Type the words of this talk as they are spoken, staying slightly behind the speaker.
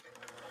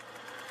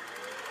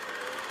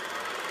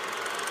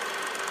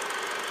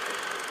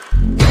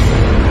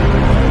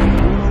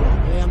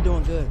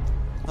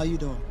How you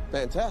doing?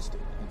 Fantastic.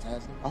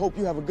 Fantastic. I hope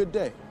you have a good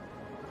day.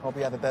 Hope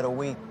you have a better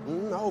week.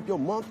 I hope your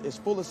month is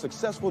full of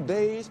successful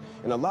days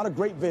and a lot of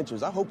great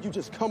ventures. I hope you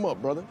just come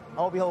up, brother. I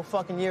hope your whole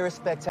fucking year is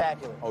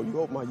spectacular. Oh, you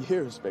hope my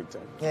year is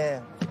spectacular?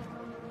 Yeah.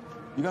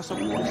 You got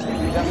something you want to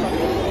say? You got something?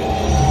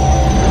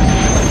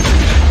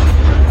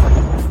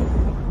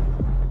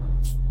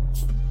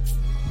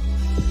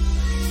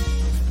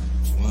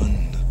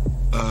 One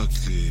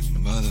ugly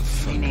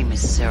motherfucker. My name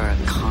is Sarah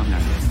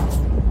Connor.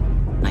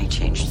 I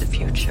changed the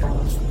future.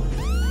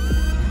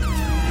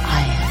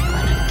 I am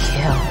gonna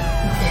kill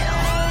Bill.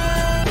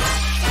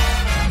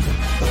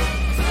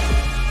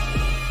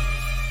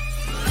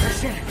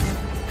 Mission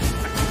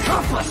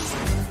accomplished!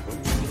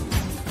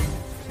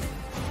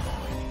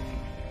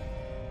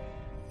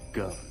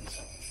 Guns.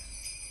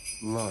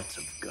 Lots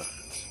of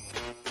guns.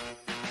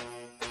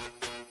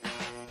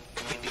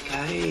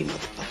 Yippee-ki-yay,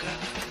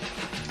 motherfucker.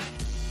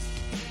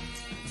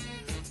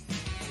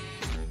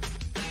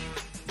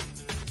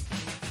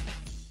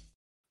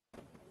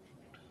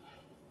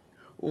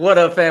 What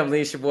up,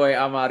 family? It's your boy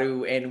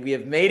Amaru, and we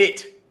have made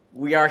it.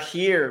 We are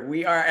here.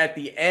 We are at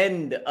the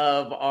end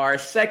of our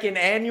second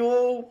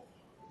annual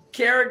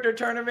character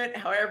tournament,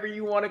 however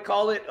you want to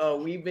call it.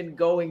 We've been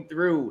going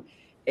through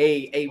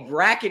a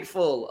bracket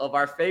full of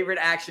our favorite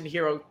action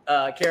hero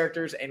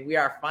characters, and we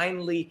are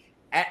finally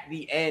at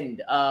the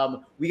end.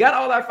 We got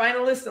all our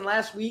finalists, and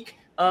last week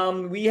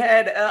we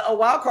had a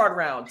wild card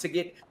round to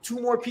get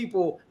two more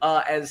people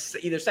as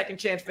either second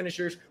chance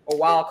finishers or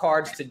wild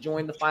cards to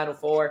join the final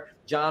four.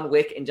 John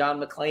Wick and John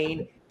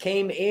McClane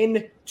came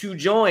in to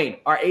join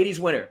our 80s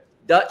winner,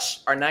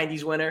 Dutch, our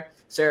 90s winner,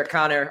 Sarah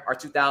Connor, our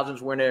 2000s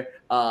winner,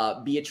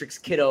 Beatrix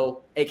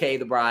Kiddo, a.k.a.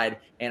 The Bride,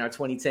 and our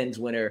 2010s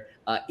winner,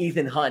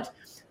 Ethan Hunt,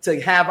 to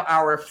have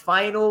our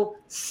final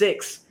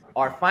six,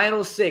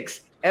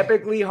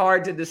 epically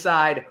hard to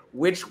decide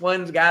which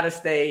one's got to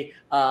stay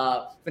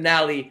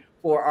finale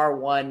for our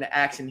one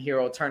action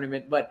hero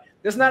tournament. But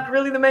that's not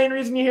really the main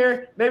reason you're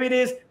here. Maybe it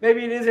is,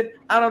 maybe it isn't.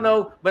 I don't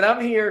know. But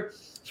I'm here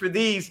for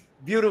these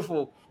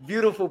beautiful,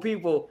 beautiful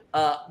people.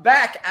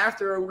 Back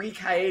after a week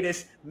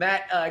hiatus,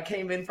 Matt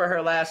came in for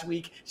her last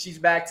week. She's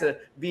back to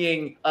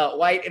being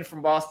white and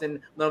from Boston,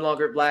 no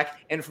longer black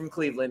and from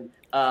Cleveland.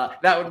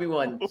 That would be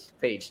one.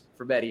 Paige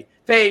for Betty.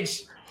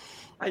 Paige,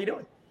 how you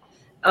doing?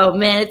 Oh,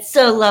 man, it's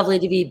so lovely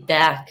to be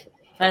back.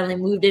 Finally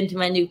moved into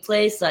my new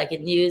place so I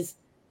can use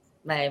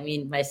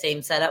my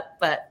same setup,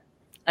 but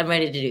I'm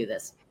ready to do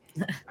this.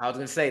 I was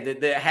going to say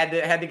that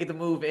had to get the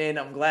move in.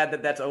 I'm glad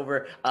that that's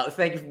over.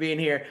 Thank you for being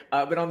here.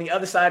 But on the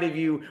other side of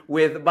you,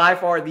 with by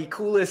far the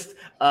coolest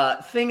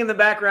thing in the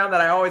background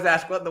that I always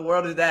ask, what in the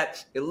world is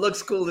that? It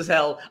looks cool as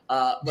hell.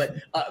 But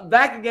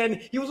back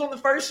again, he was on the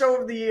first show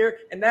of the year,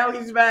 and now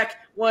he's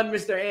back.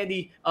 Mr.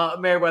 Andy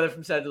Merriweather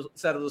from Settle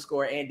the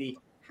Score. Andy,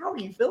 how are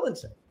you feeling,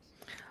 sir?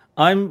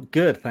 I'm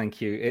good,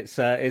 thank you.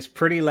 It's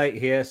pretty late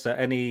here, so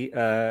any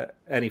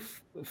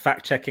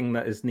fact checking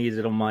that is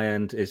needed on my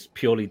end is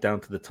purely down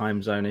to the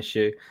time zone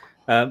issue.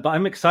 But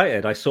I'm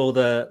excited. I saw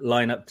the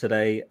lineup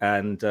today,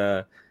 and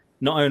not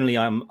only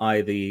am I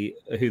the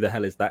who the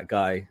hell is that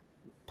guy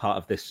part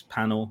of this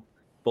panel,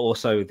 but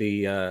also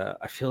the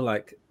I feel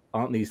like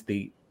aren't these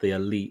the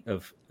elite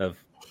of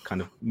kind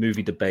of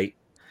movie debate.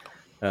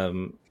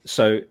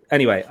 So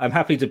anyway, I'm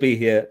happy to be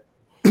here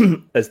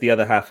as the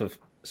other half of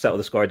Settle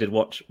the Score. I did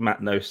watch Matt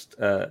Nost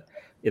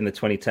in the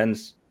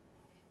 2010s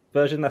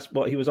version. That's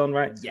what he was on,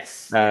 right?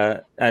 Yes.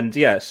 And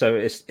yeah, so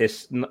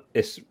it's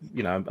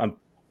I'm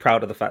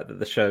proud of the fact that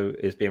the show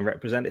is being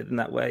represented in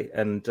that way,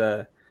 and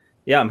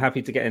I'm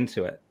happy to get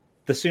into it.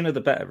 The sooner the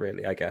better,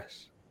 really, I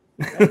guess.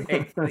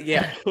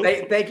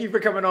 Thank you for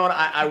coming on.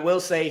 I will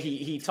say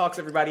he talks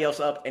everybody else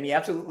up, and he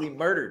absolutely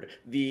murdered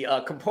the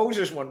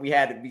composers one we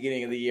had at the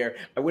beginning of the year.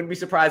 I wouldn't be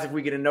surprised if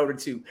we get a note or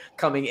two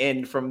coming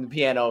in from the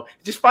piano.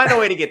 Just find a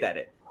way to get that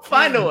in.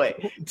 Find a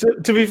way.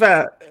 To be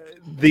fair,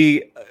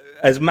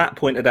 as Matt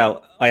pointed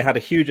out, I had a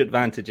huge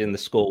advantage in the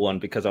score one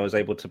because I was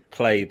able to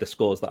play the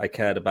scores that I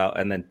cared about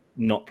and then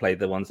not play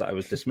the ones that I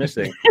was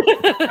dismissing.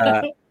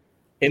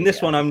 In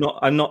this one, I'm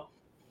not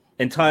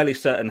entirely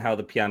certain how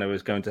the piano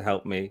is going to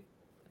help me,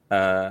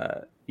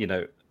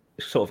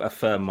 sort of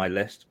affirm my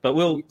list, but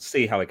we'll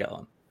see how I get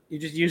on. You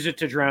just use it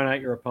to drown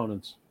out your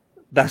opponents.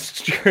 That's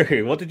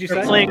true. What did you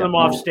say? Playing them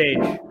off stage.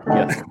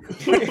 Yeah.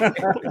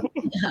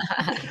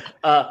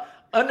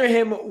 Under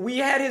him, we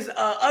had his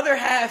other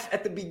half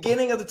at the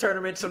beginning of the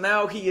tournament, so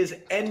now he is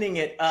ending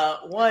it.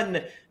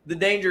 The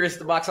dangerous,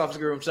 the box office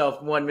guru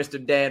himself,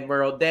 Mr. Dan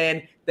Murrell.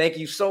 Dan, thank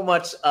you so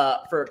much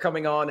for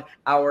coming on.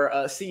 Our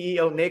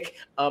CEO, Nick,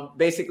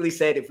 basically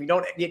said, if we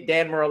don't get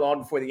Dan Murrell on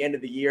before the end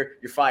of the year,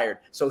 you're fired.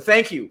 So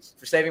thank you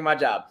for saving my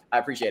job. I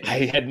appreciate it.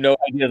 I had no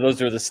idea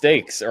those were the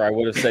stakes, or I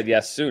would have said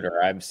yes sooner.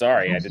 I'm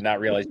sorry. I did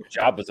not realize your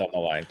job was on the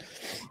line.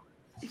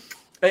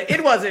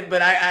 It wasn't,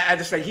 but I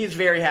just say he's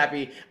very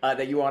happy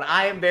that you were on.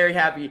 I am very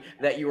happy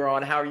that you were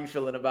on. How are you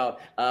feeling about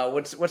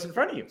what's in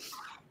front of you?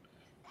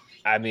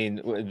 I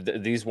mean,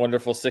 these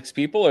wonderful six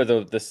people are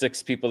the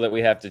six people that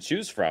we have to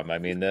choose from. I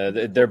mean,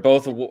 they're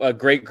both a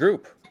great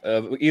group.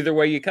 Either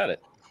way you cut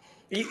it.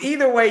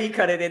 Either way you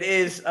cut it, it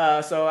is.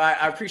 So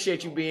I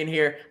appreciate you being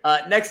here.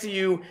 Next to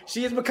you,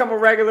 she has become a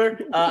regular.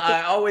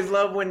 I always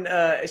love when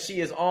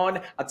she is on.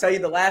 I'll tell you,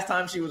 the last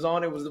time she was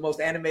on, it was the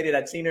most animated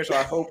I'd seen her. So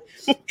I hope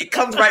it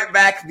comes right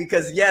back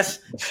because, yes,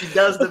 she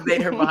does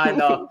debate her behind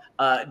off.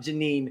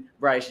 Janine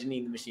Bryce,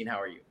 Janine the Machine, how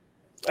are you?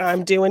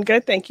 I'm doing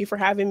good. Thank you for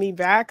having me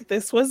back.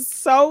 This was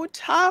so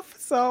tough.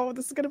 So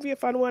this is going to be a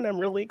fun one. I'm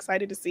really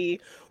excited to see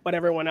what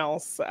everyone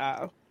else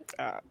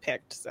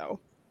picked. So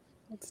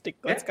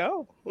let's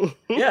go.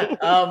 Yeah.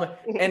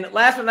 And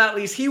last but not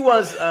least, he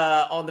was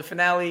on the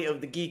finale of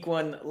the Geek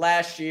one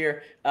last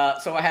year.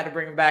 So I had to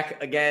bring him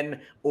back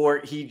again, or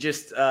he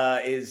just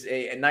is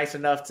nice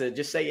enough to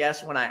just say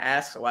yes when I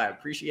ask. So I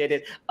appreciate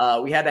it.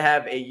 We had to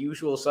have a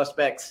Usual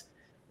Suspects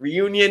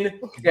reunion.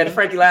 We had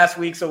Frankie last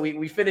week, so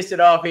we finished it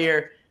off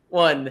here.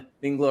 The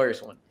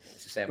Inglorious One.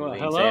 Well,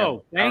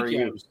 hello. Thank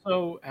you.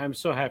 I'm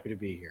so happy to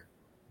be here.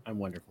 I'm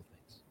wonderful.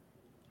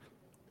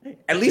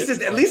 At least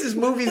it's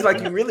movies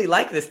like you really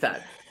like this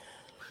time.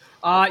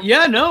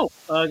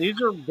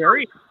 These are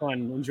very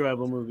fun,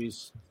 enjoyable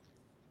movies.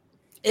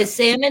 Is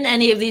Sam in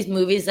any of these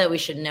movies that we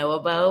should know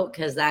about?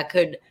 Because that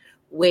could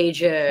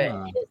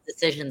wager his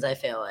decisions, I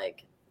feel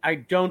like. I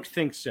don't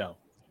think so.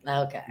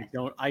 Okay.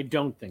 I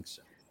don't think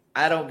so.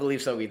 I don't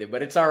believe so either,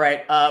 but it's all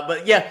right.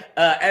 But yeah,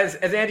 as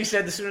Andy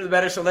said, the sooner the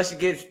better. So let's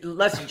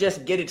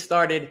just get it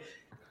started.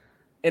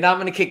 And I'm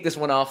gonna kick this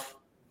one off.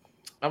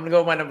 I'm going to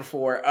go with my number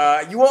 4.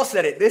 You all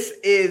said it. This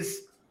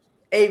is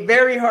a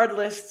very hard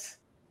list.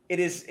 It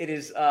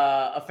is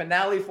a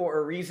finale for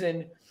a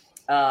reason.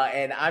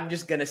 And I'm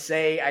just going to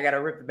say I got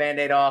to rip the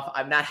Band-Aid off.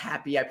 I'm not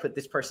happy I put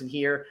this person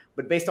here.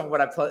 But based on what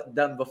I've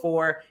done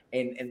before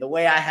and the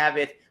way I have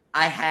it,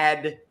 I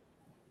had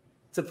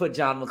to put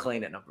John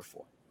McClane at number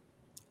 4.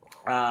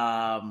 Look,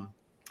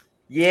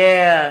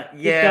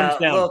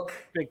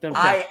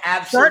 I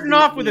absolutely... Starting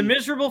off with a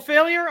miserable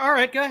failure? All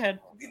right, go ahead.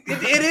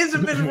 It is a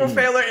miserable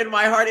failure in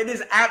my heart. It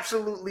is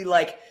absolutely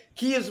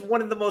he is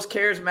one of the most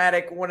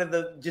charismatic, one of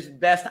the just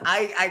best.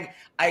 I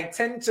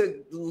tend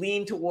to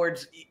lean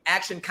towards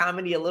action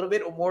comedy a little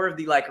bit, or more of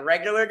the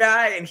regular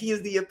guy, and he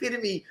is the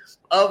epitome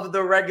of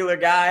the regular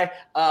guy.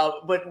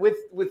 But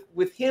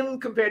with him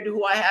compared to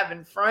who I have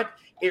in front,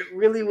 it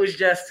really was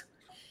just,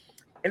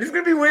 and it's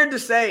gonna be weird to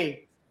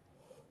say,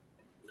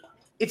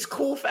 it's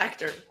cool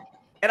factor.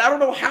 And I don't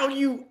know how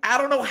you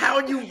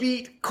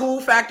beat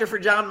cool factor for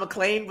John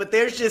McClane, but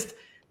there's just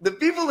the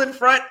people in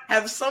front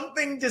have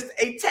something just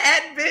a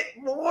tad bit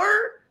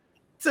more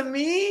to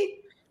me.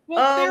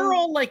 Well, they're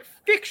all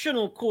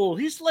fictional cool.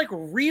 He's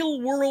real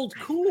world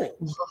cool.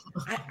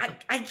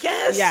 I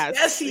guess.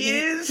 Yes, he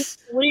is. He's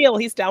real.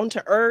 He's down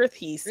to earth.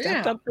 He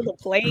stepped up to the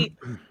plate.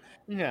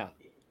 Yeah.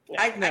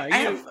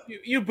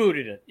 You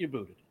booted it. You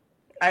booted it.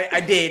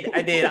 I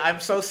did. I'm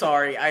so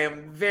sorry. I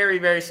am very,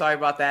 very sorry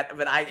about that.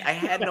 But I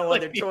had no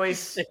other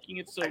choice. I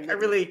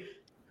really.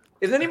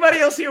 Is anybody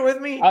else here with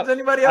me? Is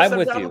anybody else? I'm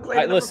with you.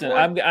 Listen,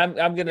 I'm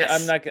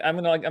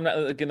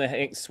not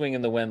gonna swing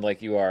in the wind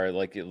like you are,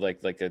 like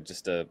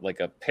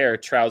a pair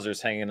of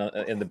trousers hanging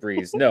in the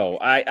breeze. No,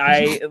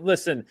 I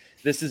listen.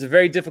 This is a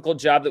very difficult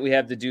job that we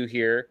have to do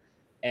here,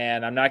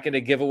 and I'm not going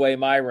to give away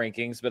my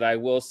rankings, but I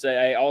will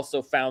say I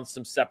also found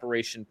some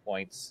separation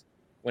points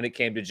when it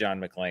came to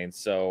John McClane.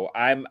 So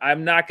I'm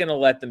not going to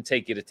let them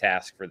take you to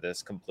task for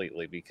this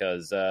completely,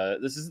 because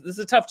this is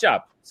a tough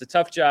job. It's a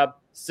tough job.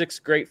 6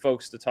 great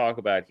folks to talk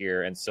about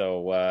here. And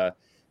so,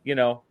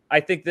 I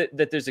think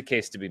that there's a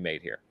case to be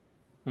made here.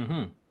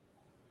 Mm-hmm.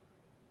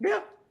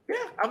 Yeah,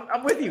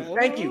 I'm with you.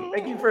 Thank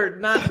you for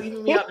not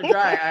leaving me out to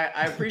dry.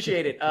 I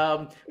appreciate it.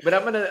 But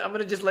I'm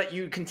gonna just let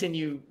you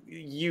continue,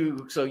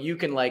 so you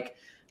can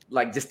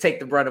just take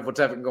the brunt of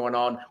what's ever going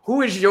on.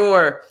 Who is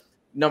your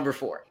number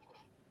 4?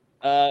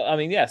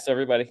 Yes,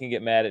 everybody can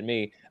get mad at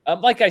me.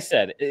 Like I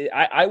said,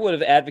 I would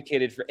have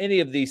advocated for any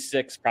of these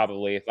 6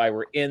 probably if I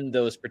were in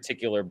those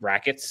particular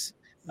brackets.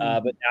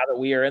 But now that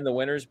we are in the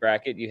winner's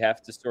bracket, you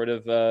have to sort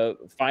of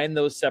find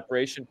those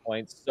separation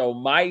points. So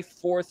my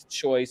 4th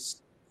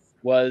choice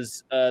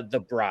was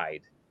The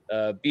Bride,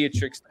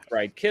 Beatrix the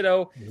Bride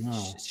Kiddo.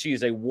 Wow. She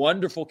is a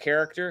wonderful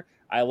character.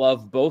 I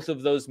love both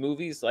of those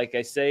movies. Like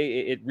I say,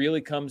 it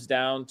really comes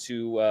down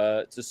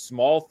to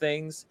small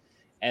things.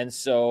 And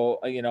so,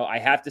 I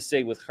have to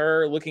say with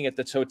her, looking at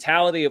the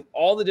totality of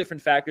all the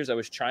different factors I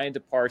was trying to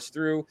parse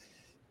through,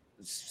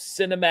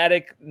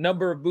 cinematic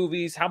number of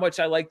movies, how much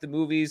I like the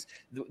movies,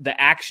 the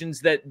actions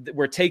that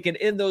were taken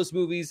in those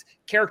movies,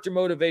 character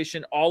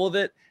motivation, all of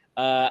it.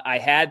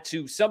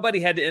 Somebody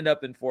had to end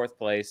up in 4th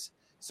place.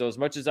 So as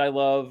much as I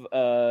love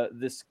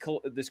this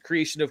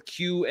creation of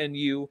Q and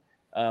U,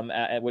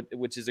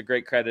 which is a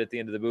great credit at the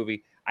end of the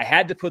movie, I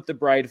had to put The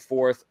Bride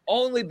 4th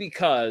only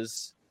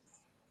because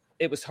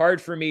it was hard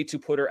for me to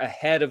put her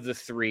ahead of the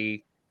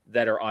 3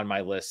 that are on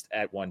my list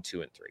at 1,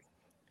 2, and 3.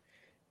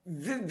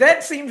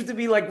 That seems to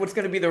be what's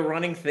going to be the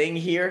running thing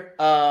here.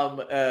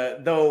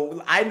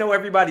 Though I know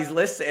everybody's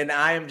lists, and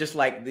I am just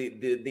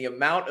the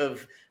amount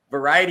of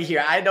variety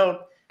here.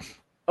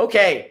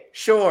 Okay,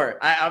 sure.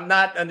 I'm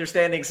not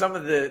understanding some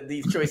of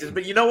these choices,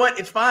 but you know what?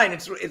 It's fine.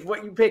 It's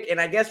what you pick. And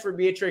I guess for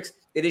Beatrix,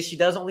 it is. She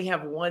does only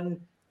have one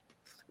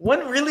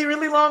really,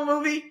 really long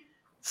movie.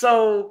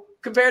 So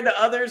compared to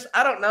others,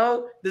 I don't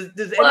know.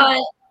 Does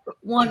any?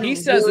 One He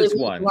says really, it's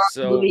really one, long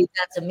so movie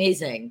that's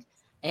amazing.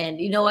 And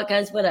you know what,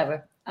 guys?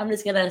 Whatever. I'm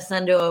just gonna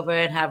send her over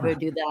and have her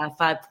do the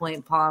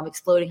 5-point palm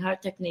exploding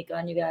heart technique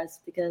on you guys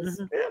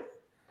because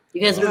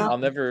you guys are. I'll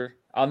never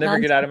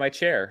get out of my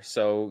chair.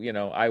 So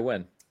I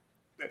win.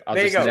 I'll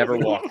There you just go. never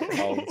walk.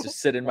 I'll just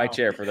sit in my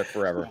chair for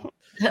forever.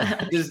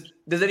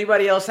 Does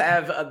anybody else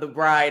have the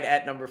bride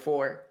at number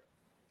 4?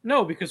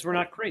 No, because we're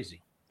not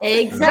crazy.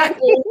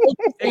 Exactly.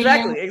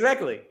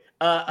 Exactly.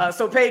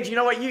 So Paige, you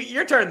know what?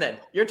 Your turn then.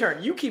 Your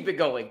turn. You keep it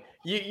going.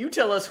 You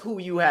tell us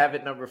who you have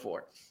at number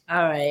 4.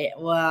 All right.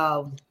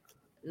 Well,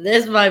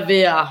 this might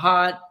be a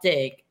hot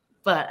take,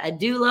 but I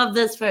do love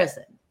this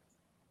person.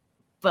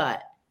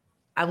 But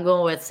I'm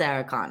going with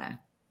Sarah Connor.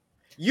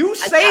 You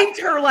saved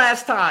her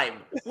last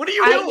time. What are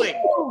you doing?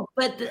 Know,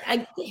 but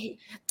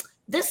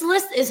this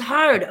list is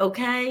hard,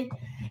 okay?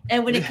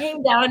 And when it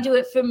came down to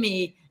it for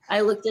me, I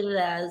looked at it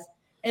as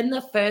in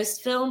the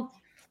first film,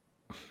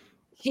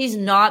 she's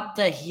not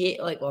the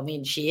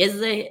she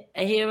is a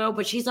hero,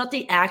 but she's not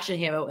the action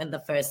hero in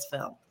the first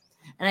film.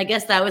 And I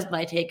guess that was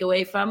my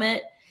takeaway from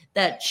it,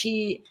 that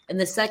she, in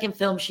the second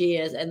film she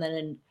is, and then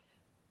in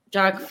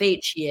Dark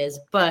Fate she is.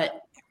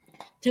 But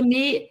to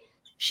me,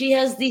 she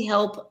has the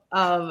help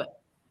of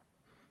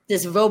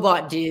this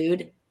robot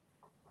dude,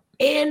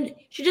 and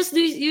she just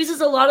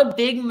uses a lot of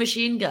big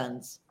machine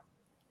guns.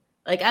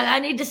 Like, I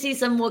need to see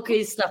some more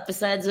crazy stuff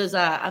besides those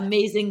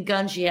amazing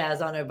guns she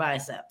has on her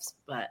biceps.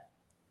 But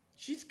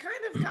she's kind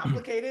of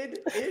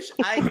complicated-ish.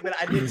 But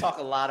I did talk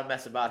a lot of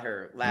mess about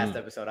her last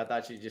episode. I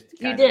thought she just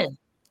kind of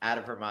out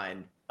of her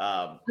mind.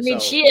 I mean,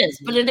 she is,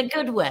 but in a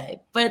good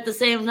way. But at the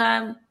same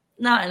time,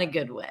 not in a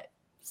good way.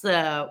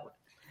 So,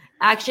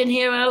 action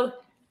hero,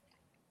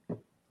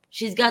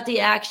 she's got the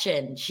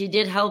action. She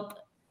did help.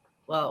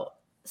 Well,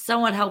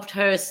 someone helped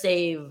her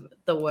save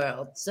the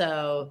world.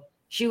 So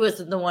she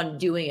wasn't the one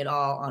doing it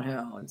all on her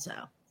own. So,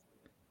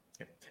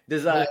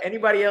 does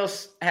anybody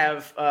else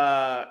have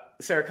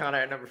Sarah Connor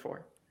at number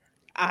 4?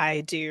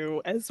 I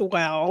do as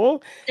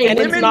well. Hey, and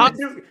women,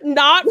 it's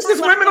not this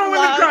is women on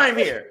women crime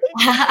here.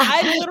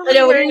 I'm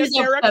literally wearing a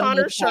Sarah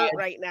Connor shirt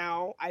right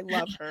now. I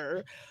love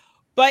her.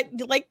 But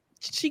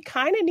she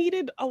kind of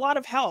needed a lot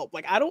of help.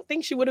 I don't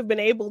think she would have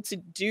been able to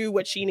do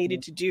what she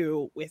needed to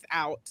do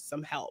without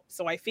some help.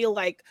 So I feel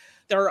like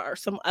there are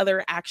some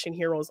other action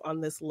heroes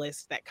on this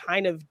list that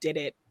kind of did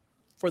it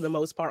for the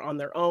most part on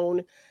their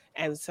own.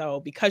 And so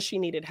because she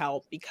needed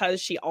help,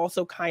 because she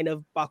also kind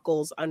of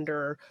buckles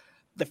under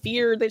the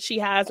fear that she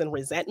has and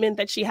resentment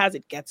that she has,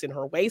 it gets in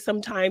her way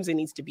sometimes. It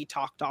needs to be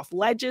talked off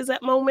ledges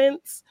at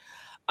moments.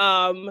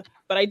 But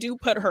I do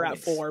put her at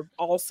 4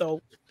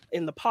 also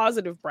in the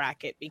positive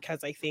bracket,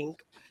 because I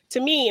think, to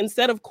me,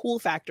 instead of cool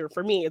factor,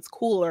 for me, it's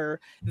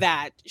cooler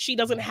that she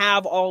doesn't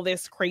have all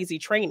this crazy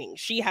training.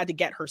 She had to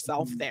get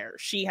herself there.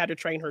 She had to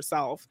train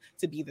herself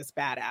to be this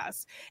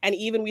badass. And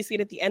even we see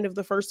it at the end of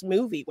the first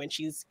movie when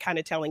she's kind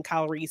of telling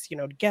Kyle Reese,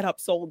 to get up,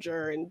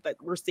 soldier, and that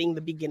we're seeing the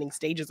beginning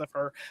stages of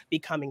her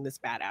becoming this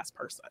badass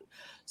person.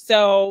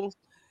 So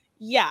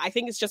yeah, I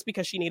think it's just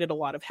because she needed a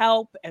lot of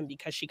help and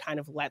because she kind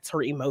of lets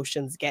her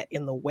emotions get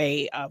in the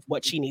way of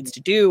what she needs to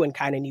do and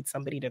kind of needs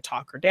somebody to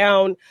talk her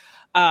down.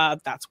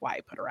 That's why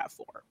I put her at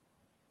 4.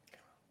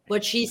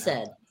 What she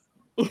said.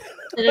 What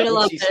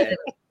she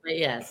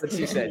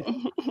said.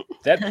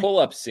 That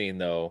pull-up scene,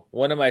 though,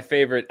 one of my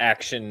favorite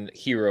action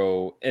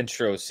hero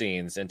intro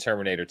scenes in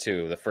Terminator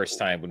 2, the first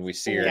time when we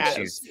see her,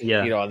 she's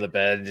on the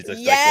bed. It's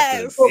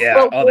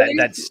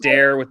that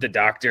stare with the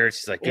doctor.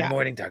 She's like, "Good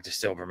morning, Dr.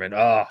 Silverman."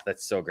 Oh,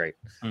 that's so great.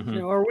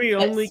 Are we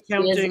only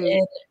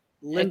counting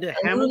Linda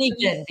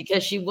Hamilton?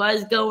 Because she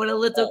was going a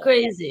little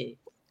crazy.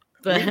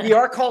 But we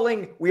are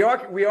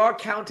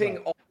counting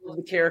all of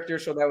the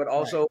characters, so that would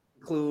also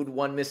include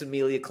one Miss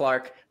Amelia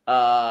Clark,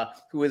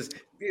 who is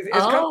a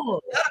lot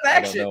of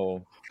action.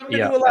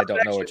 I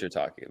don't know what you're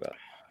talking about.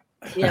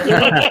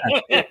 Yeah.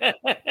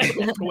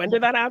 When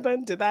did that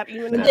happen? Did that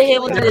even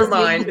happen? Never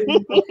mind.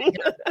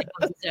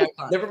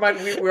 Never mind.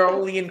 We're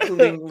only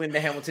including Linda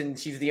Hamilton.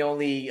 She's the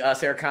only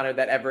Sarah Connor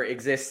that ever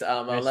exists.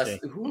 Unless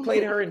who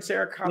played her in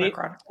Sarah Connor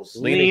Chronicles?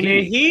 Lena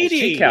Headey.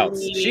 She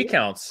counts. She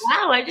counts.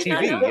 Wow, I did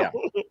not know.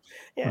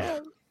 Yeah.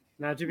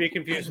 Not to be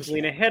confused with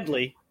Lena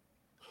Headley.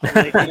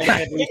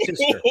 Headley's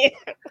sister.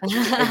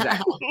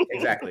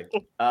 Exactly.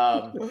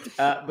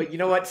 But you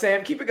know what,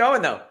 Sam? Keep it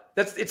going though.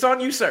 It's on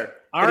you, sir.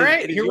 All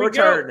right, here we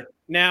go.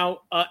 Now,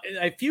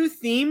 a few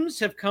themes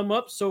have come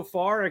up so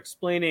far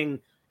explaining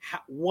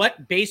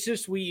what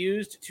basis we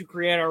used to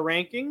create our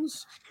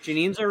rankings.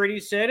 Janine's already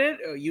said it.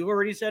 You've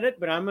already said it,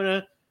 but I'm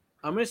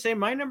gonna say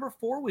my number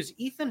 4 was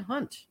Ethan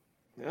Hunt.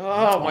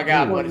 Oh my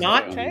God!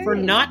 For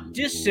not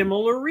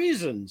dissimilar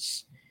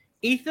reasons.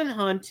 Ethan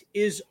Hunt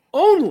is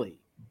only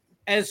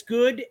as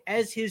good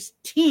as his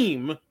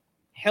team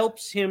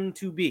helps him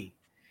to be.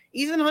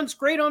 Ethan Hunt's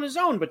great on his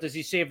own, but does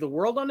he save the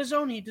world on his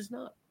own? He does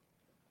not.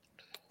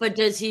 But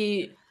does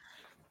he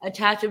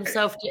attach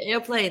himself to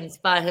airplanes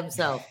by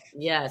himself?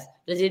 Yes.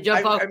 Does he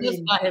jump off cliffs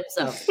by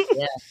himself?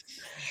 Yeah.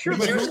 Sure,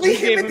 but who Leave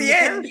gave him him at the the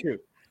end.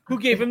 parachute? Who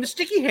gave him the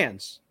sticky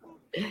hands?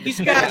 He's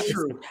got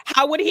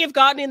How would he have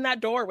gotten in that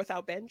door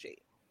without Benji?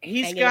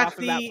 he's hanging got off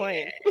of that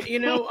plane.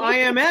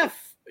 IMF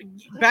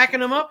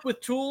backing him up with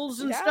tools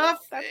and Yeah,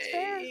 stuff. that's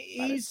fair. That is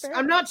He's fair.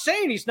 I'm not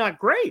saying he's not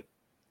great.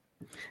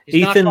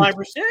 He's Ethan- not 5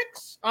 or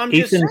 6. I'm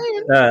just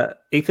saying.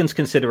 Ethan's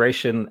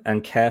consideration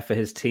and care for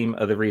his team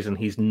are the reason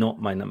he's not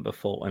my number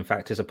 4. In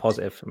fact, it's a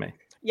positive for me.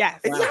 Yes.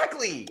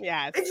 Exactly.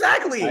 Yes.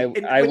 Exactly.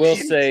 I will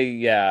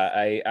say,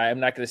 I'm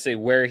not going to say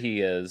where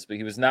he is, but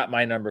he was not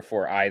my number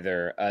 4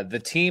 either. The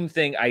team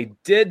thing I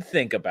did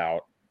think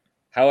about.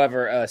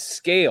 However,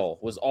 scale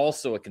was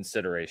also a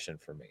consideration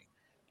for me.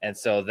 And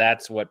so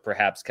that's what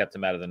perhaps kept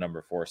him out of the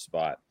number 4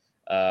 spot.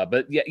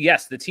 But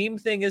yes, the team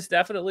thing is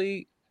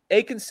definitely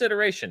a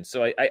consideration.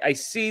 So I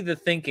see the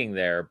thinking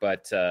there,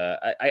 but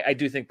I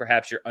do think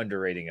perhaps you're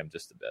underrating him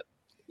just a bit.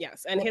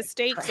 Yes, and his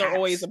stakes are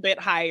always a bit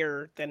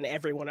higher than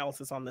everyone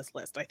else's on this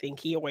list. I think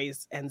he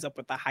always ends up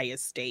with the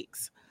highest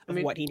stakes of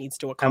what he needs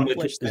to And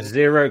accomplish. with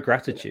zero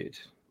gratitude.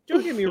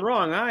 Don't get me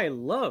wrong, I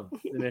love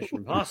the Mission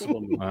Impossible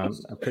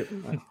movies.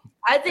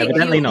 I think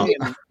Evidently you're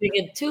not.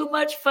 drinking too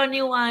much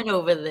funny wine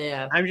over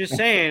there. I'm just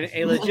saying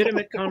a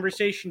legitimate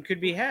conversation could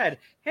be had.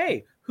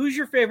 Hey, who's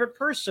your favorite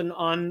person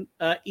on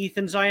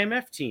Ethan's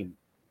IMF team?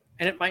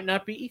 And it might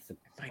not be Ethan.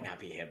 It might not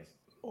be him.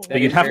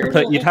 But you'd have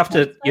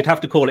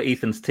to call it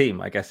Ethan's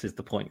team, I guess is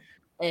the point.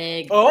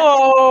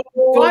 Oh,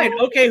 fine.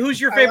 Okay,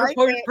 who's your I favorite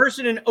like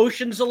person in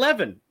Ocean's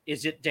 11?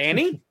 Is it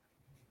Danny?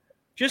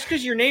 Just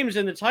because your name's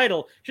in the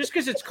title, just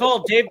because it's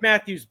called Dave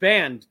Matthews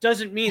Band,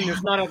 doesn't mean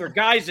there's not other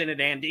guys in it,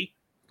 Andy.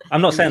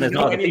 I'm not saying there's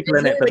not other people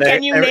in it, but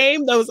Can you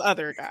name those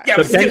other guys? Yeah, I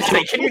So was gonna Ben-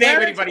 say, can you name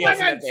anybody else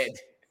in that band?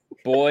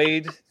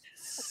 Boyd,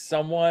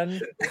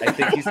 someone. I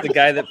think he's the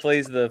guy that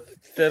plays the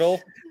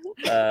fiddle.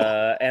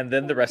 And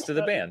then the rest of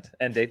the band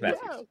and Dave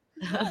Matthews.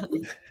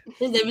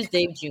 His name is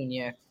Dave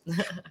Jr.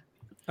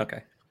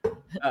 Okay.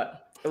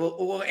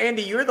 Well,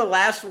 Andy, you're the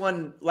last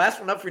one up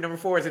for your number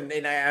 4s,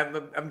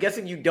 and I'm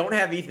guessing you don't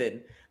have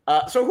Ethan.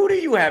 So who do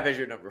you have as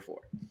your number 4?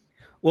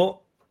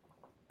 Well,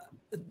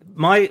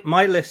 my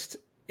list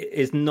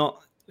is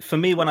not for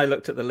me. When I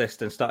looked at the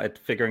list and started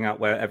figuring out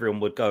where everyone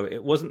would go,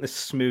 it wasn't this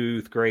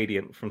smooth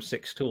gradient from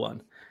 6 to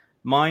 1.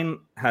 Mine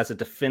has a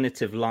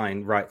definitive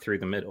line right through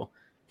the middle.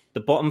 The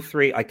bottom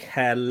 3 I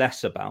care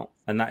less about,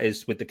 and that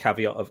is with the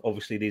caveat of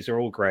obviously these are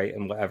all great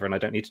and whatever, and I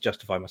don't need to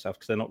justify myself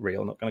because they're not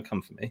real, not going to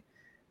come for me.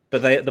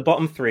 But the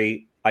bottom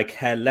 3 I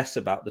care less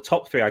about. The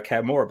top 3 I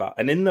care more about.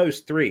 And in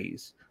those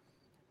 3s,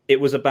 it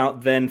was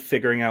about then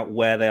figuring out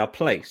where they are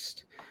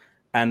placed.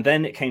 And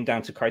then it came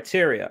down to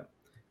criteria.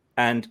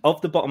 And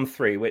of the bottom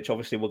 3, which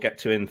obviously we'll get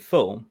to in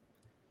full,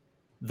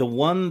 the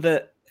one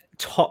that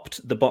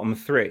topped the bottom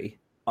 3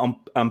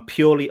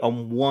 purely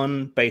on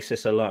one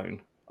basis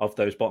alone of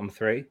those bottom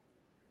 3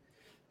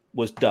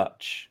 was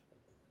Dutch.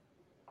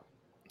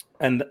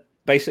 And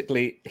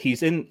basically he's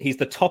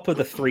the top of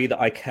the 3 that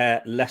I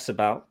care less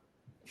about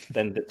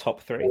than the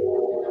top 3.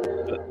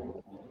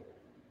 But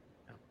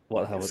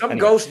what the hell was Some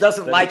anyway. ghost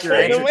doesn't like your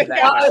answer to that.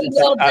 Oh,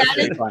 no, that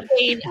Absolutely is fine.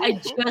 insane.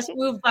 I just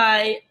moved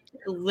by.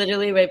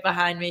 Literally right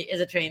behind me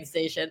is a train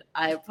station.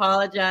 I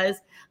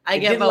apologize. I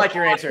didn't about like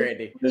your answer,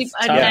 Andy.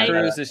 Tom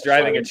Cruise is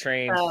driving a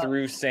train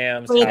through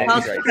Sam's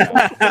house right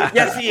now.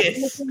 Yes, he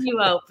is. Putting you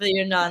out for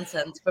your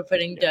nonsense for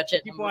putting Dutch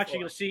at Keep number watching, 4.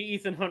 you'll see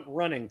Ethan Hunt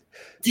running.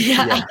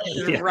 Yeah.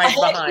 Right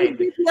behind.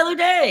 The other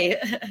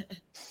day.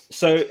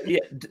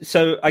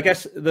 So I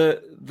guess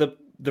the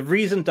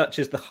reason Dutch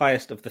is the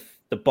highest of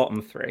the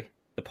bottom 3,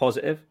 the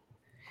positive,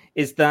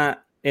 is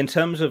that in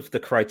terms of the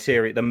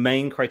criteria, the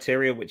main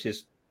criteria, which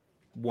is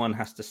one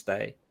has to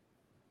stay,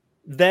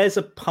 there's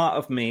a part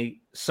of me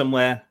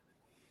somewhere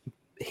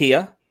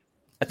here,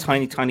 a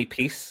tiny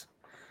piece,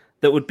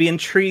 that would be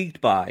intrigued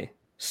by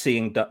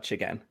seeing Dutch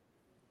again.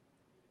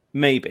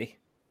 Maybe.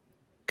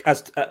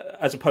 As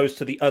opposed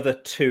to the other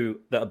 2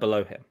 that are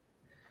below him.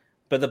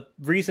 But the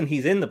reason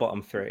he's in the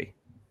bottom 3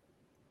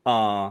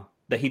 are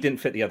that he didn't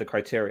fit the other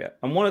criteria.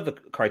 And one of the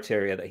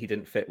criteria that he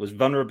didn't fit was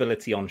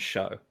vulnerability on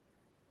show.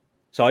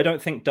 So I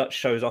don't think Dutch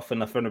shows off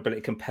enough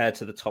vulnerability compared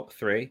to the top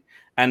 3.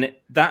 And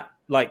that,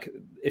 like,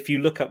 if you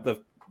look up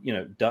the,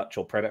 Dutch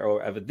or Predator or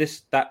whatever,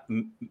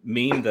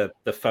 meme, the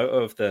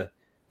photo of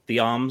the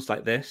arms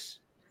like this,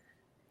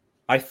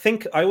 I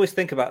always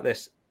think about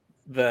this,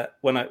 that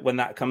when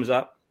that comes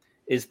up,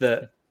 is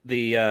that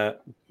the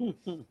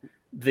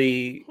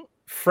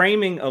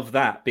framing of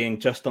that being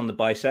just on the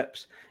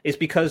biceps is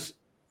because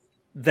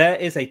there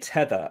is a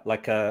tether,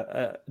 like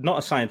a not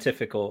a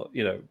scientific or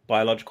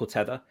biological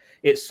tether.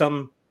 It's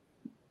some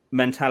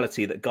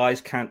mentality that guys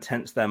can't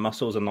tense their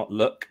muscles and not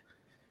look.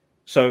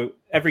 So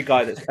every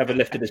guy that's ever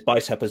lifted his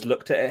bicep has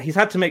looked at it. He's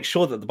had to make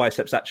sure that the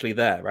bicep's actually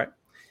there, right?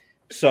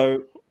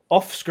 So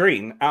off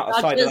screen,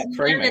 outside of that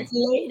framing,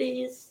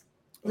 ladies.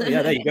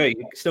 yeah, there you go. You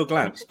can still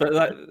glance,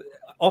 but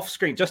off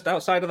screen, just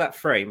outside of that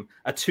frame,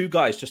 are two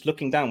guys just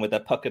looking down with their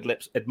puckered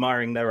lips,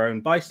 admiring their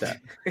own bicep,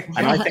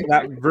 and I think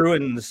that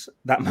ruins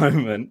that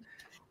moment.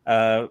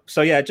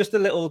 So yeah, just a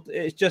little.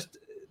 It's just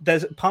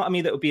there's part of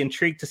me that would be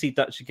intrigued to see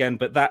Dutch again,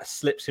 but that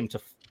slips him to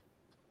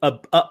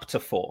up to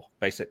 4,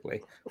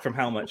 basically, from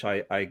how much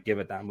I give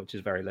a damn, which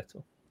is very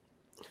little.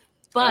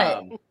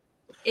 But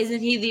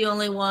isn't he the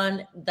only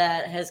one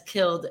that has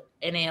killed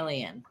an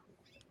alien?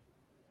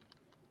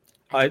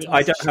 I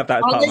don't have that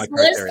as On part of this my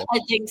list, criteria. I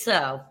think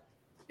so.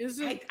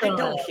 I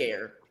don't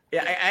care.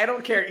 Yeah, I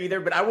don't care either,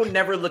 but I will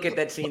never look at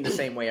that scene the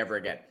same way ever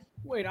again.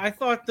 Wait, I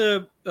thought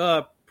the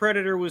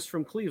Predator was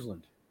from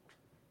Cleveland.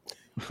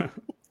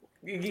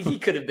 He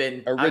could have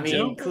been.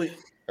 Original.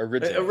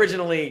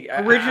 Originally,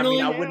 I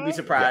wouldn't be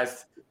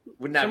surprised.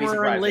 Would not be Somewhere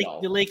surprised in at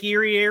all. the Lake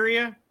Erie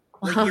area,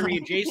 Lake Erie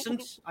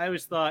adjacent. I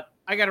always thought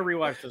I got to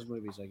rewatch those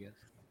movies. I guess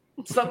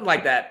Something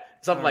like that.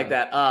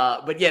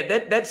 But yeah,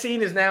 that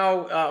scene is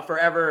now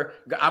forever.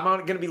 I'm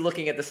going to be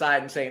looking at the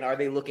side and saying, are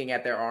they looking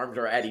at their arms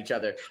or at each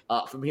other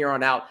from here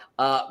on out?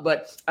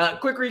 But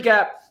quick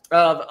recap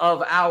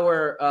of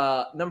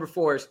our number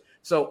 4s.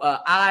 So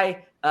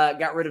I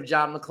got rid of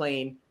John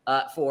McClane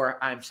for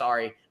I'm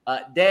Sorry.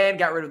 Dan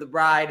got rid of The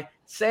Bride.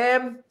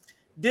 Sam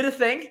did a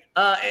thing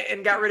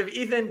and got rid of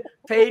Ethan.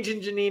 Paige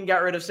and Janine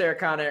got rid of Sarah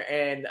Connor,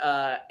 and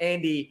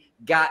Andy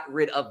got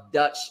rid of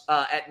Dutch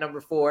at number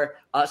 4.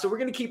 So we're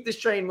going to keep this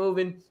train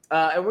moving,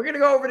 and we're going to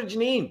go over to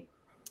Janine.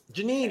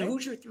 Janine,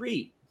 who's your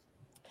 3?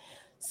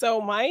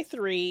 So my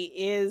 3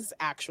 is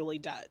actually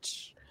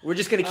Dutch. We're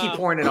just going to keep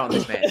pouring it on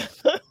this man.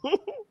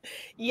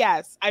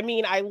 Yes. I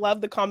mean, I love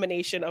the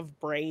combination of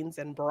brains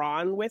and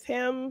brawn with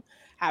him,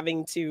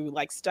 having to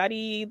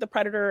study the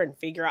Predator and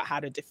figure out how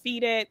to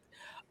defeat it.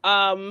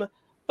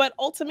 But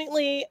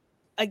ultimately,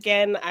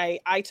 again,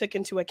 I took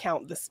into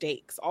account the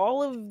stakes.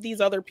 All of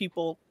these other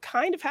people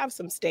kind of have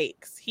some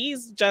stakes.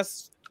 He's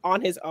just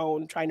on his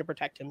own trying to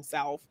protect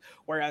himself,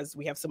 whereas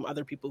we have some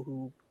other people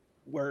who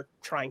were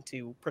trying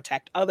to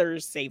protect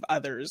others, save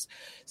others.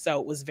 So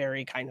it was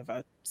very kind of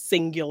a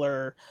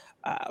singular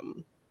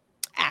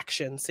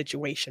action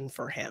situation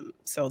for him.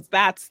 So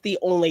that's the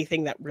only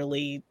thing that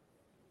really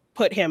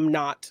put him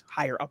not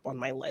higher up on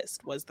my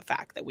list, was the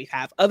fact that we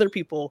have other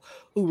people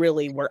who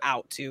really were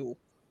out to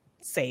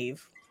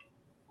save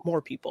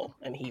more people,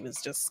 and he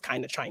was just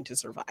kind of trying to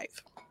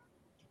survive.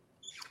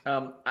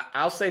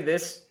 I'll say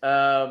this.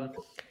 I'm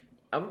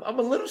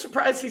a little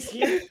surprised he's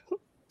here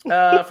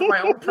for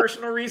my own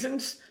personal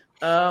reasons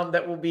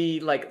that will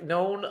be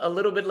known a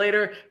little bit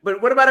later.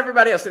 But what about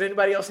everybody else? Did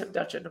anybody else have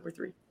Dutch at number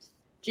 3?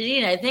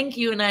 Janine, I think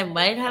you and I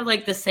might have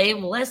the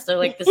same list or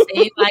the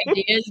same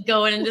ideas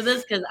going into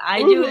this, because I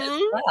do as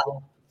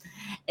well.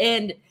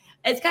 And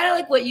it's kind of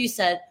like what you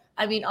said.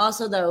 I mean,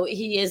 also, though,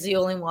 he is the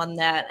only one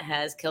that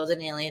has killed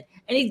an alien.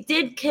 And he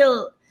did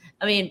kill,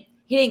 he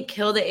didn't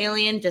kill the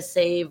alien to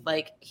save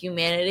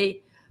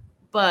humanity.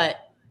 But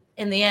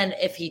in the end,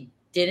 if he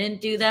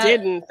didn't do that,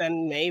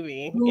 then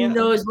maybe. Who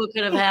knows what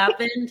could have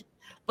happened.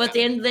 But at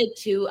the end of the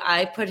day,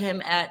 I put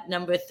him at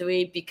number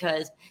 3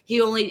 because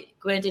he only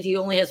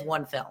has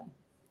one film.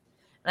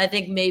 And I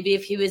think maybe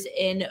if he was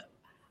in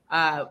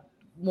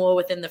more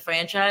within the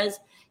franchise,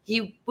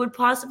 he would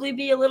possibly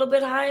be a little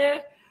bit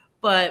higher.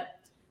 But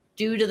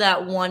due to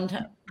that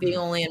being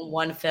only in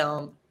one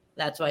film,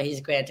 that's why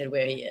he's granted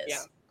where he is.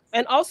 Yeah.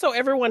 And also,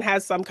 everyone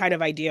has some kind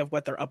of idea of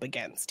what they're up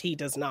against. He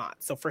does not.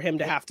 So for him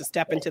to have to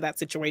step into that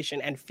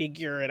situation and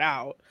figure it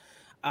out,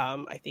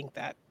 I think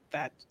that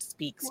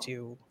speaks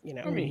to, he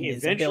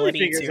his eventually ability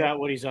figures to out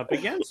what he's up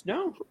against.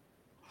 No.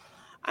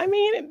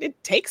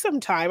 It takes some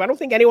time. I don't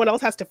think anyone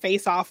else has to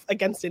face off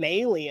against an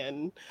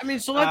alien.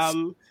 So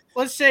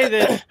let's say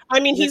that.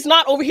 He's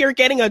not over here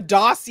getting a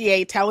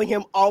dossier telling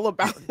him all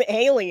about the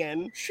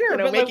alien. Sure,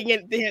 but making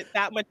it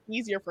that much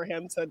easier for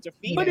him to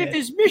defeat. But it. if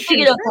his mission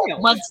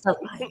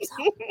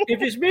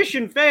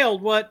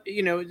failed,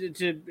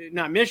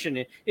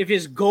 if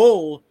his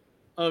goal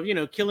of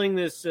killing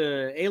this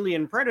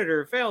alien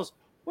predator fails,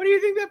 what do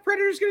you think that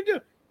predator's going to do?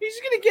 He's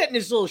going to get in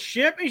his little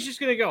ship. He's just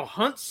going to go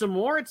hunt some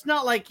more. It's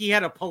not like he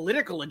had a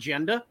political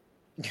agenda.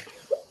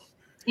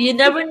 You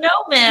never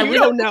know, man. We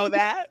don't know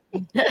that.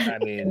 They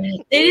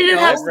didn't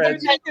have when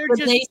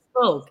they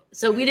spoke,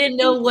 so we didn't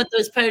know what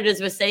those predators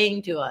were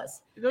saying to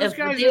us. Those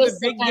guys are the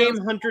big game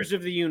hunters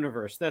of the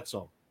universe. That's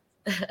all.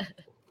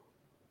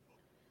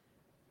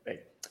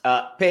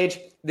 Paige,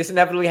 this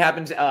inevitably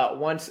happens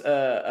once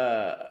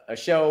a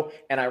show,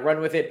 and I run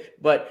with it.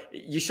 But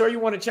you sure you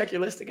want to check your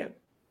list again?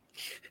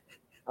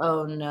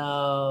 Oh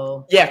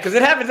no! Yeah, because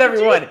it happens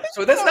everyone.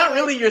 So that's not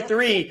really your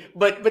 3,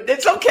 but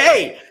it's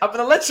okay. I'm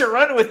gonna let you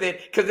run with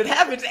it because it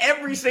happens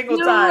every single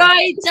time. You're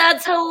right.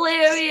 That's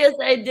hilarious.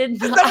 I did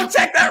just double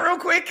check that real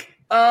quick.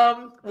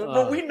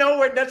 But we know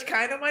where Dutch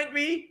kind of might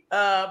be.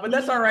 But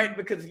that's all right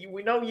because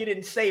we know you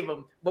didn't save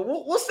him. But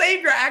we'll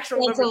save your actual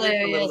number 3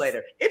 for a little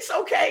later. It's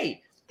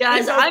okay.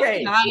 Guys,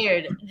 I'm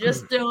tired.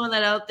 Just throwing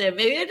that out there.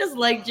 Maybe I just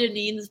like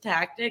Janine's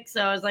tactics,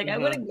 so I was like, I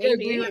wouldn't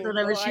agree with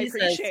whatever she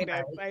says.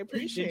 I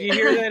appreciate it. Did you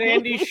hear that,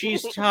 Andy?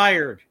 She's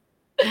tired.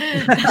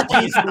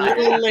 She's a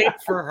little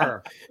late for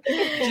her.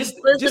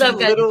 Listen up,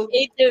 guys.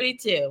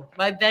 8:32.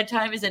 My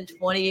bedtime is in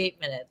 28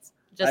 minutes.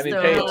 Just Paige,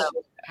 throwing it out.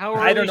 How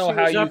I don't early know she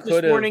how was you up this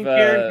could morning have.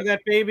 caring for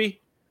that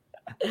baby.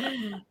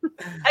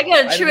 I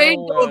got a I train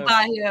don't know, going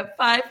by here at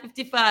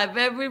 5:55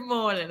 every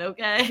morning.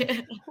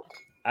 Okay.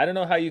 I don't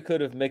know how you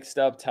could have mixed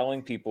up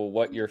telling people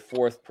what your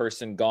fourth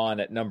person gone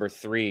at number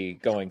 3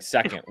 going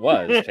second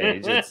was,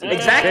 Paige. It's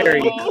Exactly. a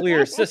very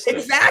clear system.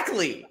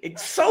 Exactly.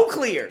 It's so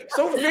clear.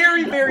 So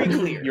very, very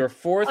clear. Your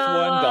fourth one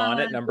gone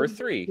at number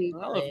 3.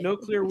 Well, if no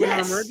clear winner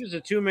emerges, a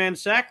 2-man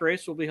sack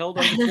race will be held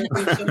on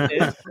the Sunday.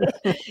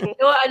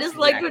 No, I just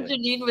liked what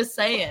Janine was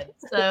saying.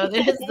 So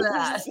there's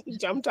that.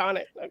 Jumped on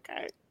it.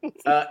 Okay.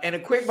 And a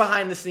quick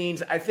behind the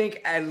scenes. I think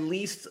at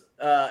least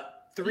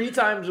 3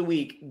 times a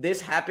week, this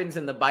happens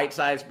in the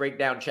bite-sized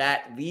breakdown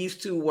chat. These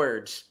 2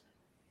 words.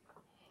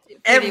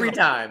 Every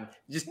time.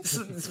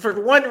 Just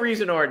for one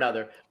reason or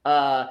another.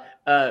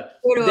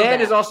 Dan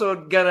is also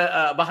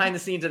gonna behind the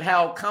scenes and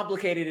how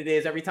complicated it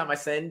is every time I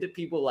send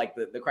people like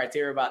the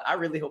criteria about. I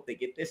really hope they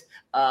get this.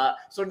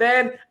 So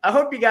Dan, I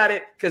hope you got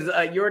it because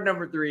your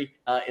number 3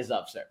 is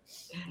up, sir.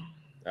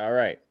 All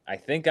right, I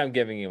think I'm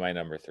giving you my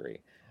number 3.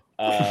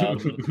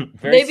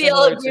 Maybe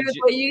I'll agree with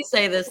what you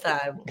say this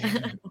time.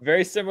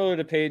 Very similar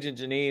to Paige and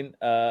Janine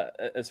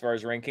as far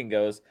as ranking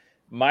goes.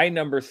 My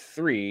number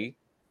 3,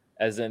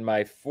 as in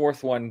my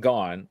fourth one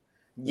gone,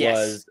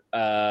 was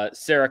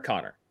Sarah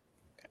Connor.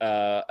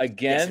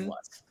 Again,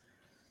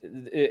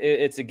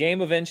 it's a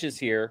game of inches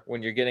here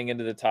when you're getting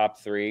into the top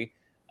 3.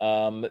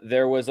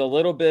 There was a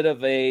little bit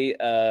of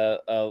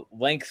a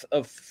length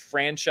of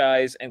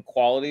franchise and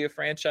quality of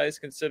franchise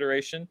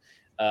consideration.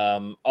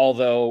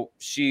 Although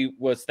she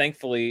was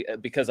thankfully,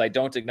 because I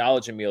don't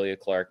acknowledge Emilia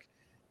Clarke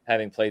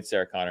having played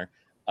Sarah Connor.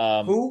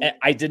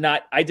 I did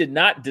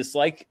not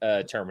dislike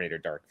Terminator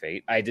Dark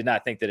Fate. I did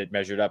not think that it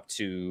measured up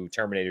to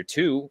Terminator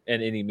 2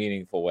 in any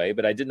meaningful way,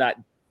 but I did not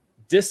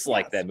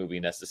dislike that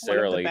movie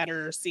necessarily. One of the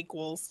better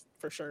sequels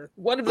for sure.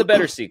 One of the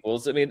better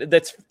sequels. I mean,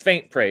 that's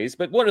faint praise,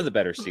 but one of the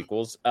better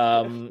sequels.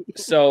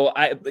 So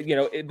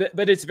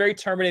but it's very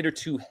Terminator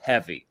 2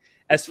 heavy.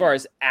 As far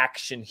as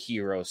action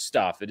hero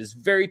stuff, it is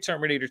very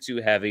Terminator 2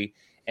 heavy,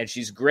 and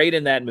she's great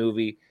in that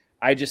movie.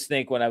 I just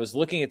think when I was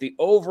looking at the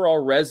overall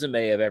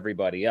resume of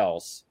everybody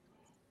else,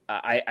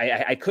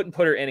 I couldn't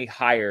put her any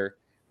higher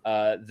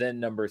than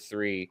number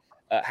 3.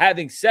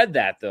 Having said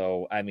that,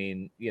 though, I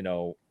mean,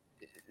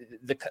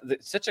 the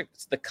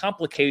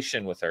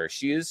complication with her.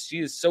 She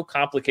is so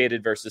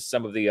complicated versus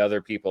some of the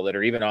other people that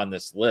are even on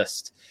this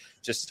list,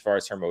 just as far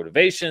as her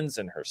motivations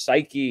and her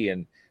psyche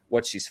and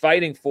what she's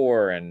fighting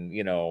for, and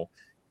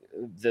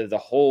the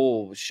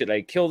whole should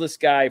I kill this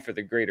guy for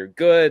the greater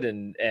good,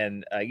 and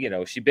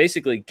she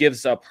basically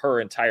gives up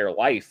her entire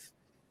life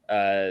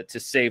to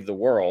save the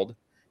world,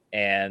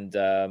 and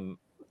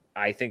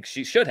I think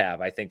she should have.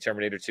 I think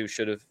Terminator 2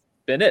 should have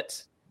been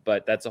it,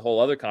 but that's a whole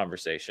other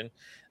conversation.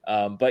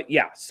 But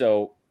yeah,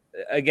 so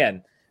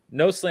again,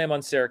 no slam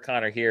on Sarah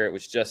Connor here. It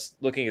was just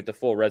looking at the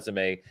full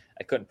resume.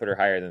 I couldn't put her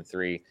higher than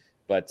 3.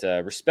 But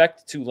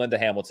respect to Linda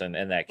Hamilton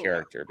and that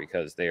character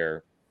because they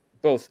are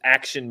both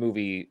action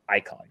movie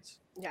icons.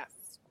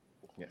 Yes.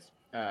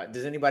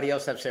 Does anybody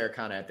else have Sarah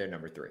Connor at their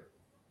number 3?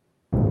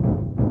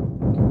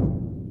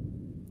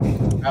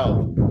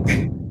 Oh.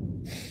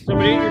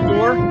 Somebody at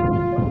your door?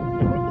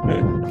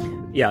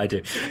 Yeah, I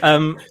do. I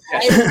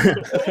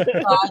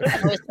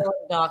was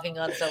knocking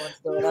on someone's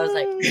door, and I was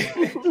like,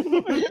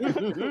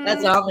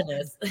 "That's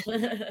ominous."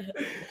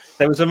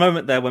 There was a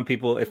moment there when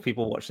if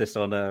people watch this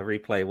on a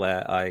replay,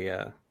 where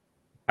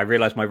I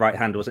realized my right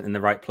hand wasn't in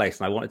the right place,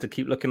 and I wanted to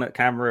keep looking at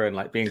camera and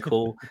like being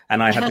cool,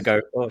 and I had to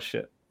go, "Oh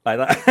shit." Like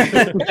that.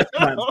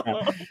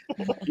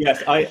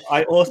 Yes,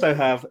 I also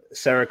have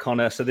Sarah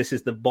Connor. So this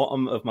is the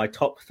bottom of my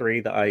top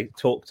 3 that I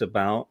talked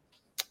about.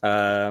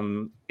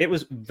 It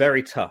was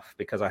very tough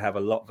because I have a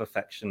lot of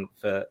affection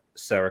for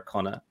Sarah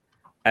Connor,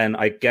 and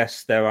I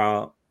guess there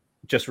are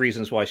just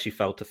reasons why she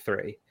fell to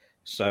 3.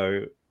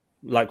 So,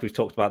 like we've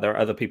talked about, there are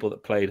other people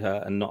that played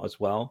her and not as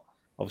well.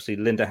 Obviously,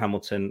 Linda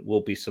Hamilton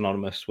will be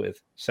synonymous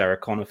with Sarah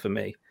Connor for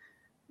me,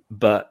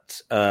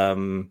 but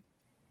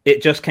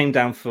it just came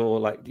down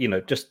for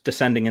just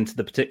descending into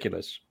the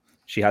particulars.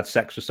 She had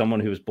sex with someone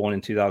who was born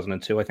in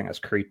 2002. I think that's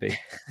creepy.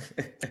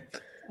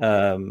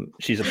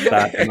 She's a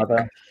bad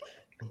mother.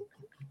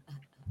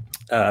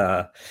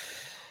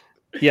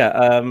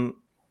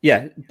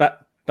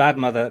 Bad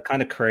mother,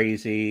 kind of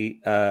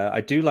crazy.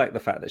 I do like the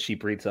fact that she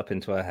breathes up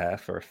into her hair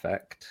for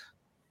effect.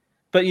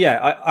 But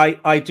yeah,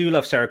 I do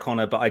love Sarah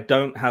Connor, but I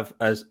don't have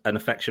as an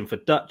affection for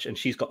Dutch, and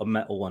she's got a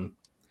metal one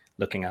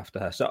looking after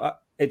her. So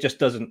it just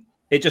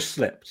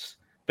slips.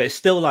 But it's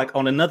still like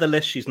on another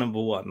list, she's number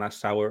 1.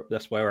 That's where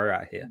we're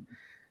at here.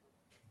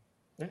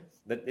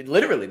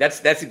 Literally,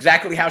 that's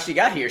exactly how she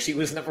got here. She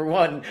was number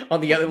 1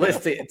 on the other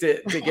list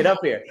to get up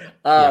here.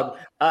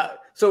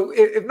 So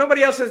if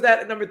nobody else has that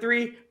at number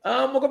 3,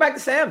 we'll go back to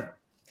Sam.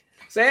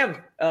 Sam,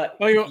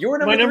 you were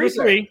number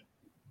 3.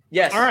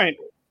 Yes. All right.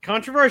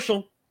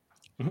 Controversial.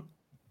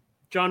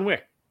 John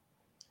Wick.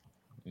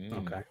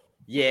 Okay.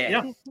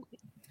 Yeah.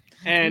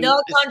 And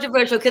No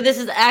controversial, because this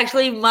is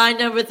actually my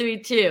number 3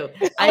 too.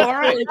 I all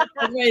right.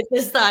 right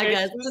this time, Okay,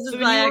 guys. This is so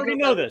then my you already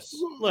actual- know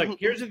this. Look,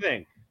 here's the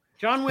thing.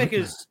 John Wick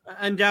is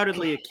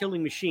undoubtedly a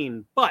killing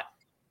machine, but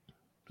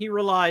he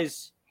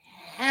relies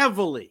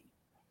heavily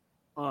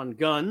on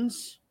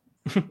guns,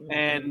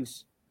 and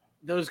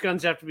those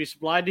guns have to be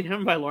supplied to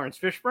him by Lawrence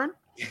Fishburne.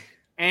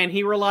 And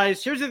he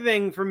relies, here's the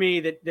thing for me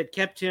that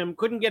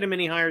couldn't get him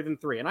any higher than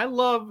 3. And I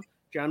love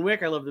John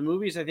Wick. I love the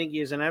movies. I think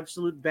he is an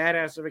absolute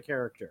badass of a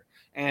character.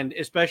 And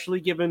especially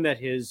given that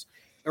his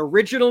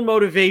original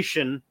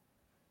motivation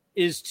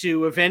is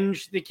to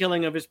avenge the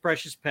killing of his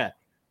precious pet.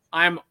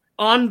 I'm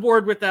on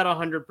board with that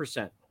 100%.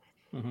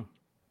 Mm-hmm.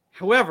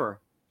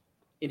 However,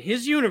 in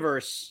his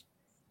universe,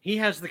 he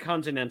has the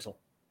Continental.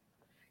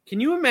 Can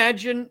you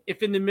imagine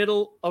if in the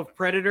middle of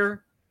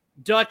Predator,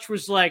 Dutch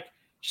was like,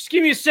 just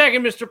give me a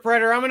second, Mr.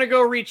 Predator. I'm going to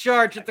go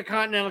recharge at the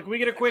Continental. Can we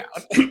get a quick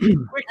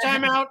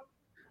timeout?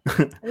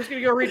 I'm just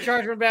going to go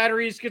recharge my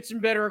batteries, get some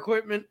better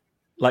equipment.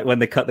 Like when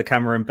they cut the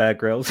camera in Bear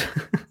Grylls.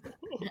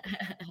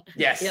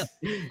 Yes. Yep.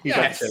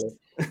 Yes.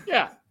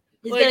 Yeah.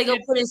 He's Like, gonna go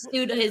it- put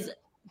his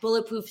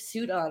bulletproof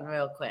suit on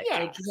real quick. Yeah,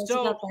 Like, he's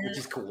so- got that. Which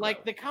is cool.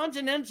 Like the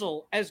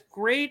Continental, as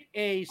great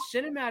a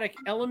cinematic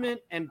element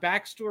and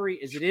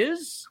backstory as it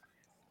is,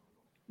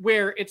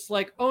 where it's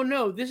like, oh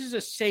no, this is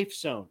a safe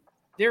zone.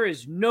 There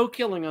is no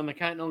killing on the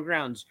Continental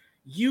grounds.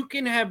 You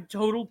can have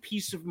total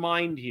peace of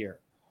mind here.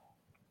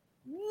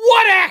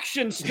 What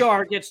action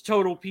star gets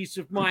total peace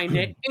of mind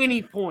at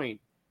any point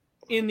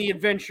in the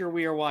adventure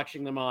we are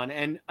watching them on?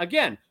 And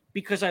again,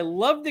 because I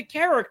love the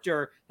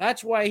character,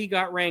 that's why he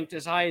got ranked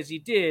as high as he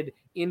did,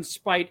 in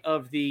spite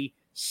of the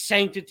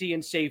sanctity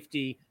and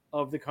safety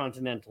of the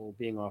Continental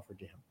being offered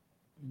to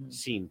him.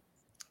 Scene.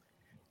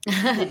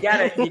 You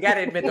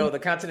gotta admit though, the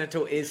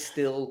Continental is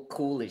still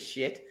cool as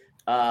shit.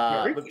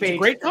 But It's a Paige,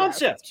 great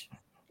concept.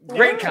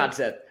 Great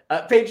concept.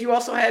 Paige, you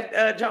also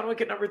had John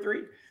Wick at number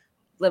 3.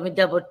 Let me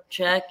double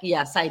check.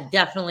 Yes, I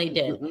definitely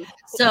did.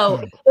 So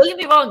don't get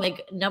me wrong,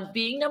 like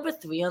being number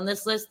 3 on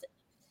this list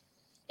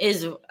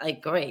is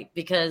like great,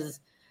 because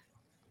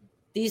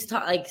these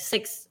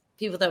 6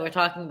 people that we're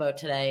talking about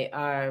today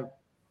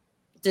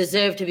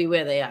deserve to be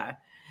where they are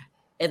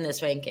in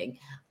this ranking.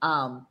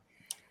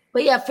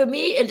 But yeah, for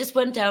me, it just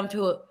went down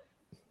to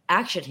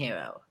action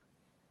hero,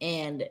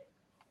 and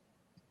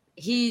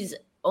he's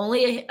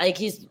only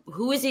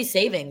who is he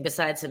saving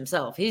besides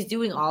himself? He's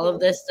doing all of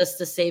this just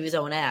to save his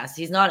own ass.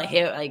 He's not a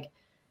hero. Like,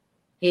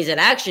 he's an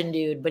action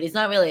dude, but he's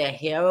not really a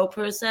hero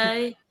per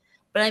se.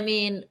 But I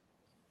mean,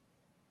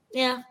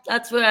 yeah,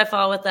 that's where I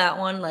fall with that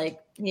one.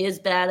 Like, he is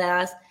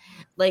badass.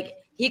 Like,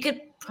 he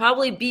could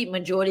probably beat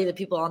majority of the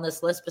people on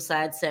this list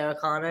besides Sarah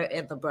Connor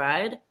and the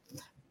Bride.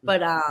 But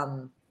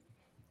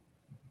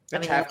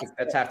That's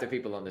half the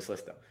people on this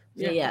list though.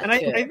 Yeah, and I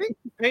think,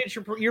 Paige,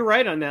 you're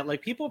right on that.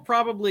 Like, people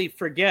probably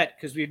forget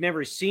because we've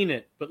never seen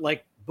it, but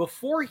like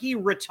before he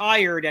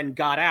retired and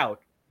got out,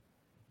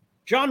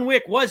 John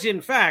Wick was in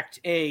fact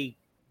a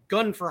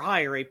gun for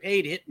hire, a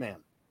paid hitman.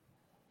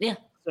 Yeah.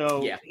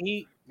 So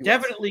he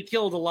definitely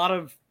killed a lot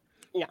of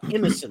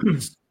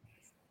innocents.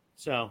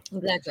 So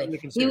exactly,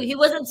 he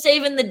wasn't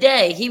saving the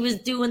day; he was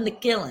doing the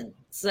killing.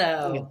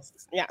 So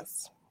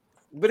yes.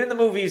 But in the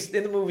movies,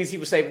 he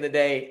was saving the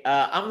day.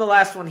 I'm the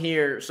last one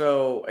here,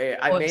 so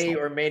I may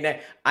or may not.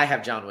 I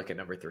have John Wick at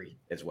number 3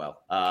 as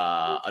well.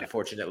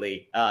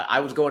 Unfortunately, I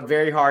was going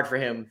very hard for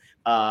him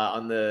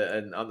on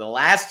the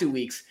last 2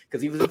 weeks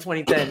because he was in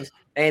 2010s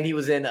and he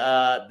was in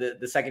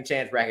the second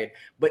chance bracket.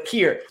 But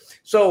here,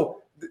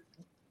 so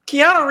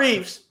Keanu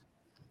Reeves,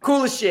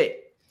 cool as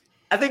shit.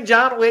 I think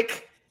John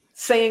Wick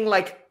saying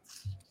like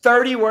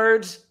 30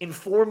 words in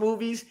 4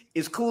 movies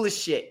is cool as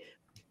shit.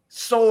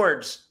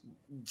 Swords,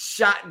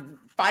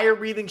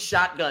 fire-breathing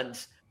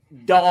shotguns,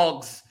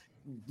 dogs,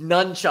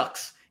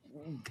 nunchucks,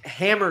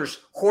 hammers,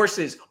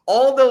 horses,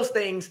 all those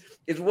things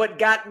is what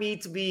got me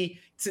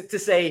to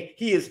say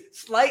he is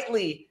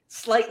slightly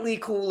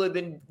cooler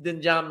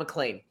than John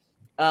McClane.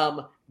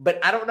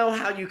 But I don't know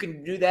how you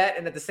can do that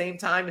and at the same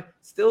time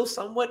still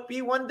somewhat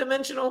be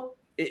one-dimensional.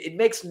 It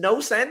makes no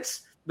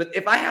sense. But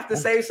if I have to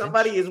say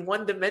somebody is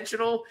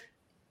one-dimensional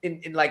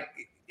in like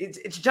 –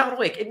 It's John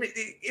Wick.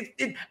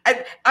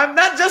 I'm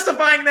not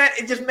justifying that.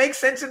 It just makes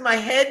sense in my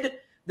head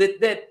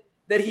that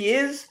he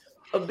is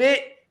a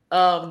bit.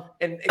 And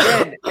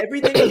again,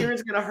 everything here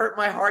is going to hurt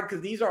my heart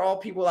because these are all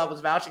people I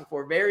was vouching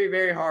for very,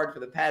 very hard for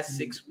the past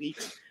 6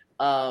 weeks.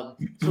 So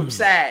I'm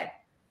sad.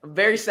 I'm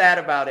very sad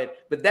about it.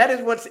 But that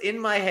is what's in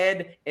my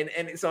head.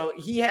 And so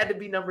he had to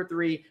be number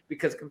 3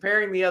 because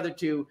comparing the other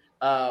two,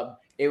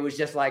 it was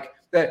just like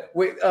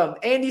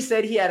Andy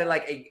said he had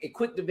a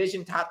quick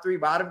division, top 3,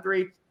 bottom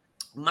 3.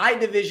 My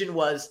division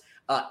was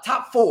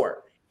top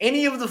 4.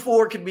 Any of the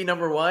 4 could be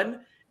number 1,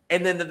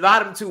 and then the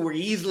bottom 2 were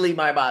easily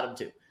my bottom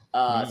 2.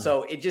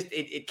 So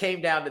it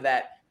came down to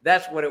that.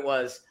 That's what it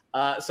was.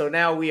 So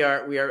now we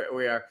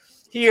are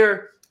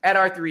here at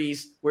our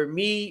 3s, where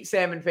me,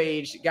 Sam, and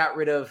Paige got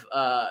rid of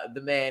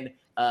the man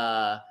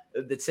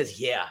that says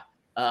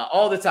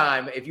all the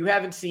time. If you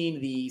haven't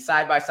seen the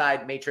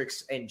side-by-side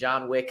Matrix and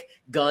John Wick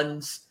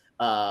guns,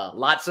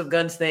 Lots of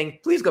Guns thing.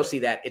 Please go see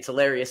that. It's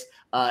hilarious.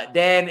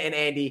 Dan and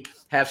Andy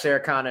have Sarah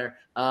Connor,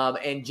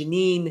 and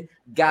Janine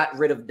got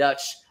rid of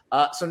Dutch.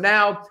 So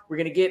now we're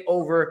going to get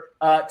over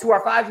to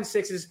our 5s and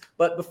 6s.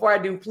 But before I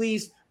do,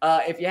 please,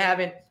 if you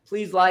haven't,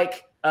 please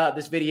like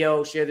this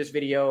video, share this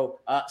video,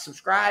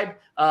 subscribe,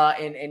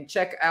 and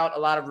check out a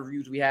lot of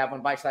reviews we have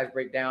on Bite Size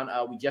Breakdown.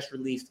 We just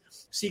released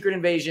Secret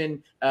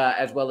Invasion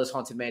as well as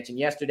Haunted Mansion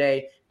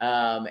yesterday.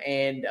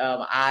 I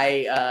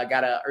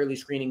got an early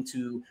screening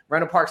to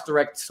Randall Park's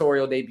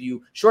directorial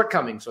debut,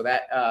 Shortcoming. So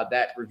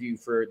that review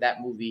for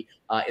that movie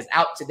is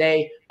out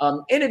today.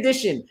 In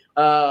addition,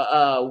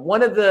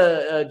 one of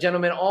the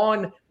gentlemen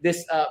on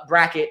this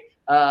bracket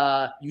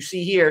you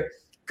see here,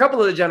 a couple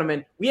of the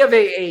gentlemen, we have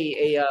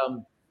a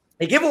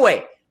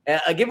giveaway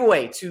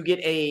to get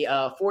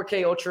a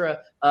 4K Ultra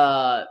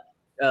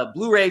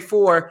Blu-ray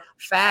for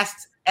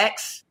Fast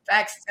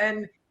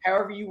 10,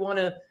 however you want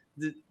to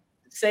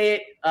say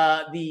it.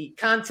 The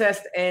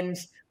contest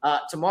ends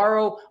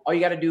tomorrow. All you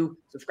got to do,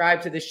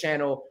 subscribe to this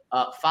channel,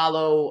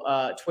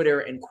 follow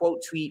Twitter, and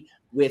quote tweet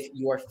with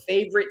your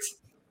favorite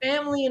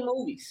family and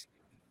movies.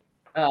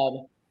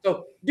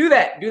 So do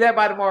that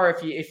by tomorrow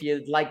if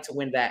you'd like to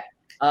win that.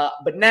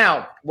 But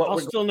now, I'll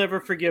still never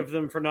forgive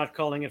them for not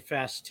calling it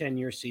Fast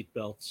 10-year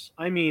seatbelts.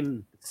 I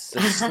mean, it's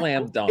a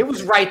slam dunk. It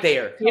was right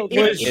there.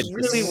 It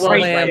really was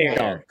right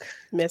there.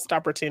 Missed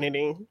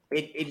opportunity.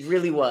 It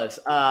really was.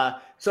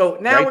 So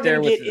now right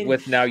there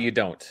with now you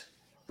don't.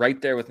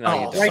 Right there with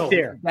now you don't. Right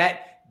there.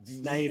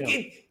 Now you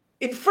don't.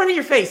 In front of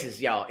your faces,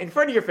 y'all. In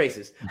front of your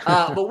faces.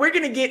 But we're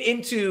gonna get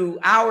into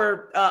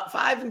our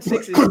 5 and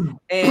 6s,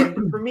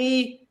 and for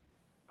me.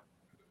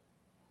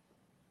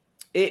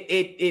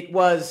 It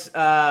was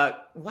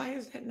why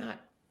is that not?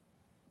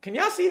 Can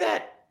y'all see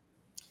that?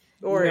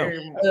 Or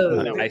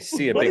no. I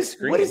see a big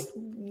screen.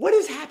 What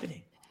is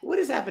happening? What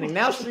is happening?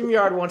 Now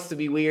StreamYard wants to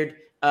be weird.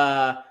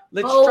 Let's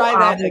try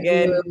that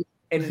again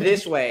in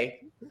this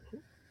way.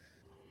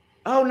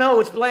 Oh no,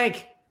 it's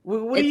blank.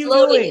 What are you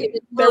doing?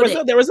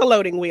 There was a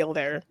loading wheel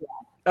there.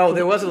 Oh,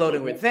 there was a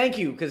loading wheel. Thank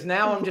you, because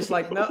now I'm just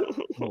like, no.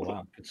 Oh,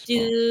 wow.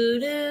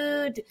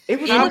 It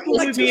was how working can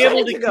like we 2 be able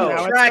seconds to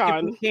ago. track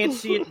if we can't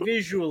see it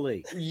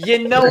visually?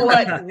 You know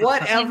what?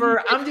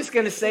 Whatever. I'm just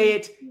going to say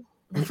it.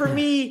 For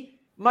me,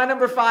 my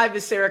number 5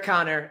 is Sarah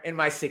Connor, and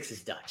my 6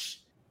 is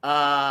Dutch.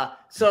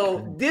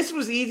 So this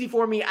was easy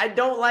for me. I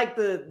don't like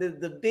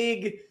the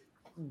big,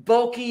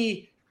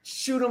 bulky,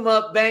 shoot 'em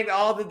up, bang,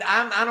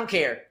 I don't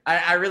care.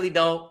 I really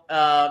don't.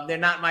 They're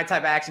not my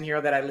type of action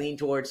hero that I lean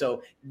towards.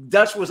 So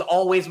Dutch was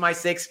always my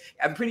 6.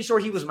 I'm pretty sure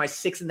he was my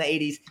 6 in the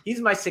 80s. He's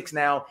my 6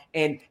 now.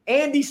 And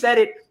Andy said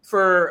it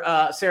for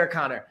Sarah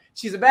Connor.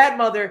 She's a bad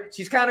mother.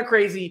 She's kind of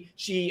crazy.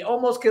 She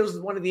almost kills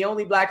one of the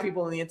only black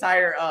people in the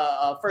entire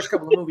first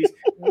couple of movies.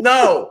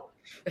 No.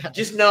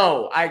 Just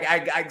no.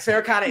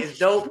 Sarah Connor is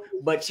dope,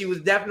 but she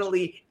was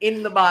definitely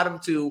in the bottom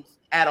 2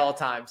 at all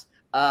times.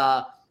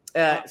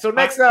 So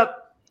next up.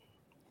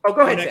 Oh,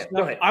 go ahead, Sam.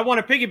 Go ahead. I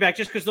want to piggyback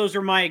just because those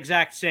are my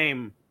exact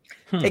same.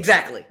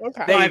 Exactly.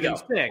 Okay. There you 5 go. and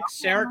 6.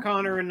 Sarah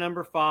Connor in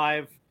number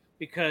 5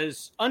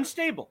 because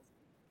unstable.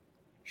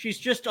 She's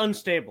just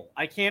unstable.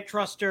 I can't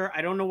trust her.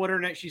 I don't know what her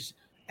next. She's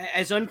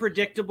as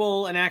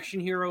unpredictable an action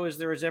hero as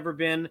there has ever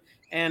been.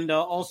 And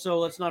also,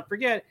 let's not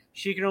forget,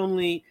 she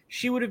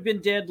would have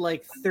been dead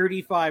like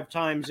 35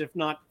 times if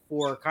not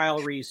for Kyle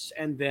Reese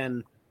and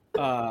then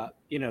the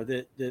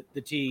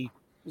T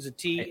was it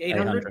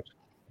T-800?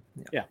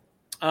 Yeah.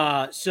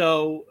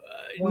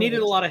 Needed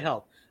a lot of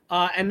help.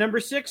 And number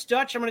 6,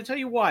 Dutch, I'm going to tell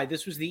you why.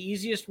 This was the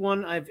easiest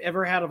one I've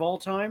ever had of all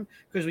time,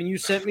 because when you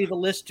sent me the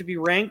list to be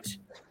ranked,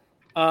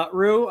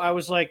 Rue, I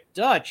was like,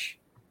 Dutch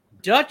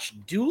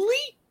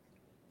Dooley?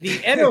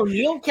 The Ed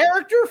O'Neill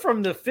character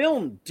from the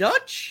film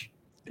Dutch?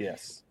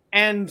 Yes.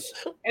 And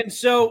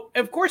so,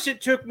 of course,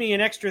 it took me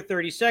an extra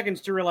 30 seconds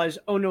to realize,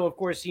 oh, no, of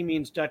course, he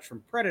means Dutch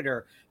from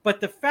Predator. But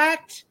the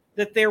fact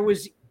that there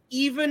was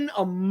even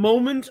a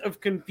moment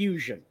of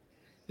confusion.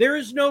 There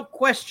is no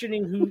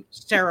questioning who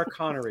Sarah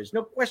Connor is.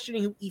 No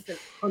questioning who Ethan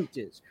Hunt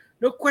is.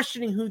 No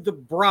questioning who the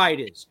bride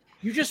is.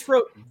 You just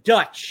wrote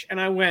Dutch, and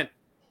I went,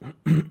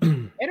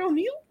 Ed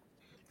O'Neill?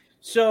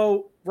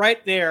 So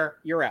right there,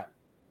 you're out.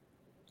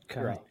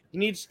 Okay. You're out.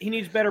 He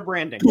needs better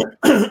branding.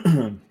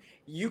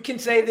 You can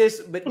say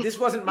this, but this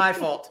wasn't my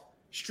fault.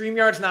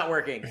 StreamYard's not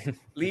working.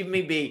 Leave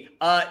me be.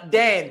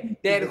 Dan,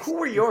 who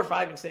were your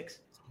 5 and 6?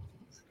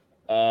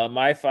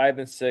 My 5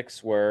 and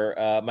 6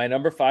 were my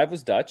number 5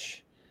 was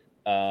Dutch.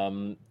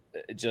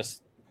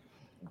 Just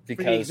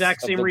because for the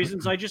exact same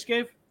reasons I just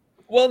gave.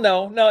 Well,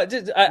 no,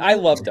 I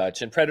love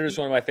Dutch, and Predator is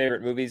one of my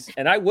favorite movies,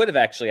 and I would have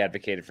actually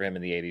advocated for him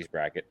in the 80s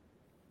bracket.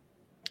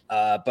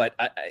 But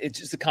it's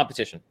just the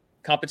competition.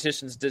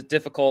 Competition's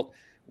difficult.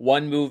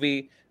 One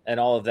movie and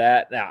all of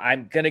that. Now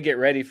I'm gonna get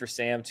ready for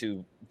Sam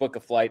to book a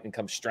flight and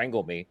come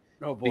strangle me.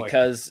 Oh boy!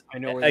 Because I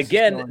know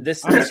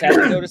this had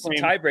to go to some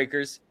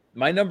tiebreakers.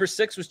 My number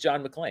 6 was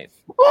John McClane,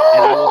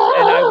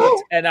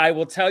 and I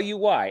will tell you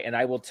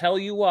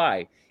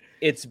why.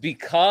 It's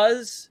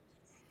because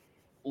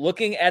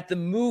looking at the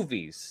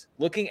movies,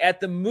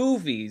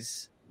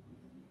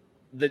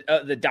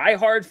 the Die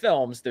Hard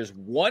films, there's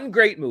one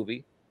great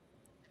movie.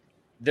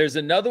 There's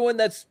another one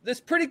that's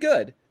pretty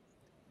good.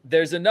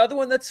 There's another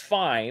one that's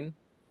fine.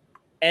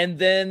 And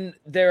then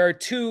there are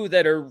two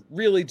that are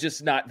really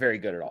just not very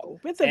good at all.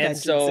 With a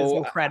Vengeance is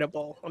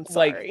incredible. I'm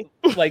sorry.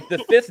 Like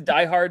the fifth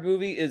Die Hard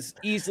movie is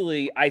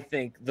easily, I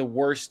think, the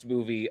worst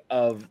movie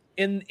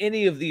in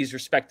any of these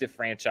respective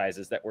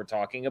franchises that we're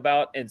talking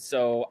about. And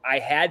so I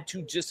had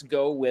to just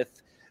go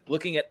with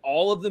looking at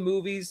all of the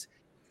movies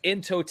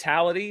in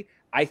totality.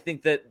 I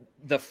think that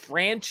the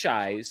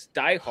franchise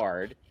Die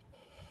Hard,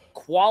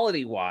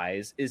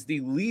 quality-wise, is the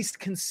least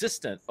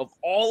consistent of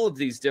all of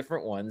these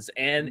different ones,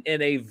 and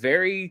in a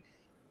very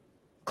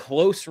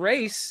close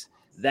race,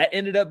 that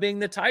ended up being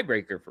the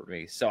tiebreaker for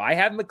me. So I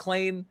have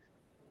McClane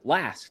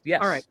last.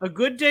 Yes. All right. A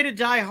Good Day to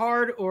Die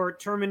Hard or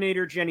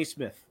Terminator Jenny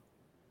Smith?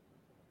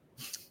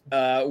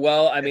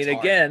 Well, I mean,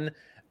 again,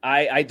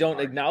 I don't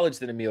acknowledge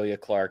that Emilia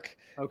Clarke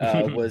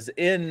was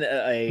in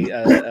a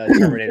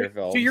Terminator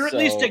film. So you're at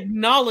least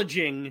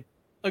acknowledging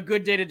A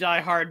Good Day to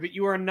Die Hard, but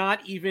you are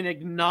not even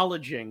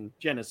acknowledging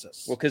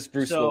Genesis. Well, because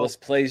Bruce Willis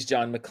plays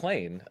John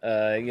McClane,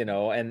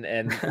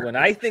 and when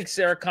I think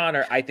Sarah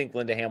Connor, I think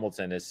Linda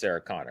Hamilton is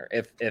Sarah Connor.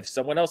 If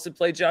someone else had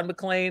played John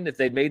McClane, if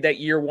they'd made that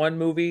year one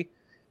movie,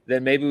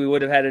 then maybe we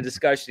would have had a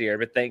discussion here.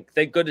 But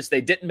thank goodness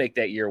they didn't make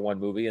that year one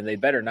movie, and they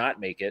better not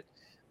make it.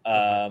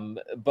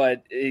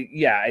 But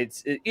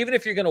even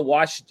if you're going to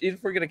watch,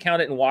 if we're going to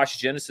count it and wash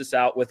Genesis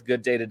out with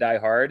Good Day to Die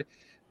Hard,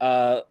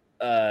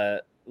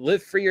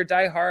 Live Free or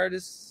Die Hard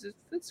it's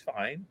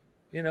fine.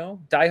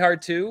 Die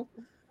Hard 2.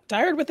 Die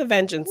Hard with a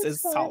Vengeance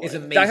is solid. It's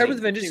amazing. Die Hard with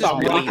a Vengeance is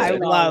really good. I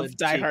love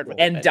Die Hard with a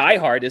Vengeance. Die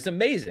Hard is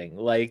amazing.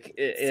 Like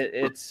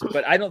it's,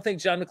 but I don't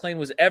think John McClane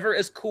was ever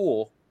as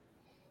cool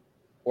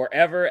or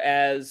ever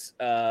as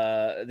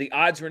the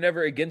odds were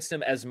never against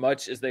him as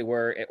much as they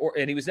were,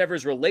 and he was never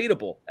as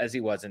relatable as he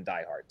was in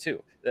Die Hard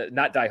 2.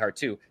 Not Die Hard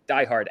 2,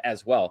 Die Hard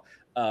as well.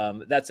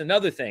 That's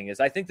another thing, is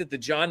I think that the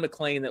John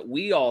McClane that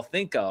we all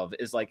think of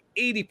is like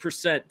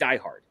 80% Die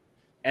Hard.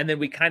 And then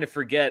we kind of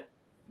forget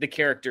the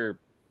character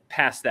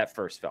past that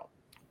first film,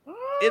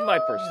 in my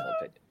personal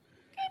opinion.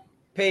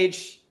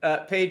 Paige,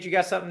 you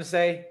got something to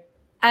say?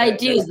 I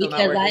do,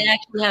 because I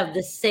actually have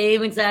the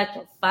same exact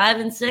 5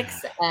 and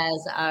 6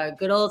 as our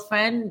good old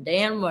friend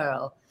Dan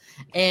Merle.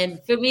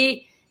 And for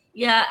me,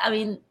 I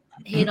mean,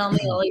 hate on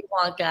me all you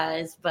want,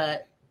 guys,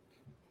 but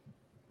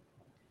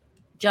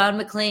John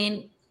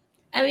McClane,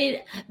 I mean,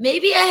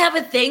 maybe I have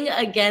a thing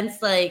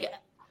against like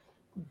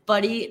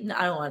buddy.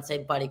 I don't want to say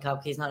buddy cop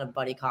because he's not a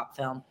buddy cop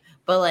film,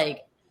 but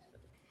like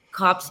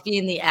cops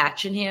being the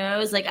action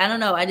heroes. Like, I don't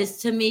know.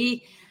 To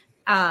me,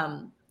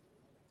 the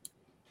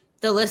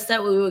list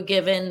that we were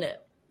given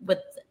with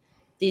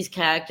these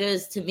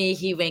characters, to me,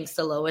 he ranks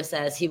the lowest,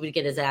 as he would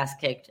get his ass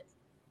kicked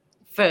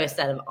first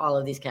out of all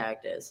of these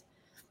characters.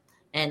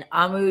 And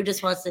Amaru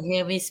just wants to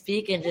hear me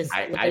speak and just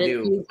I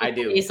do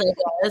because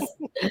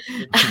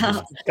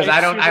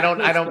I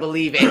don't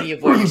believe any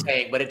of what you're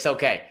saying, but it's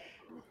okay.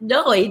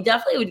 No, he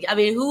definitely would. I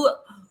mean,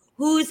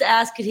 whose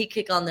ass could he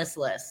kick on this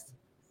list?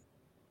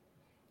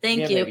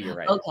 Thank you. Maybe you're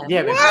right. Okay.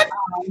 Yeah, what?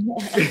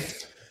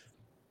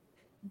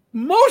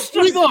 Most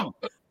of them.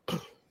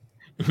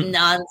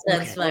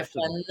 Nonsense, my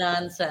friend.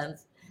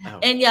 Nonsense. Oh.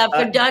 And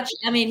for Dutch,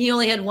 I mean, he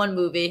only had one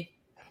movie,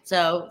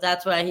 so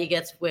that's why he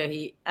gets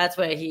that's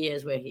why he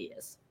is where he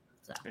is.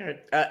 So.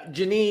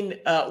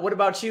 Janine, what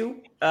about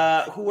you?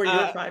 Who are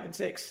your 5 and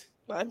 6?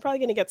 I'm probably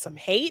going to get some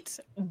hate,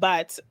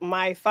 but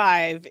my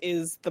 5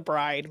 is The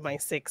Bride. My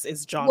 6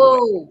 is John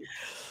Wick.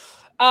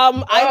 I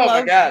love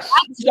my gosh.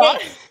 John.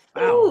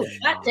 Wow.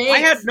 I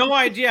had no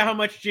idea how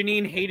much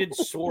Janine hated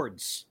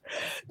swords.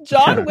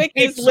 John Wick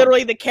is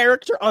literally the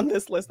character on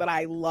this list that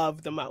I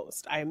love the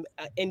most. I'm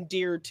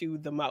endeared to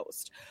the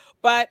most.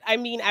 But I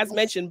mean, as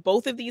mentioned,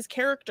 both of these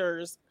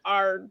characters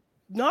are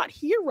not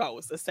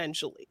heroes,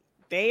 essentially.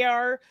 They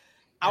are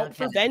out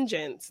for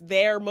vengeance.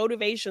 Their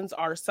motivations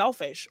are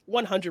selfish,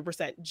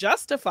 100%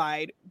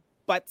 justified,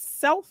 but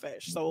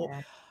selfish. So,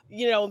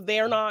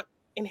 they're not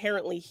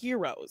inherently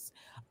heroes.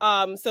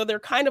 So they're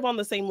kind of on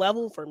the same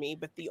level for me,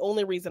 but the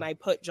only reason I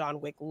put John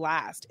Wick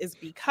last is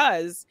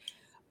because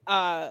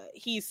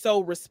he's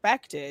so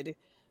respected.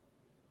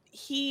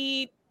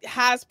 He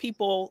has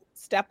people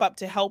step up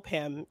to help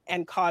him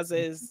and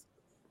causes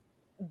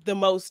the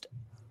most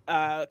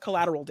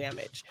collateral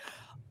damage.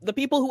 The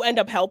people who end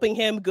up helping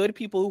him, good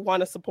people who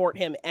want to support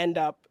him, end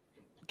up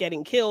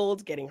getting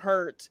killed, getting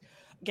hurt,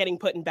 getting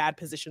put in bad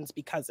positions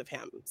because of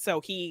him. So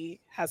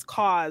he has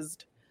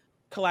caused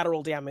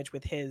collateral damage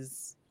with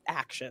his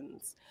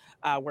actions,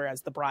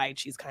 whereas The Bride,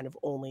 she's kind of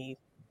only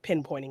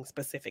pinpointing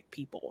specific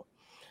people.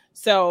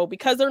 So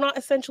because they're not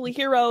essentially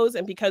heroes,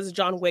 and because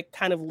John Wick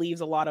kind of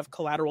leaves a lot of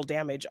collateral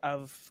damage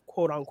of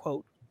quote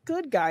unquote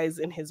good guys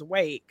in his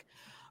wake,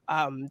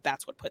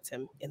 that's what puts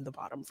him in the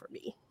bottom for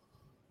me.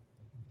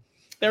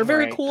 They're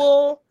very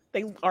cool.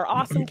 They are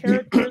awesome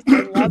characters.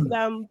 I love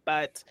them,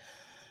 but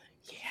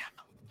yeah.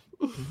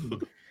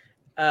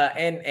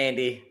 And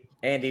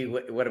Andy,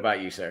 what about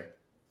you, sir?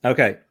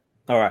 Okay.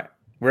 All right.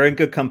 We're in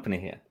good company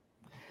here.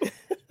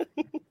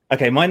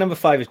 Okay, my number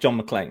 5 is John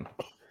McClane.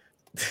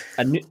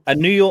 A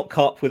New York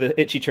cop with an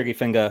itchy trigger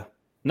finger.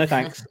 No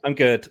thanks. I'm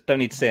good. Don't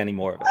need to see any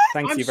more of it.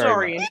 Thank you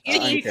very much. An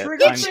itchy I'm good.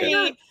 trigger I'm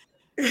finger?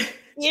 good.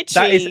 Itchy.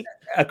 That is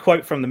a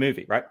quote from the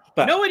movie, right?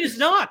 But No, it is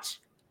not.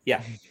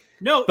 yeah.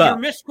 No, But- you're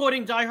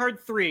misquoting Die Hard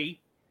 3,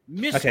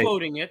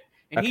 misquoting it.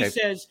 And he Okay.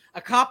 says,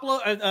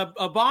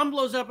 a bomb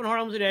blows up in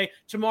Harlem today.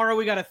 Tomorrow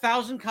we got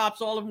 1,000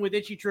 cops, all of them with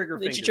itchy trigger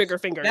fingers. Itchy trigger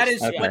fingers. That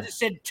is Okay. what it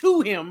said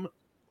to him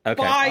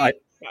Okay. by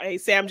By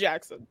Sam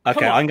Jackson.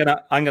 Okay, on.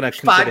 I'm gonna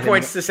 5 consider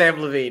points to Sam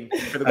Levine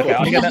for the Him,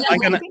 okay, quote. I'm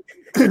gonna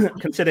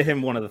consider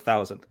him one of the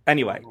 1,000.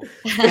 Anyway,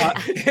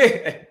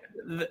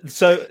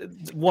 so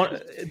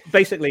what?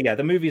 Basically, yeah,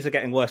 the movies are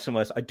getting worse and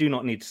worse. I do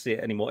not need to see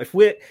it anymore.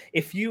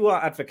 If you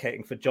are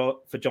advocating for John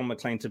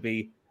McClane to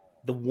be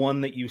the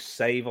one that you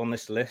save on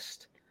this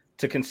list,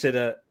 to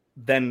consider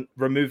then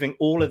removing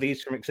all of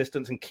these from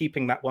existence and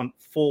keeping that one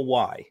for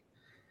why?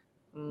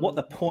 What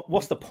the point?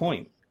 What's the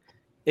point?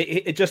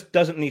 It just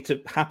doesn't need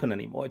to happen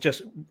anymore.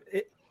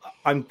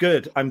 I'm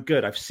good.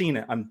 I've seen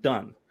it. I'm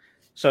done.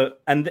 So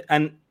and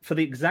for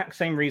the exact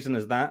same reason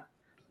as that,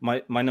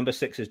 my number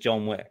 6 is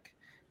John Wick.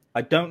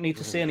 I don't need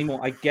to see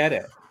anymore. I get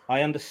it.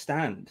 I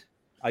understand.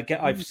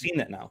 I've seen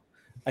it now.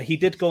 He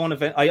did go on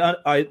event.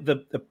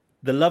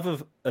 The love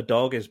of a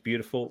dog is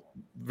beautiful,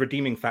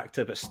 redeeming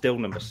factor, but still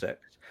number 6.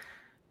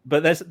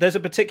 But there's a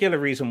particular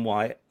reason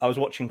why I was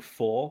watching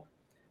 4,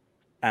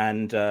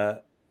 and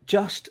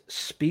just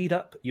speed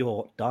up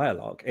your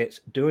dialogue. It's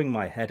doing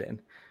my head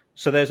in.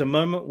 So there's a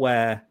moment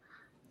where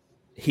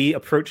he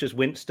approaches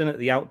Winston at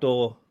the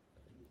outdoor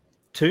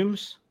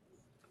tombs,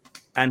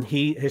 and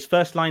his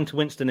first line to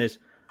Winston is,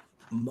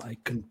 "My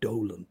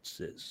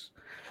condolences."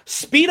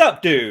 Speed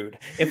up, dude.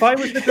 If I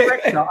was the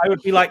director, I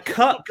would be like,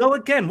 "Cut, go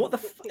again." What the?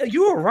 Are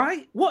you all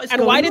right? What is? And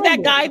going why did on that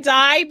here? guy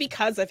die?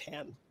 Because of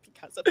him.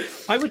 Because of him.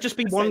 I would just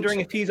be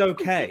wondering if he's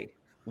okay.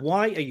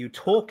 Why are you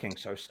talking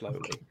so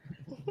slowly?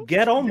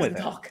 Get on with it.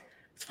 Talk.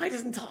 That's why he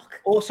doesn't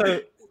talk. Also,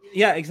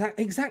 yeah,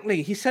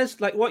 exactly. He says,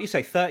 like, what you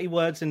say, 30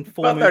 words in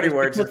 4 About 30 movies.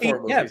 words in Because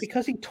 4 Yeah, movies.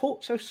 because he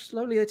talks so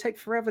slowly, they take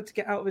forever to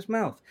get out of his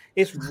mouth.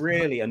 It's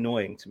really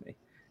annoying to me.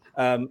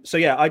 So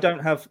yeah, I don't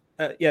have,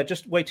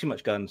 just way too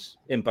much guns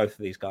in both of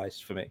these guys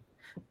for me.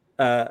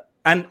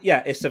 And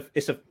yeah, it's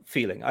a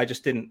feeling. I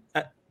just didn't.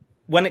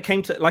 When it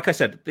came to, like I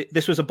said,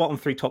 this was a bottom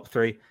 3, top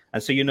 3,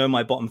 and so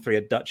my bottom 3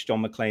 are Dutch,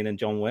 John McClane, and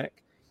John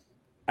Wick.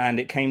 And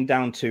it came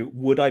down to,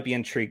 would I be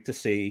intrigued to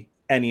see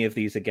any of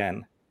these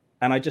again?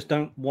 And I just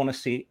don't want to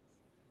see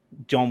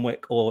John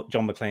Wick or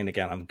John McClane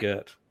again. I'm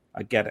good.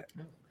 I get it.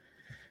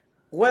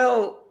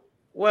 Well,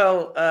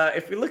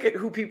 if we look at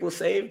who people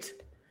saved,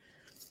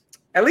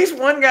 at least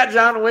 1 got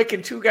John Wick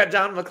and 2 got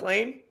John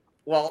McClane.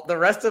 Well, the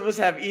rest of us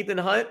have Ethan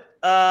Hunt.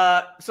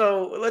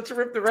 So let's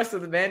rip the rest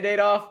of the Band-Aid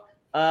off.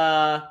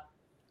 I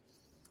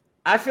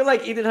feel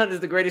like Ethan Hunt is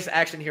the greatest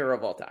action hero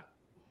of all time.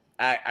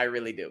 I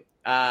really do.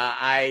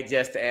 I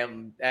just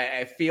am.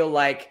 I feel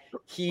like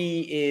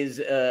he is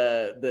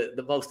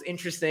the most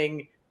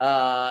interesting.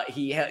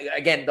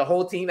 Again, the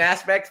whole team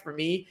aspect for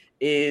me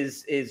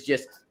is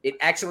just, it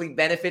actually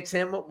benefits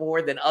him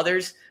more than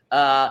others.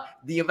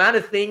 The amount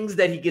of things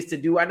that he gets to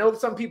do. I know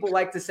some people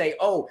like to say,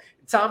 "Oh,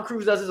 Tom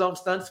Cruise does his own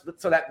stunts,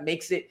 so that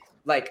makes it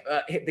like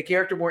the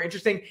character more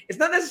interesting." It's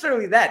not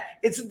necessarily that.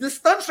 It's the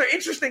stunts are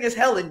interesting as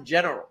hell in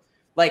general.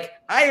 Like,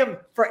 I am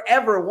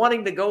forever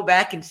wanting to go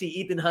back and see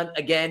Ethan Hunt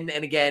again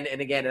and again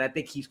and again, and I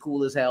think he's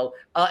cool as hell.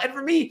 And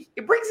for me,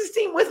 it brings his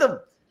team with him.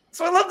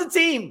 So I love the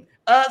team.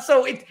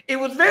 So it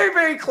was very,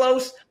 very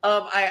close.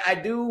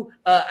 I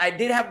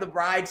did have the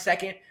Bride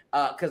second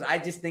because I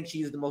just think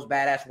she's the most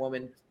badass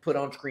woman put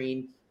on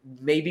screen,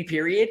 maybe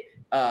period.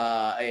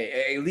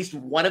 At least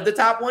one of the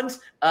top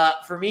ones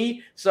for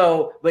me.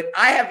 So, but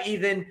I have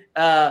Ethan.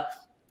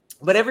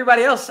 But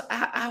everybody else,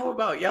 how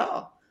about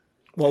y'all?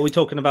 What are we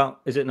talking about?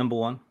 Is it number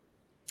 1?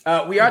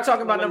 We are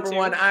talking about number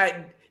 1.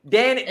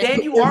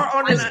 Dan, you are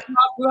on us top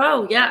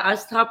row. Yeah,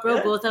 us top row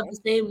both have the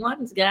same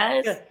ones,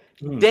 guys. Yeah.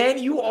 Dan,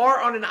 you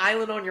are on an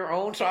island on your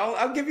own, so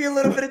I'll give you a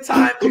little bit of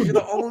time because you're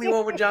the only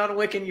one with John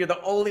Wick and you're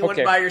the only one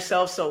by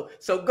yourself. So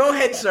go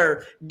ahead,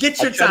 sir.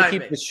 Get your time. To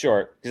keep this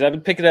short because I've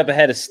been picking up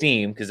ahead of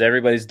steam because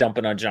everybody's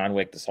dumping on John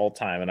Wick this whole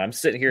time, and I'm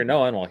sitting here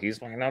knowing, well,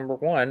 he's my number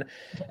 1,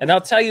 and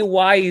I'll tell you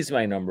why he's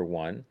my number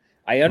 1.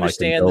 I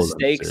understand the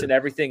stakes and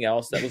everything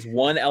else. That was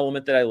one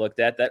element that I looked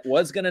at that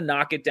was going to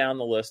knock it down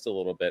the list a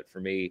little bit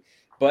for me.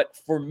 But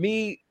for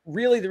me,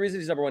 really, the reason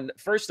he's number 1,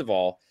 first of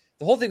all,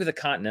 the whole thing with the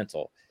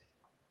Continental,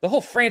 the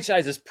whole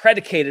franchise is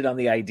predicated on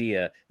the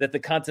idea that the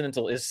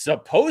Continental is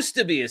supposed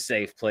to be a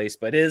safe place,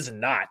 but is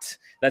not.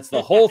 That's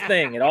the whole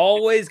thing. It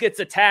always gets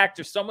attacked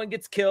or someone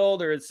gets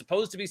killed or it's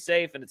supposed to be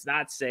safe and it's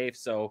not safe.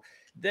 So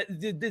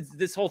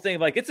this whole thing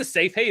of like, it's a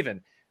safe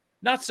haven.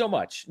 Not so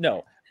much.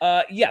 No.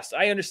 Yes,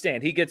 I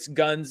understand. He gets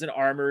guns and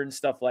armor and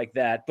stuff like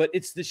that, but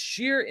it's the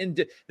sheer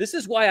this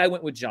is why I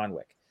went with John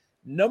Wick.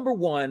 Number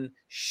 1,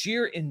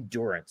 sheer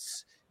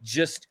endurance,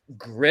 just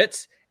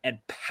grit and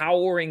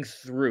powering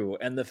through.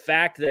 And the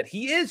fact that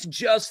he is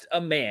just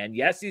a man.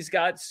 Yes, he's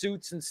got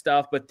suits and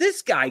stuff, but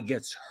this guy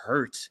gets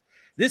hurt.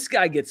 This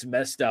guy gets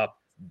messed up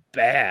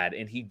bad,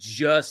 and he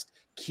just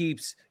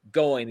keeps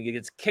going. He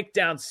gets kicked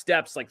down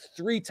steps like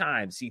 3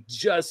 times. He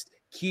just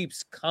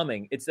keeps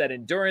coming. It's that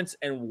endurance.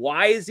 And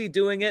why is he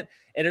doing it?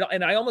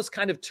 And I almost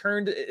kind of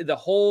turned the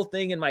whole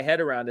thing in my head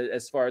around it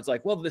as far as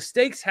like, well, the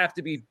stakes have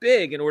to be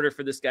big in order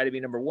for this guy to be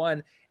number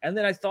one. And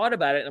then I thought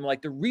about it, and I'm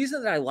like, the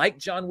reason that I like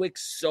John Wick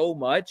so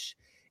much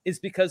is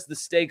because the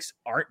stakes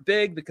aren't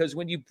big. Because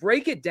when you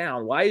break it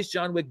down, why is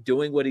John Wick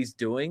doing what he's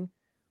doing?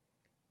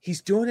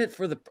 He's doing it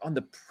on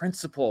the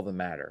principle of the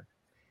matter.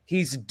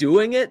 He's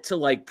doing it to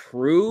like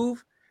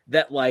prove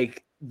that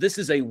like this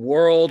is a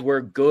world where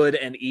good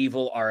and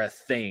evil are a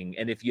thing.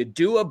 And if you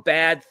do a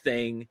bad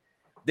thing,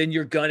 then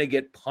you're going to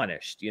get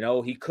punished. You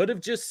know, he could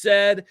have just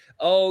said,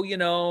 oh, you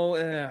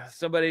know,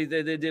 somebody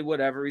they did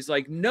whatever. He's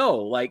like, no,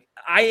 like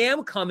I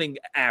am coming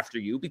after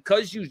you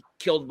because you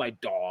killed my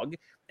dog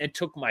and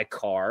took my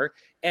car.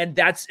 And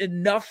that's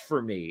enough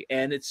for me.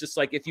 And it's just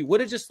like, if you would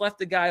have just left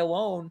the guy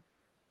alone,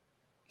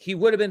 he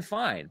would have been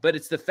fine. But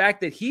it's the fact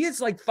that he is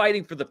like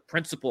fighting for the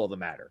principle of the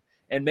matter.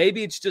 And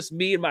maybe it's just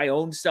me and my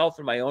own self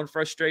and my own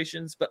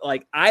frustrations. But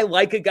like, I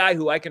like a guy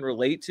who I can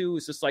relate to.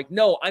 Who's just like,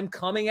 no, I'm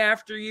coming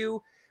after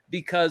you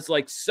because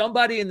like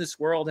somebody in this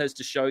world has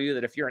to show you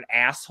that if you're an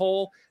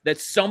asshole, that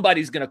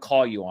somebody's going to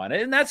call you on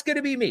it. And that's going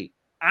to be me.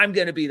 I'm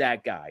going to be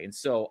that guy. And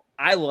so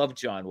I love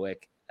John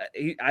Wick.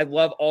 I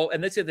love all,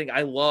 and that's the thing.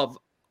 I love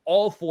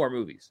all 4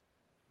 movies.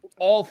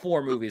 All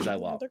 4 movies I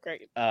love. They're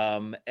great.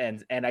 And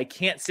I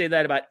can't say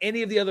that about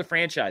any of the other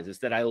franchises,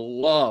 that I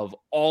love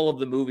all of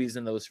the movies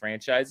in those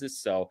franchises.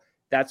 So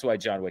that's why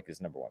John Wick is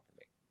number 1 for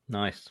me.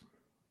 Nice.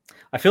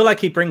 I feel like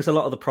he brings a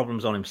lot of the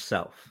problems on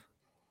himself.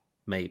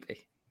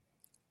 Maybe.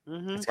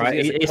 Mm-hmm. Right?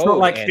 It's not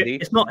like Andy.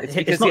 it's not because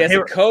it's not he has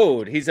a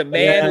code. He's a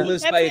man who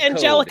lives by a code.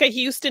 Angelica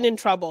Houston in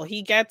trouble.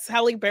 He gets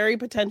Halle Berry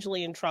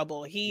potentially in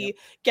trouble. He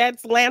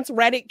gets Lance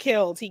Reddick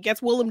killed. He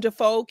gets Willem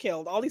Dafoe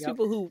killed. All these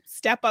people who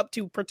step up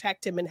to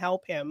protect him and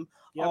help him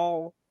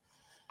all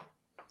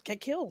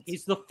get killed.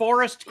 He's the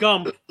Forrest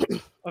Gump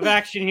of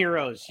action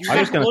heroes. You I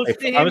was get gonna close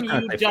say- to I was him,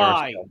 gonna you say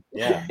die. Forrest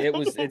Gump.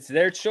 Yeah, it's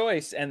their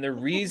choice. And the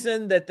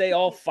reason that they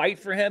all fight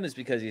for him is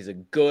because he's a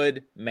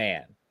good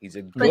man. He's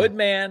a good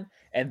man,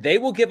 and they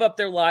will give up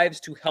their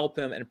lives to help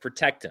him and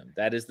protect him.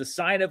 That is the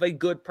sign of a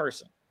good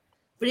person.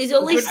 But he's A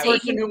only good person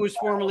saving who was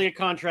formerly a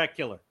contract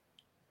killer.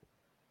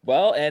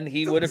 Well, and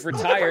he would have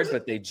retired,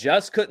 but they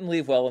just couldn't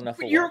leave well enough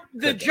alone.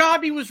 The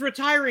job he was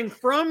retiring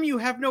from, you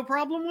have no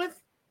problem with?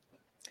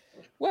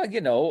 Well,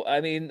 you know,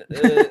 I mean,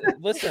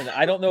 listen,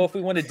 I don't know if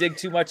we want to dig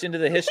too much into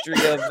the history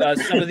of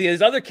some of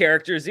these other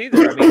characters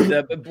either. I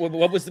mean,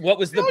 what was the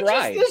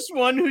bride? Just this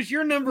one, who's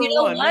your number You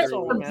know one. what? That's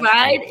all The I'm asking.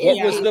 bride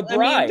What was the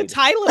bride? I mean, the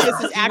title of this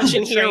is Action He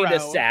was a trained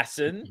Hero.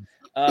 assassin.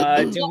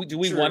 Do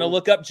we want to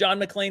look up John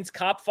McClane's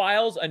Cop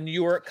Files, a New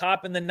York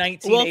cop in the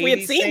 1980s? Well, if we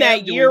had seen Sam?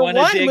 that Do we year wanna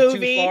one dig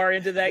movie, too far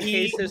into that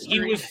He case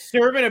history? was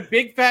serving a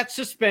big fat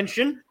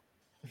suspension,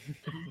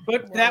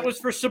 but that was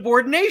for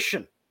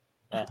subordination.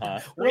 When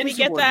we Early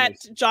get that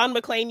subordination. John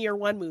McClane year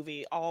one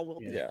movie, all will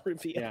be Yeah.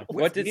 revealed. Yeah.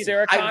 What did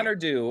Sarah Connor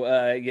do?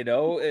 You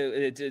know,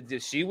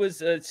 she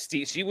was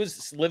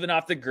living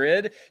off the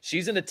grid.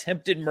 She's an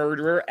attempted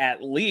murderer.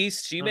 At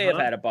least she may have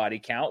had a body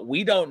count.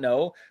 We don't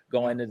know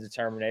going into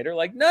Terminator.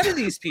 Like none of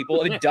these people.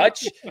 I mean,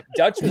 Dutch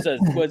was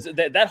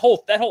that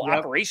whole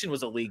operation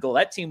was illegal.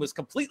 That team was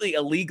completely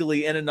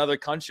illegally in another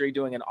country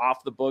doing an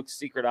off the books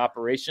secret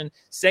operation.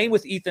 Same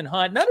with Ethan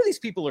Hunt. None of these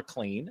people are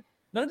clean.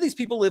 None of these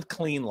people live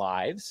clean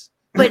lives.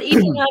 But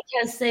Ethan Hunt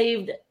has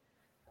saved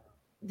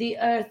the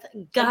earth.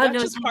 God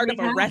knows just how part many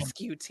of a times.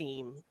 rescue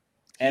team.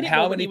 And didn't know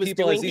how what many he was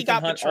people doing. has He Ethan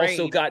got Hunt betrayed.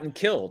 also gotten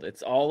killed?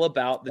 It's all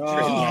about the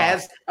truth. He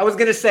has. I was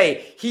gonna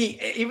say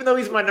even though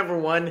he's my number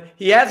one,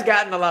 he has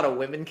gotten a lot of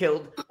women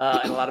killed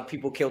and a lot of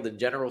people killed in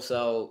general.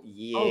 So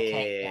yeah.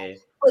 Okay.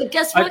 But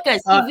guess what,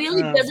 guys? He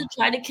really doesn't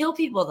try to kill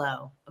people,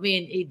 though. I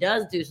mean, he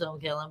does do some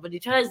killing, but he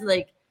tries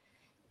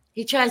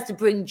to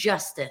bring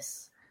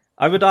justice.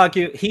 I would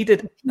argue he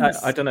did.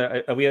 I don't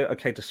know. Are we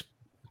okay to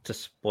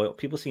spoil?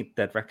 People seen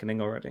Dead Reckoning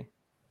already?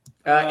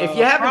 If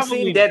you haven't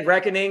probably. seen Dead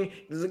Reckoning,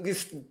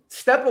 just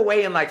step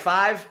away in like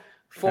 5,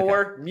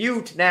 4,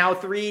 mute now,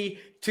 3,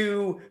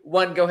 2,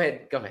 1. Go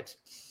ahead.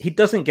 He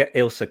doesn't get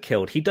Ilsa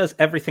killed. He does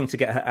everything to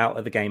get her out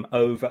of the game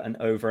over and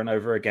over and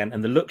over again.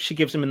 And the look she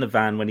gives him in the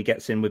van when he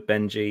gets in with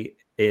Benji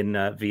in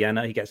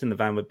Vienna, he gets in the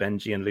van with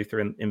Benji and Luther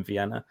in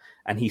Vienna,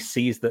 and he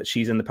sees that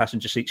she's in the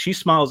passenger seat. She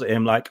smiles at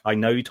him like, "I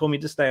know you told me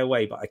to stay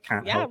away, but I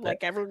can't help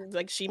it."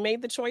 Like she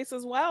made the choice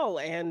as well.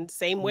 And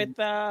same with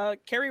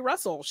Carrie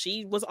Russell.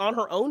 She was on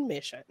her own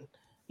mission.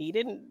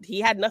 He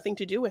had nothing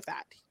to do with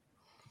that.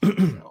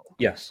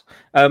 Yes.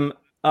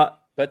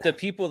 But the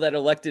people that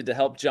elected to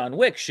help John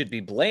Wick should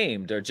be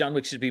blamed, or John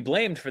Wick should be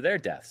blamed for their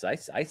deaths. I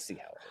see how it is.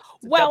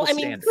 It's a Well, double I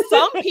mean, standard.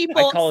 some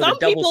people, I call it a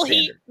double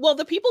standard.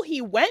 the people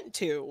he went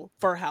to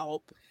for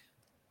help,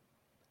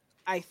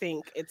 I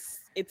think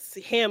it's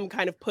him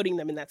kind of putting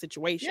them in that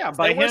situation. Yeah,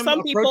 by there were him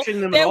some people,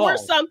 approaching them there at were all.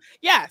 some,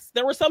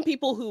 there were some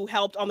people who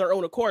helped on their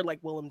own accord, like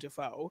Willem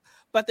Dafoe,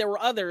 but there were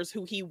others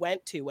who he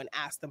went to and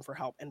asked them for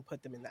help and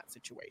put them in that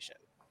situation.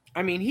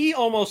 I mean, he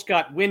almost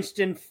got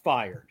Winston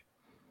fired.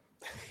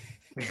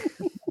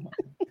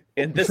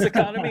 In this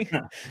economy?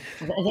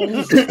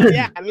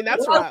 Yeah, I mean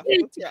that's rough.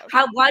 That's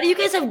rough. Why do you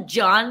guys have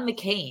John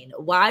McCain?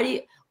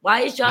 Why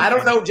is John? I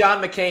don't know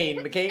John McCain.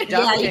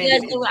 John Yeah, McCain you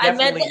guys is do. I meant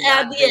definitely to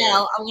add not the there.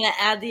 L. I'm gonna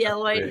add the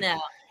L right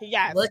now.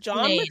 Yes, What's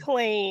John his name?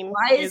 McClane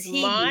Why is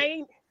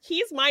he?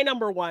 He's my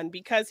number one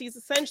because he's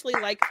essentially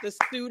like the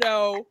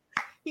pseudo.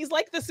 He's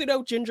like the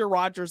pseudo Ginger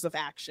Rogers of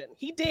action.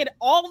 He did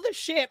all the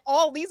shit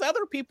all these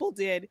other people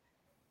did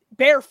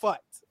barefoot.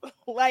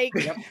 Like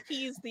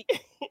he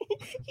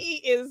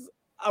is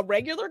a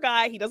regular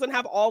guy. He doesn't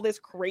have all this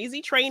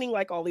crazy training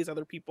like all these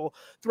other people.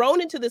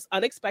 Thrown into this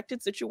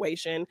unexpected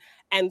situation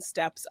and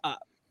steps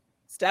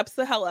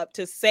the hell up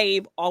to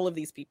save all of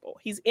these people.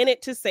 He's in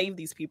it to save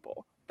these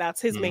people.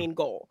 That's his main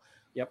goal.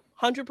 Yep.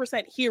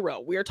 100% hero.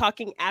 We are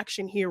talking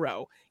action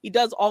hero. He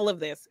does all of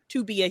this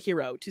to be a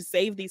hero, to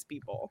save these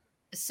people.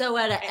 So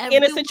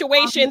in a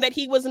situation that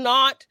he was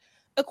not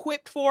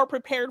equipped for,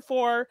 prepared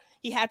for,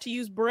 he had to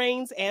use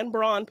brains and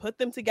brawn, put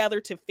them together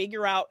to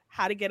figure out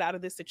how to get out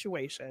of this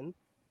situation.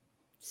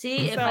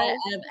 See, if I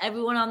have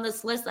everyone on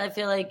this list, I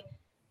feel like,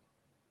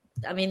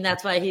 I mean,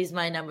 that's why he's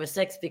my number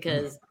 6,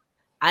 because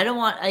I don't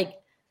want, like,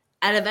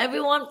 out of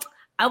everyone,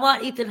 I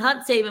want Ethan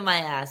Hunt saving my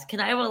ass. Can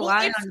I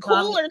rely on It's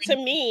cooler to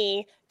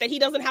me that he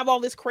doesn't have all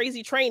this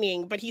crazy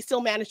training, but he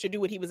still managed to do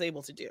what he was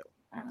able to do.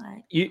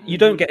 You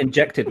don't get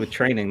injected with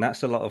training.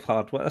 That's a lot of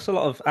hard work. That's a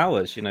lot of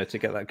hours, to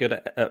get that good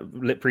at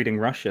lip reading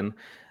Russian.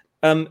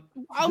 I'm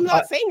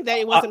not saying that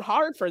it wasn't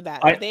hard for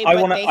that.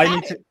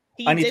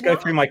 I need to go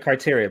through my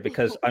criteria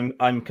because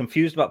I'm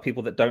confused about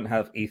people that don't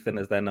have Ethan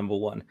as their number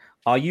one.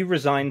 Are you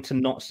resigned to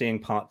not seeing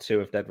part 2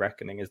 of Dead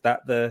Reckoning? Is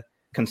that the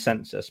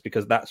consensus?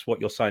 Because that's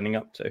what you're signing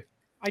up to.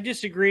 I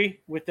disagree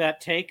with that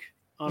take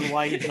on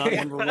why he's not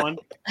number one.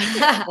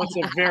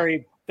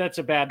 That's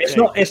a bad take.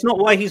 It's not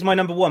why he's my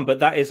number one, but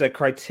that is a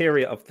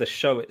criteria of the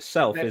show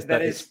itself.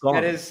 That is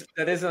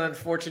an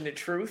unfortunate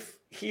truth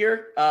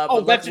here.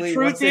 That's a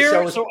truth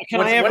here. So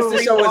can I ever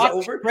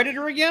rewatch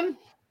Predator again?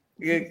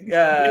 You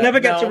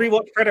never get to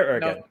rewatch Predator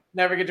again. No,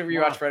 never get to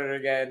rewatch Predator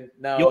again.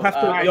 No, you'll have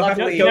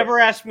to. Never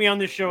ask me on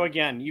this show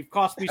again. You've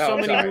cost me so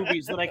many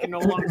movies that I can no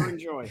longer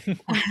enjoy.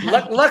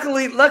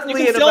 Luckily, in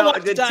about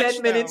a good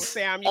 10 minutes,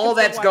 Sam, all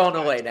that's gone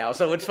away now,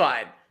 so it's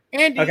fine.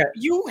 Andy,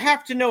 you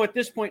have to know at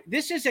this point,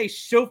 this is a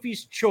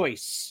Sophie's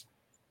choice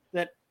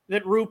that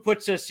Rue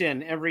puts us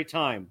in every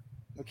time.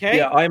 Okay?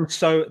 Yeah,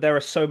 there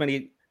are so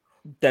many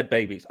dead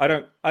babies. I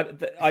don't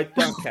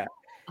care.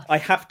 I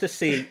have to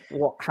see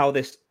how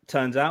this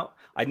turns out.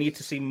 I need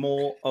to see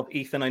more of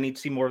Ethan. I need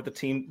to see more of the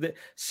team.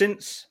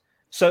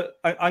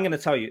 I'm going to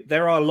tell you,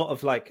 there are a lot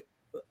of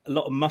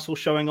muscle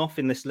showing off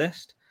in this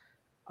list.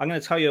 I'm going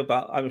to tell you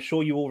about. I'm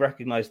sure you all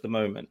recognize the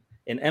moment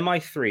in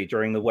MI3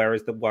 during the "Where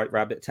is the White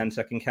Rabbit"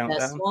 10-second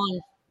countdown.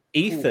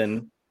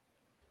 Ethan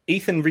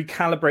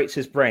recalibrates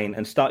his brain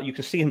and you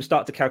can see him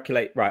start to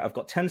calculate. Right, I've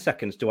got 10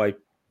 seconds. Do I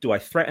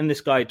threaten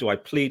this guy? Do I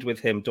plead with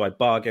him? Do I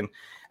bargain?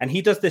 And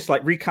he does this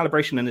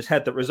recalibration in his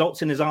head that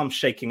results in his arms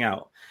shaking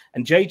out.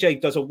 And JJ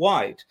does a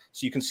wide,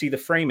 so you can see the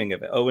framing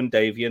of it. Owen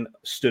Davian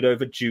stood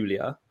over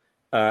Julia,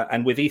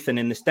 and with Ethan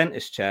in this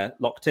dentist chair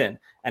locked in.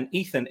 And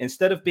Ethan,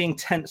 instead of being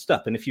tensed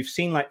up, and if you've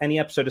seen any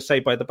episode of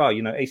Saved by the Bell,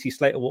 AC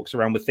Slater walks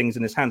around with things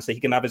in his hands so he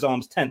can have his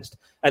arms tensed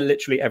at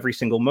literally every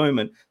single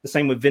moment. The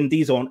same with Vin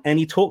Diesel on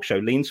any talk show,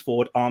 leans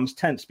forward, arms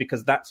tensed,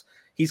 because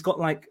he's got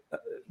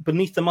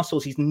beneath the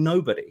muscles, he's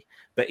nobody.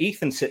 But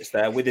Ethan sits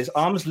there with his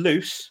arms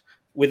loose,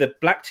 with a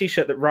black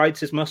t-shirt that rides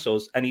his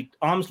muscles, and he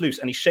arms loose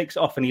and he shakes it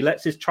off and he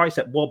lets his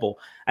tricep wobble.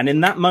 And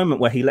in that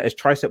moment where he let his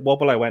tricep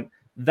wobble, I went,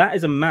 that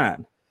is a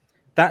man.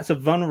 That's a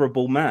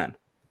vulnerable man.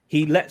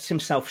 He lets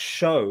himself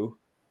show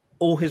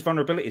all his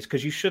vulnerabilities,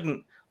 because you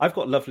shouldn't. I've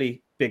got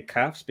lovely big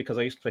calves because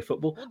I used to play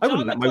football. I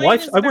wouldn't let my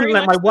wife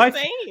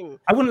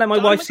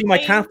see my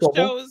calf wobble.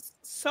 Shows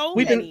so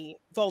many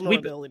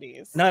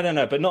vulnerabilities. No,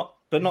 but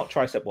not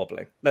tricep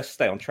wobbling. Let's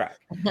stay on track.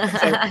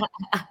 So,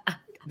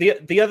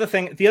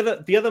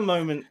 the other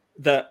moment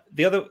there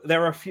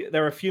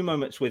are a few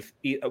moments with.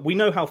 We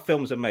know how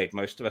films are made.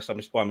 Most of us,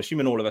 I'm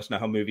assuming all of us know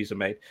how movies are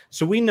made.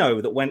 So we know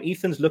that when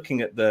Ethan's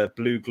looking at the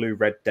blue glue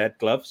red dead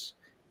gloves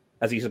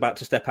as he's about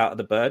to step out of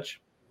the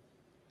Burj,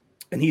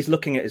 and he's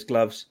looking at his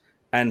gloves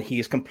and he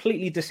is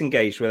completely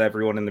disengaged with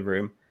everyone in the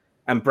room,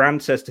 and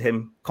Brand says to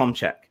him, "Com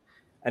check,"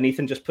 and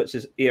Ethan just puts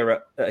his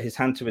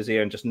hand to his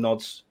ear and just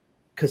nods,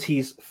 because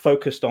he's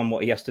focused on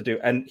what he has to do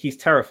and he's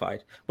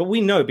terrified. But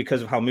we know,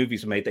 because of how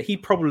movies are made, that he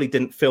probably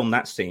didn't film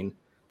that scene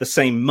the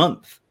same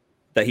month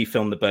that he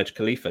filmed the Burj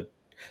Khalifa.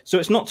 So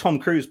it's not Tom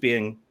Cruise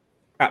being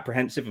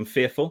apprehensive and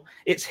fearful.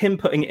 It's him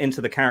putting it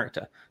into the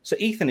character. So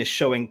Ethan is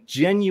showing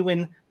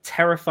genuine,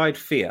 terrified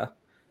fear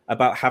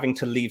about having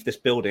to leave this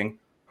building.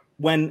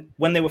 When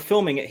they were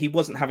filming it, he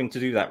wasn't having to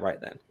do that right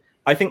then.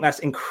 I think that's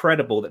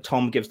incredible that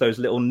Tom gives those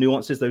little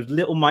nuances, those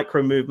little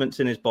micro movements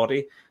in his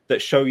body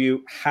that show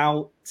you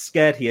how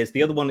scared he is.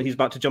 The other one, he's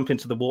about to jump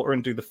into the water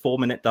and do the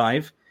 4-minute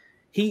dive.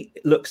 He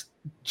looks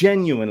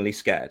genuinely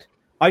scared.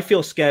 I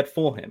feel scared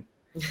for him.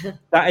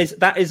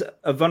 That is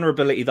a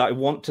vulnerability that I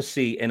want to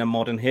see in a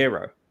modern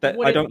hero. That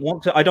I don't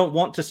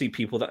want to see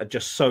people that are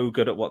just so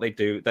good at what they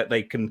do that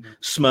they can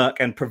smirk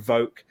and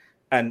provoke.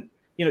 And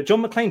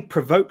John McClane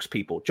provokes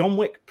people. John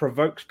Wick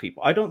provokes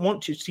people. I don't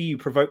want to see you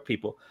provoke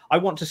people. I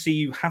want to see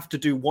you have to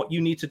do what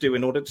you need to do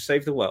in order to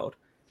save the world,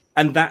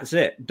 and that's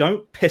it.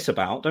 Don't piss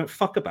about. Don't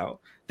fuck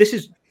about. This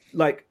is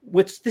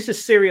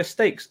serious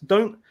stakes.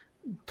 Don't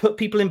put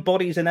people in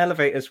bodies in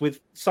elevators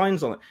with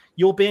signs on it.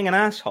 You're being an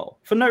asshole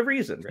for no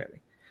reason, really.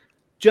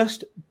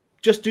 Just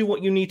do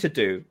what you need to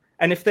do.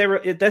 And if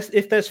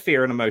there's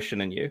fear and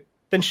emotion in you,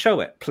 then show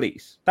it,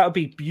 please. That would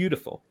be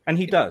beautiful. And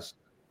he does.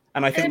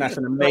 And I think that's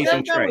an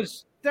amazing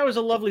trait. That was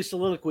a lovely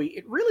soliloquy.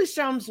 It really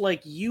sounds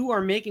like you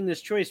are making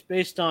this choice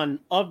based on,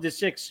 of the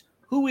 6,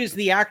 who is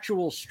the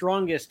actual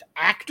strongest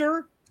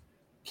actor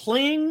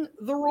playing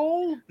the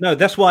role? No,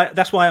 that's why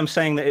I'm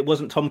saying that it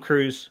wasn't Tom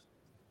Cruise.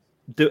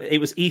 It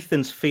was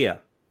Ethan's fear.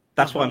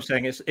 That's why I'm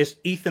saying it's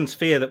Ethan's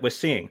fear that we're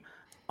seeing.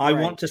 I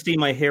want to see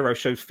my hero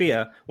show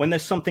fear when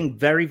there's something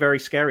very, very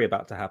scary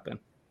about to happen.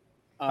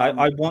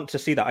 I want to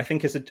see that. I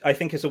think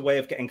it's a way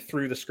of getting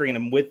through the screen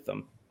and with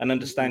them and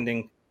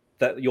understanding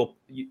that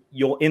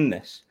you're in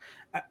this.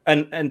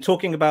 And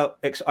talking about,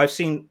 I've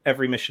seen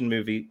every Mission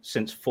movie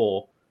since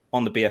 4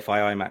 on the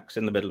BFI IMAX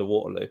in the middle of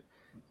Waterloo.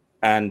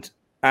 And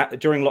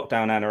during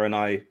lockdown, Anna and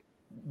I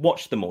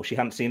watched them all. She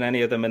hadn't seen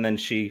any of them, and then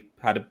she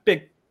had a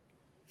big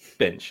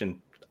binge and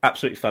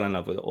absolutely fell in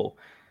love with it all.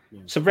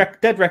 Yeah. So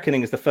Dead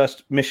Reckoning is the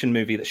first Mission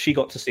movie that she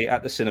got to see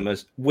at the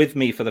cinemas with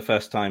me for the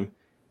first time,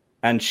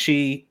 and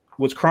she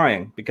was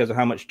crying because of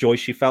how much joy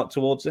she felt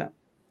towards it.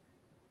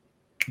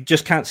 You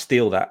just can't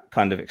steal that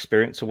kind of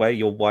experience away.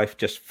 Your wife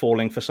just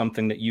falling for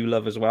something that you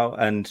love as well.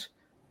 And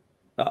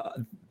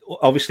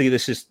obviously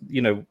this is,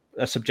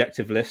 a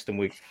subjective list, and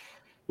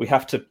we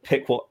have to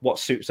pick what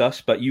suits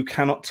us, but you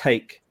cannot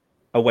take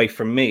away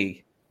from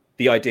me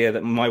the idea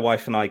that my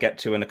wife and I get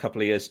to, in a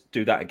couple of years,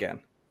 do that again.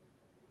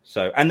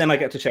 So, and then I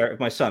get to share it with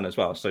my son as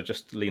well. So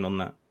just lean on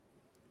that.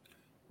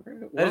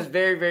 That is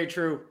very, very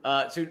true.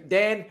 So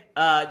Dan,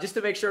 just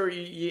to make sure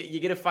you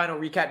get a final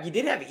recap, you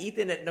did have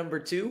Ethan at number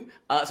 2.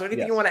 So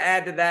anything you want to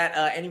add to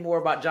that? Any more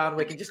about John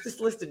Wick and just this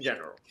list in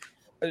general?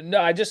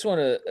 No, I just want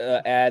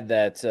to add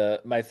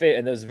that my favorite,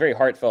 and there was a very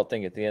heartfelt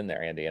thing at the end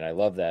there, Andy, and I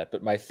love that.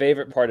 But my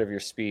favorite part of your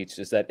speech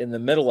is that in the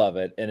middle of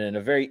it, and in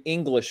a very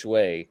English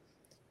way,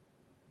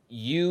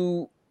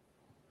 you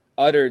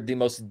uttered the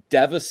most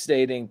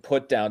devastating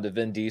put down to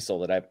Vin Diesel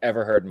that I've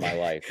ever heard in my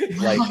life.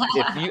 Like,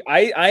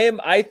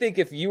 I think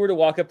if you were to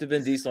walk up to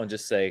Vin Diesel and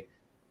just say,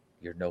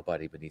 "You're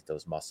nobody beneath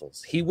those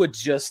muscles," he would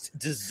just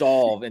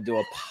dissolve into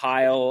a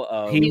pile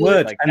of. He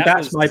would, like, and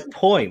that's my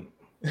point.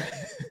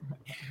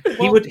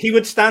 He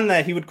would stand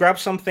there. He would grab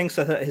something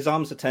so that his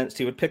arms are tensed.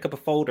 He would pick up a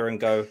folder and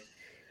go,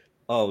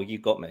 "Oh, you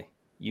got me.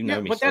 You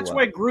know me." But so that's well.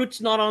 why Groot's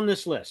not on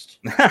this list.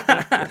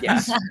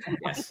 Yes.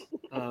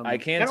 I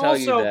can tell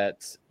you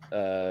that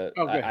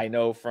I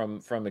know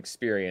from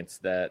experience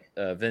that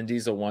Vin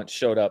Diesel once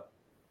showed up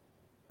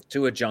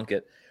to a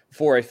junket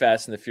for a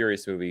Fast and the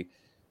Furious movie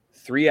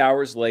 3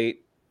 hours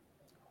late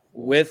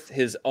with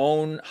his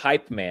own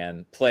hype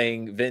man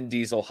playing Vin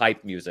Diesel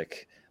hype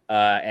music.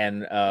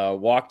 And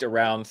walked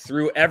around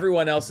through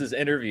everyone else's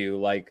interview,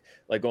 like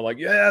going like,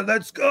 "Yeah,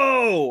 let's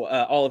go!"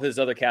 All of his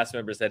other cast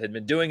members that had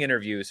been doing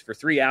interviews for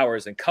 3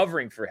 hours and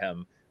covering for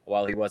him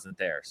while he wasn't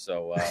there.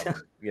 So,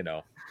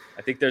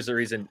 I think there's a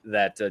reason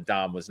that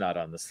Dom was not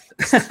on this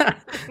list.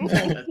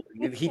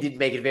 He didn't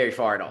make it very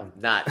far at all.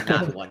 Not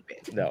one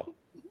bit. No.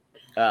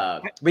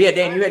 But yeah,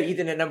 Dan, you had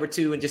Ethan at number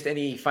 2, and just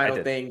any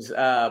final things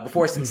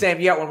before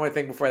Sam. You got one more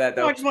thing before that,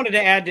 though. I just wanted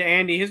to add to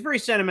Andy his very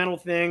sentimental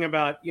thing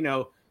about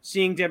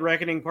seeing Dead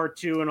Reckoning Part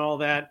 2 and all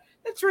that.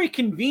 That's very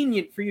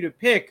convenient for you to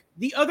pick.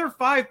 The other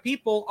 5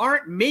 people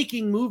aren't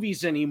making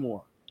movies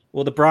anymore.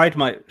 Well, the bride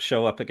might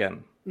show up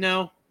again.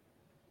 No.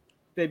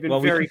 They've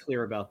been very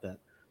clear about that.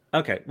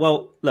 Okay,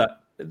 well, look.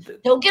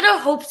 Don't get our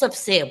hopes up,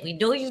 Sam. We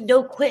know you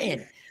know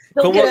Quentin.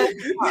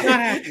 It's not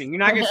happening. You're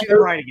not going to see the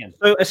bride again.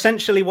 So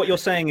essentially what you're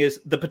saying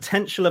is the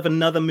potential of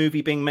another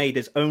movie being made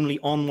is only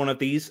on one of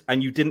these,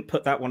 and you didn't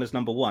put that one as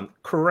number 1.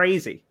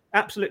 Crazy.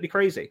 Absolutely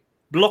crazy.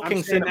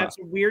 Blocking cinema. That's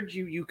weird.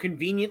 You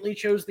conveniently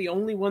chose the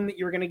only one that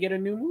you're going to get a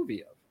new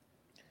movie of.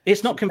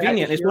 It's not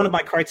convenient. It's one of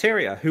my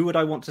criteria. Who would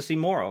I want to see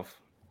more of?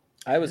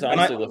 I was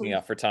honestly looking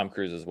out for Tom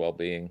Cruise's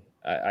well-being.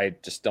 I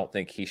just don't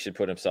think he should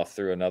put himself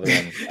through another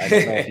one. I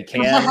don't know if he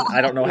can. I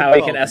don't know how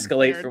he can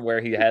escalate from where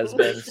he has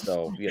been.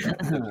 So,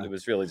 it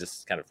was really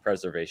just kind of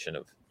preservation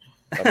of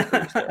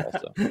Cruise there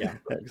also. Yeah,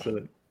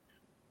 excellent.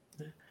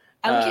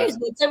 I'm curious,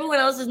 what's everyone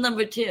else's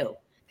number 2?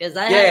 Because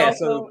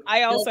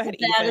I also had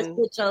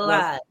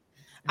Ethan.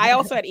 I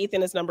also had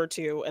Ethan as number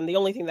 2, and the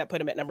only thing that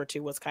put him at number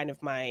 2 was kind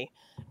of my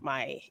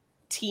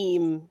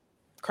team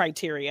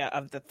criteria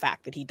of the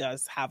fact that he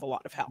does have a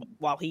lot of help.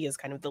 While he is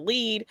kind of the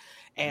lead,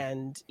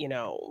 and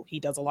he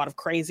does a lot of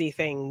crazy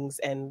things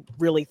and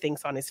really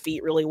thinks on his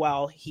feet really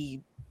well,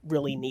 he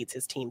really needs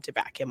his team to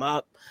back him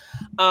up.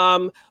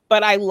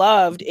 But I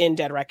loved in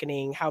Dead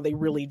Reckoning how they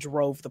really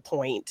drove the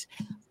point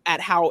at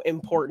how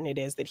important it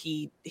is that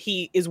he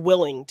is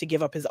willing to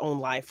give up his own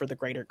life for the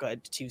greater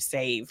good to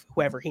save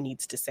whoever he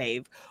needs to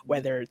save,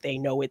 whether they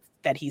know it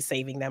that he's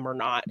saving them or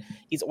not.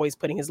 He's always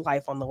putting his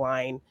life on the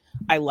line.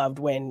 I loved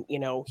when,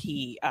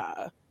 he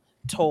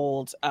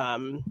told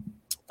I'm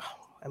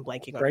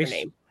blanking on her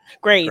name.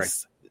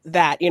 Grace.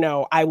 That,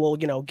 I will,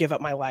 give up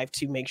my life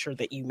to make sure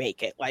that you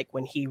make it. Like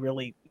when he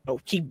really,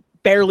 he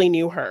barely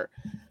knew her,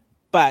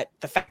 but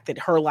the fact that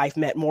her life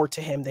meant more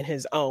to him than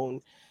his own.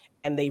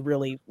 And they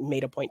really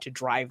made a point to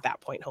drive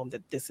that point home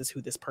that this is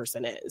who this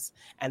person is.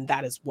 And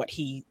that is what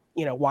he,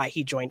 why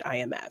he joined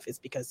IMF, is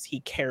because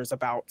he cares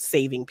about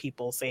saving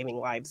people, saving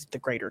lives, the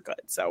greater good.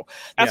 So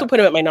that's what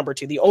put him at my number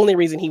 2. The only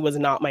reason he was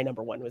not my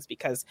number 1 was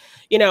because,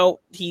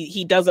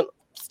 he doesn't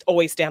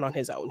always stand on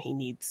his own. He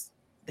needs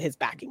his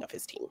backing of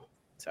his team.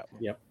 So,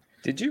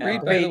 Did you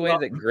read, by the way,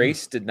 that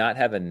Grace did not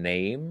have a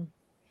name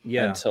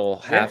until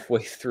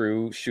halfway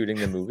through shooting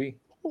the movie?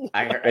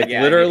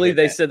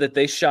 They said that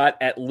they shot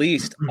at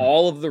least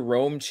all of the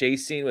Rome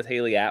chase scene with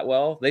Haley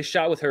Atwell. They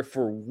shot with her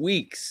for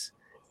weeks,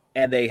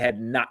 and they had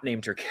not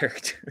named her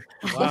character.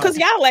 Because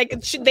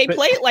they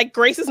play it like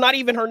Grace is not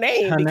even her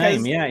name.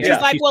 She's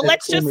like, well,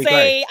 let's just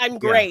say I'm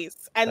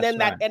Grace, and then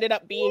that ended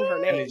up being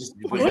her name.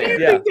 What do you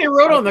think they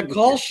wrote on the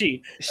call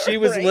sheet? She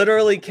was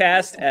literally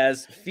cast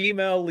as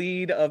female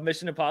lead of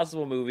Mission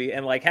Impossible movie,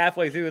 and like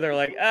halfway through, they're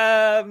like,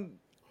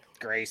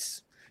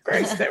 Grace.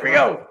 There we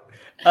go.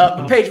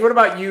 Paige, what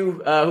about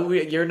you?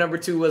 Your number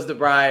 2 was The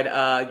Bride.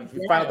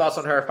 Final thoughts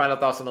on her, final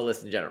thoughts on the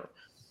list in general.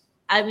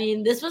 I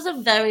mean, this was a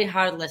very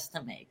hard list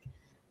to make.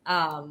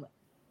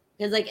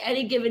 Because like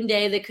any given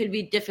day, there could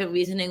be different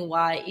reasoning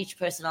why each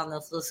person on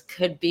this list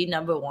could be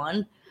number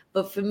 1.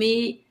 But for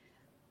me,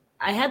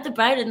 I had The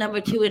Bride at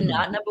number 2 and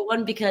not number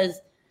 1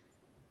 because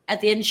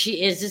at the end,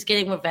 she is just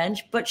getting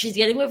revenge, but she's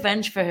getting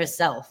revenge for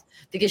herself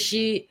because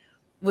she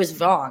was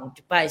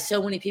wronged by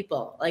so many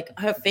people, like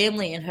her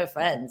family and her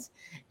friends.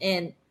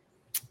 And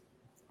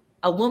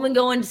a woman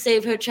going to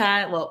save her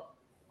child. Well,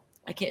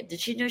 I can't. Did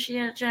she know she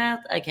had a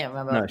child? I can't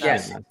remember.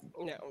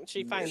 No,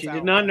 she finds out. She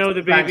did not know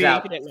the baby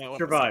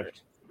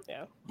survived.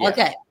 Yeah.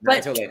 Okay, but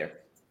until later.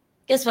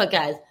 Guess what,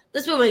 guys?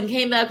 This woman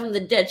came back from the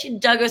dead. She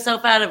dug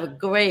herself out of a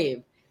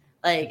grave.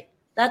 Like,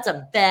 that's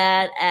a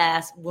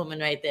badass woman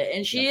right there,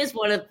 and she is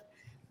one of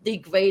the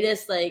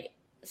greatest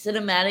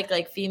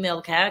cinematic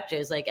female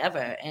characters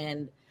ever.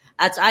 And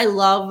I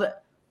love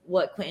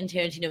what Quentin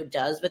Tarantino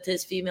does with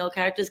his female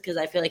characters because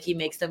I feel like he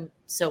makes them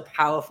so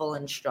powerful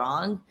and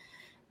strong.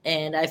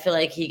 And I feel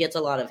like he gets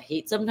a lot of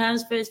hate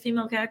sometimes for his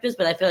female characters,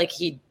 but I feel like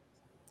he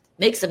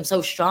makes them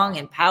so strong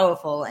and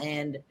powerful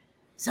and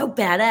so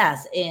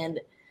badass.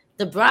 And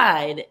The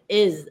Bride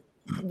is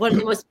one of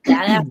the most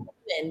badass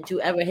women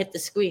to ever hit the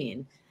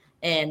screen.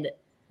 And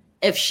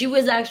if she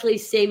was actually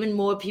saving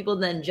more people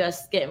than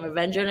just getting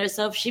revenge on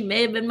herself, she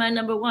may have been my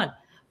number 1.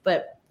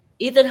 But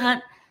Ethan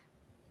Hunt,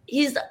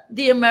 he's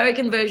the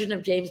American version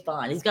of James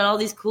Bond. He's got all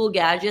these cool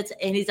gadgets,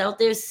 and he's out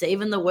there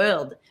saving the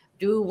world,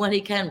 doing what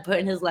he can,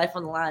 putting his life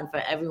on the line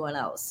for everyone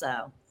else.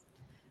 So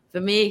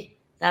for me,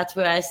 that's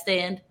where I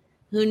stand.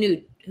 Who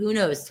knew? Who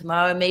knows?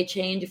 Tomorrow may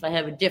change if I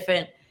have a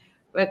different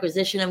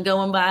requisition I'm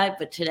going by.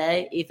 But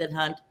today, Ethan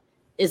Hunt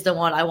is the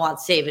one I want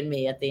saving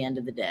me at the end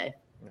of the day.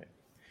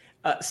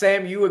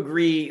 Sam, you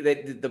agree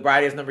that The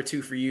Bride is number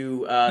 2 for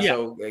you.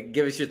 So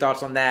give us your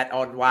thoughts on that,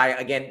 on why,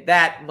 again,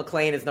 that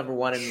McClane is number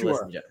 1 in the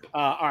list.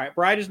 All right.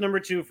 Bride is number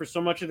 2 for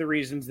so much of the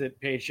reasons that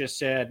Paige just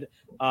said.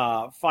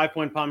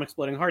 5-point palm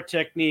exploding heart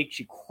technique.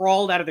 She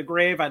crawled out of the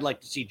grave. I'd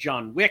like to see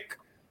John Wick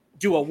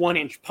do a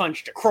 1-inch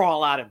punch to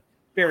crawl out of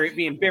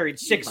being buried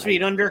 6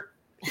 feet under.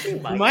 He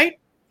might.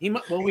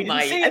 Well, we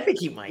didn't see it. I think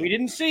he might. We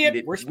didn't see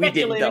it. We're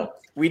speculating.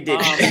 We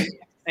didn't, though. We didn't.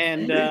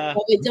 And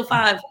wait till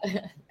 5.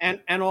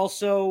 and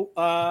also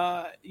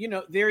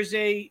there's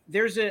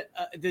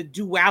the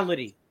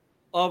duality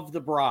of the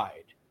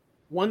bride.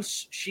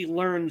 Once she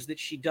learns that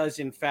she does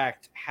in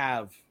fact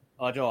have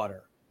a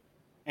daughter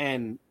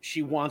and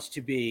she wants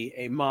to be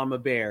a mama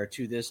bear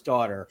to this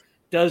daughter,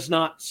 does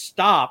not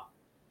stop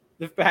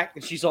the fact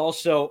that she's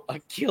also a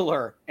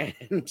killer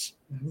and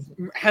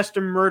has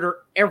to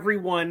murder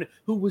everyone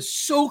who was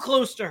so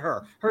close to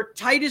her, her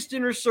tightest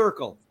inner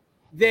circle.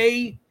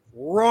 They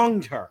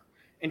wronged her,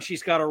 and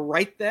she's got to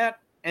right that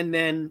and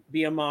then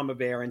be a mama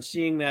bear. And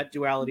seeing that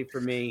duality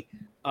for me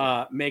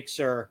makes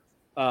her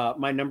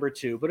my number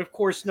 2. But of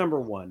course,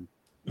 number 1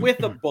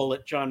 with a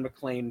bullet, John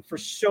McClane, for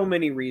so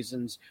many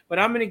reasons. But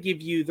I'm going to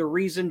give you the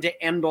reason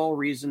to end all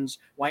reasons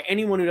why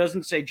anyone who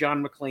doesn't say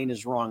John McClane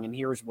is wrong. And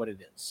here's what it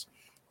is.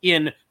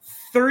 In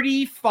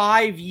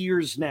 35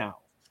 years now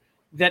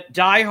that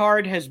Die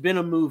Hard has been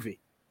a movie,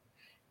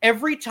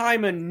 every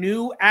time a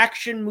new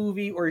action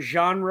movie or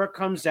genre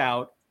comes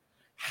out,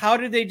 how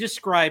do they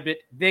describe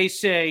it? They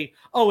say,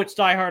 oh, it's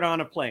Die Hard on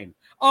a plane.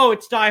 Oh,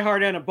 it's Die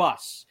Hard on a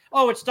bus.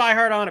 Oh, it's Die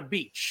Hard on a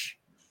beach.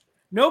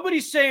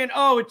 Nobody's saying,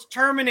 oh, it's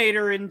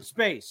Terminator in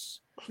space.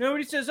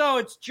 Nobody says, oh,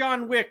 it's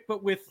John Wick,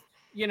 but with,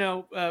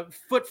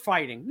 foot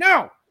fighting.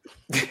 No.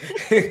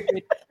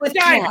 It's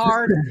Die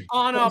Hard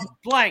on a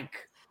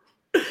blank.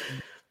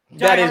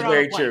 That is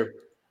very true.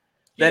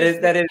 That is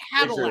the true.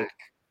 Cadillac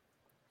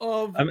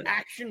of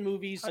action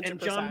movies, and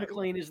 100%. John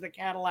McClane is the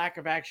Cadillac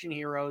of action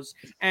heroes.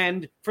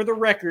 And for the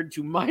record,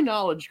 to my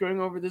knowledge,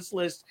 going over this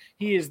list,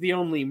 he is the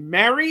only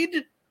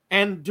married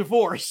and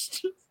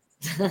divorced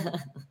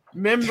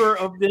member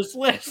of this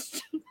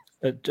list.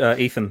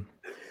 Ethan.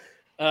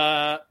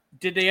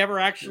 Did they ever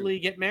actually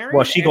get married?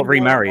 Well, she got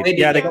remarried. They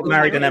Yeah, they did got get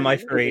married in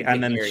remarried. MI3, They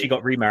and then married. she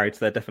got remarried, so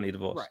they're definitely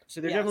divorced. Right,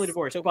 so they're Yes, definitely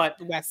divorced. the But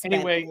West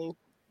anyway, family.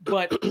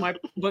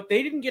 but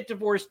they didn't get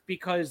divorced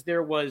because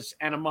there was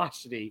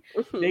animosity.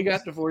 They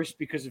got divorced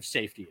because of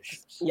safety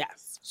issues.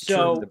 Yes.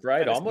 So The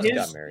bride almost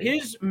got married.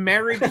 His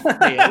marriage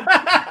failed.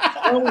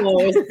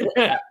 Almost.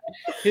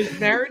 His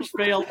marriage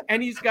failed,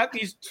 and he's got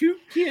these two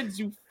kids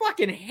who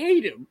fucking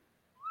hate him.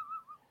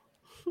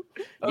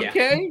 Yeah.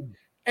 Okay?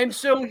 And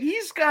so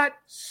he's got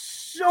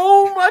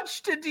so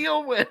much to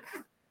deal with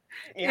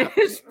in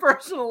his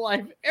personal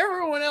life.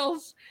 Everyone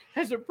else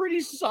has a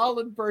pretty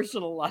solid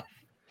personal life,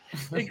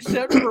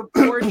 except for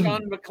poor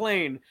John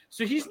McClane.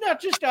 So he's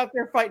not just out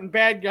there fighting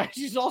bad guys,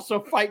 he's also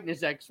fighting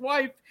his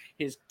ex-wife,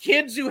 his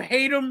kids who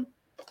hate him,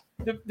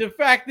 the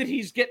fact that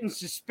he's getting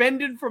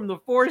suspended from the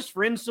force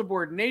for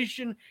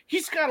insubordination.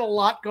 He's got a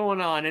lot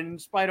going on, and in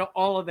spite of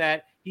all of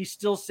that, he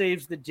still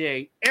saves the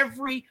day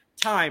every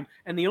time.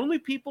 And the only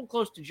people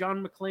close to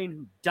John McClane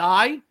who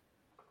die,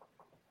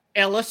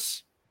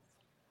 Ellis,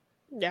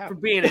 for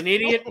being an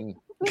idiot. And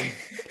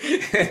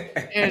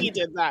he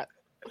did that.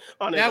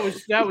 That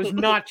was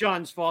not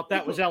John's fault.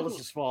 That was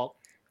Ellis's fault.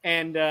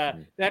 And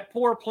that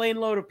poor plane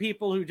load of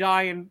people who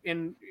die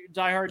in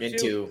Die Hard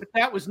 2, but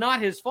that was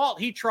not his fault.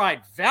 He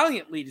tried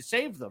valiantly to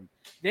save them.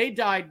 They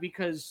died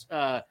because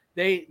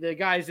the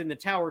guys in the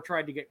tower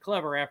tried to get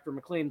clever after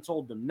McClane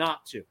told them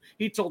not to.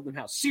 He told them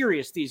how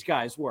serious these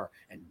guys were,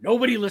 and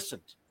nobody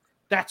listened.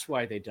 That's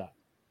why they died.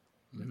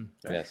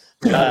 Yes.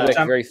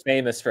 Very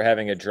famous for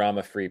having a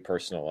drama-free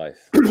personal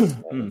life.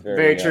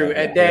 Very true.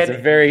 And it's then a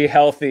very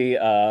healthy,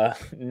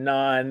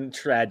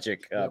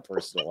 non-tragic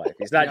personal life.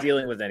 He's not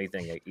dealing with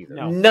anything either.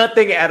 No.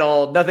 Nothing at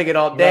all. Nothing at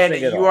all. Dan,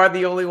 Nothing at you all. are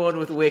the only one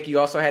with Wick. You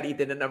also had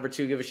Ethan at number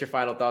 2. Give us your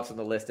final thoughts on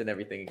the list and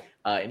everything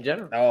in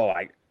general. Oh,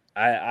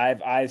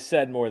 I've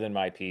said more than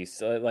my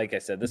piece. Like I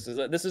said, this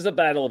is a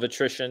battle of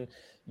attrition.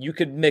 You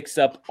could mix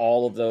up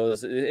all of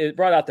those. It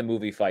brought out the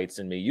movie fights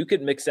in me. You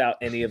could mix out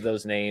any of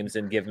those names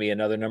and give me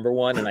another number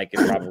one, and I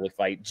could probably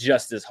fight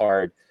just as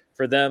hard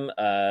for them.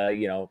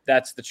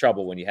 That's the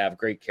trouble when you have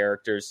great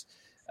characters.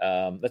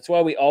 That's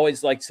why we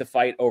always like to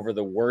fight over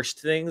the worst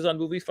things on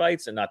movie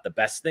fights and not the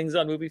best things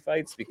on movie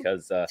fights,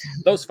 because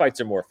those fights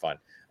are more fun.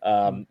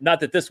 Not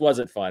that this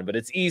wasn't fun, but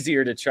it's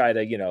easier to try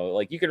to,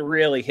 you can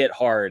really hit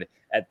hard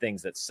at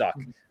things that suck.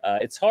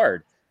 It's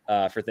hard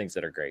for things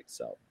that are great.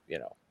 So,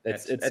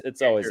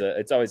 it's always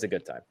a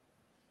good time.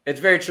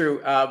 It's very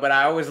true, but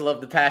I always love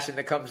the passion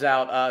that comes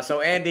out. So,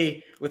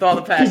 Andy, with all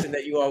the passion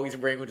that you always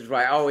bring, which is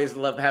why I always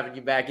love having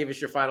you back, give us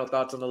your final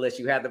thoughts on the list.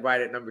 You had the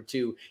bride at number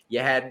 2. You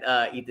had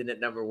Ethan at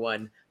number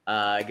 1.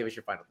 Give us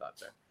your final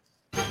thoughts, sir.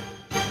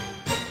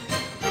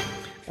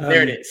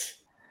 There it is.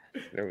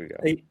 There we go.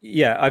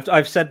 Yeah,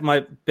 I've said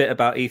my bit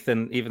about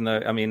Ethan, even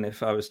though, I mean,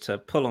 if I was to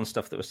pull on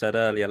stuff that was said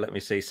earlier, let me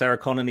see. Sarah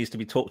Connor needs to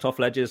be talked off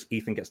ledges.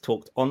 Ethan gets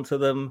talked onto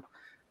them.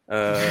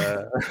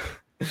 That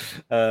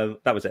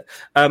was it.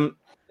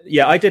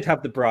 Yeah, I did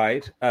have the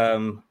bride.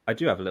 I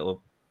do have a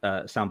little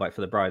soundbite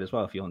for the bride as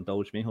well, if you'll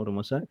indulge me. Hold on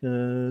one sec.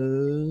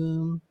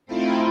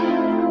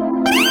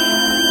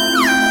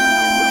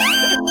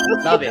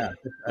 Love it.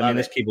 I mean,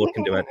 this keyboard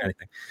can do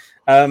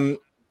anything.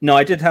 No,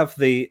 I did have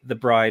the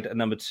bride at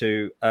number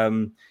 2.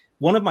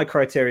 One of my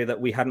criteria that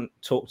we hadn't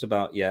talked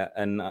about yet,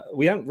 and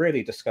we haven't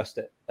really discussed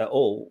it at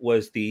all,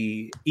 was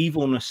the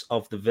evilness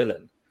of the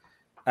villain.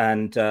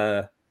 And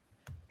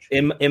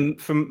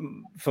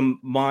from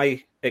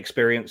my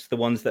experience, the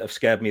ones that have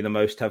scared me the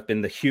most have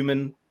been the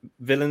human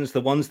villains,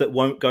 the ones that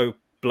won't go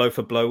blow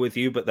for blow with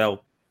you, but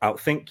they'll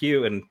outthink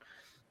you. And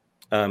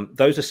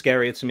those are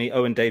scarier to me.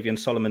 Owen Davey and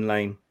Solomon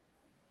Lane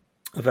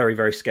are very,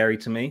 very scary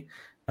to me.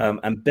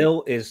 And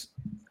Bill is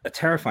a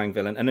terrifying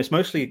villain, and it's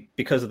mostly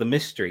because of the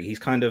mystery. He's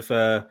kind of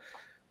the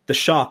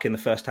shark in the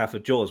first half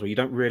of Jaws, where you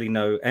don't really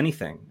know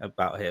anything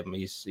about him.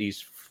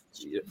 He's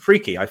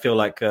freaky. I feel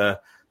like the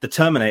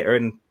Terminator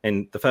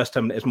in the first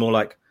Terminator is more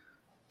like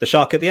the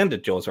shark at the end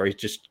of Jaws, where he's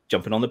just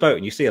jumping on the boat,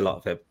 and you see a lot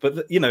of him.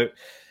 But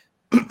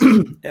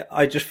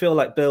I just feel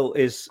like Bill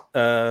is.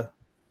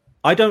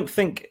 I don't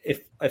think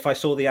if I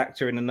saw the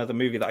actor in another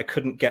movie that I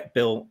couldn't get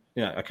Bill.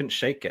 I couldn't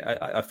shake it.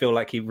 I feel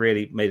like he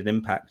really made an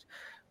impact,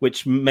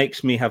 which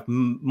makes me have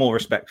more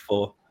respect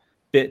for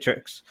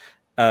Beatrix.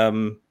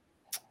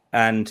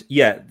 And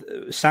yeah,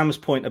 Sam's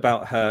point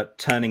about her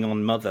turning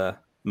on mother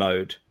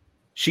mode,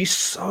 she's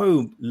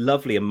so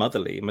lovely and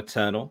motherly and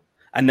maternal,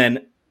 and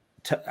then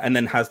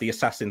has the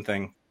assassin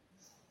thing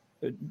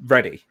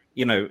ready.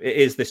 It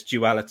is this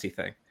duality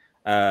thing.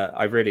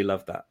 I really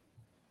love that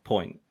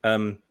point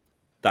that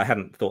I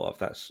hadn't thought of.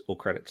 That's all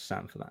credit to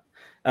Sam for that.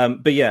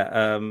 But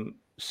yeah,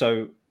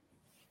 so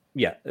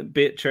yeah,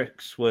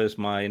 Beatrix was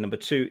my number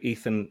 2,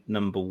 Ethan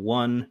number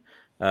 1.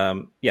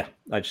 Yeah,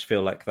 I just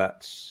feel like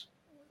that's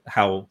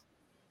how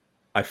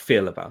I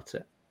feel about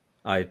it.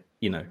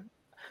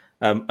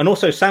 And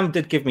also Sam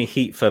did give me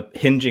heat for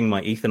hinging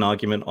my Ethan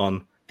argument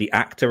on the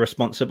actor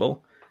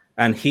responsible.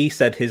 And he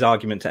said his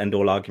argument to end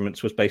all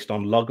arguments was based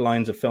on log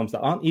lines of films that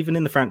aren't even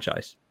in the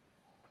franchise.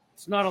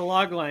 It's not a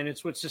log line.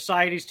 It's what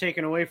society's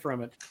taken away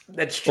from it.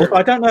 That's true. Also,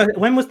 I don't know.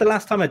 When was the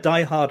last time a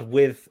Die Hard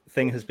with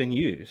thing has been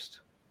used?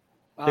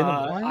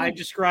 I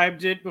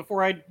described it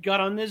before I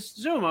got on this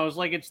Zoom. I was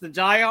like, it's the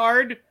Die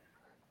Hard.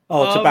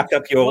 Oh, to back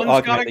up your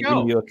argument that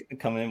go. you were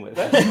coming in with.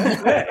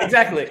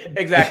 Exactly.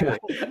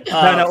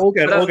 No, all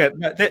good, all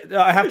good.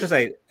 I have to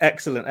say,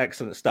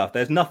 excellent stuff.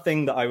 There's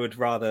nothing that I would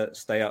rather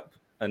stay up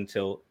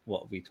until,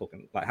 what are we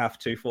talking, like half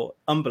 2 for?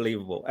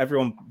 Unbelievable.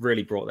 Everyone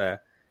really brought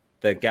their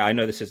I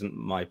know this isn't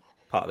my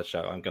part of the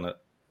show. I'm going to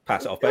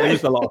pass it off, but it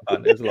was a lot of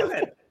fun. It was a lot of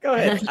fun. Go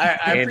ahead.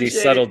 I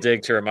Andy's subtle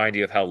dig to remind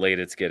you of how late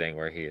it's getting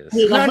where he is.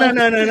 No.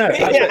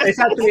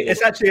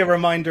 It's actually a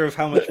reminder of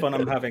how much fun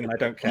I'm having, and I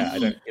don't care. I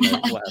don't,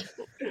 whatever.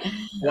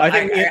 I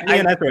think me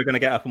and Ezra are going to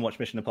get up and watch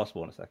Mission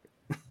Impossible in a second.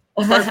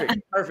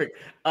 Perfect.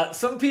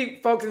 Some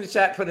folks in the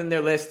chat put in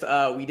their list.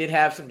 We did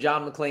have some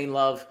John McClane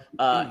love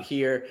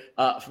here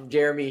from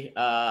Jeremy.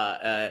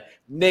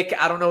 Nick,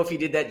 I don't know if he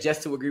did that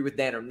just to agree with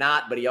Dan or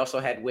not, but he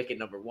also had Wicked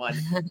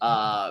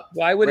 #1.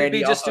 Why would Randy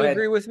it be just to had,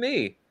 agree with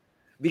me?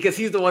 Because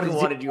he's the one who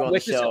wanted you on the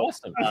show.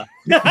 Awesome.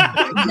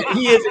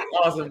 He is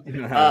awesome.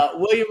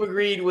 William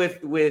agreed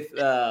with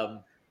having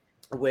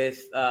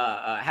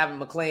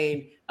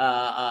McClane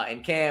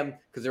and Cam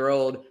because they're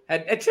old.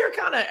 Had Sarah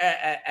kind of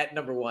at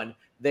 #1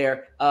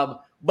 there.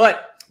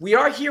 But we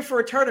are here for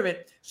a tournament,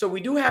 so we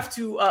do have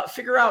to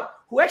figure out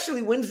who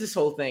actually wins this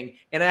whole thing.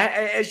 And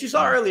as you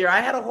saw earlier, I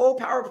had a whole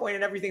PowerPoint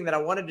and everything that I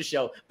wanted to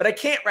show, but I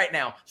can't right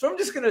now. So I'm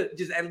just going to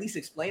at least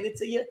explain it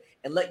to you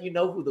and let you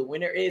know who the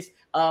winner is.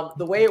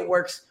 The way it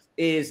works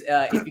is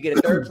if you get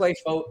a third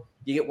place vote,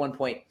 you get 1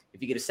 point.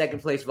 If you get a second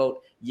place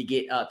vote, you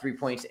get 3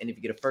 points. And if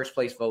you get a first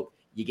place vote,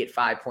 you get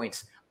 5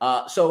 points.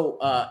 So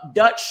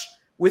Dutch,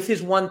 with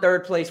his 1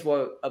 third place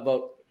vote,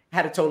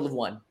 had a total of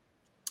 1.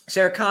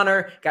 Sarah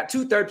Connor got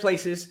 2 third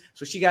places,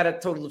 so she got a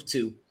total of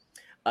 2.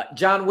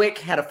 John Wick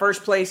had a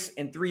first place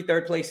and 3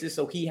 third places,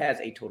 so he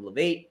has a total of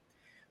 8.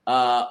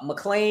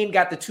 McClane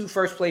got the 2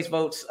 first place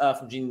votes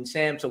from Gene and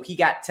Sam, so he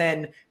got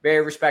 10,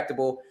 very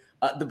respectable.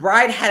 The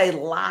Bride had a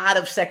lot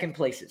of second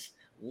places,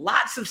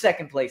 lots of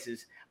second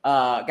places.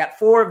 Got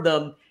 4 of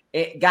them.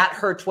 It got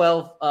her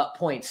 12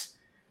 points.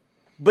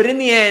 But in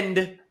the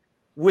end,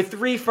 with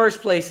 3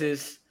 first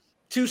places,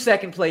 2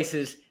 second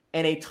places,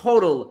 and a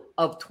total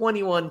of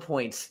 21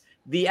 points,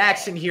 the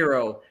action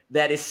hero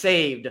that is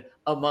saved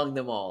among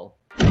them all.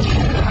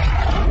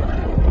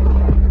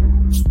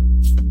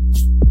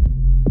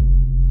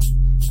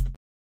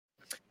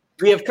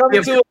 We have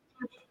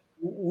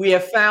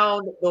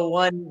found the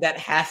one that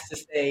has to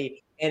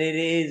stay, and it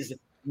is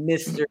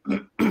Mr.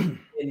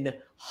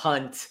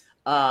 Hunt.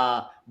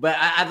 But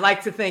I'd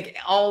like to thank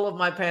all of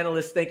my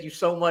panelists. Thank you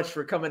so much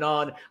for coming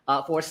on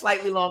for a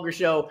slightly longer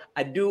show.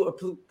 I do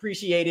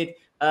appreciate it.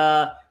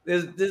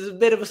 There's a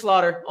bit of a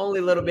slaughter, only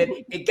a little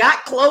bit. It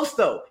got close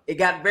though. It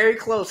got very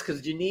close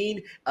because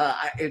Janine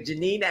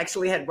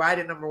actually had Bride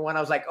at #1. I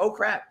was like, oh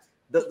crap,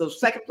 those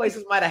second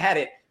places might have had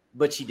it,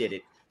 but she did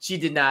it. She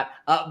did not.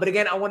 But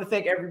again, I want to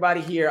thank everybody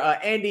here.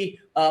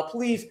 Andy,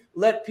 please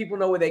let people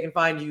know where they can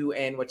find you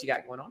and what you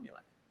got going on in your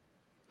life.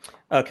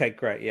 Okay,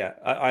 great. Yeah,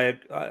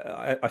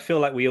 I feel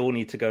like we all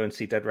need to go and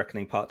see Dead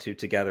Reckoning Part 2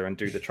 together and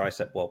do the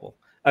tricep wobble.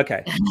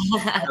 Okay.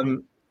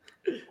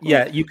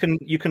 Yeah, you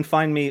can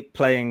find me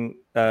playing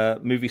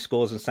movie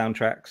scores and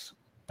soundtracks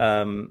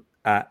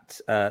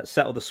at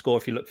Settle the Score.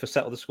 If you look for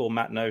Settle the Score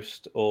Matt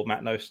Nost or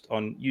Matt Nost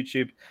on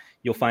YouTube,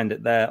 you'll find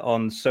it there.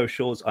 On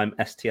socials, I'm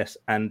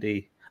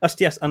STS_Andy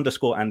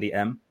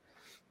M.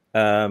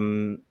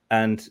 And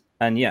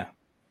yeah,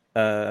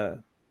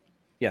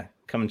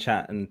 come and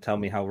chat and tell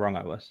me how wrong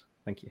I was.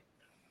 Thank you.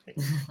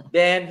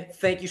 Dan,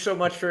 thank you so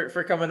much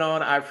for coming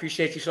on. I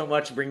appreciate you so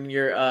much bringing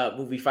your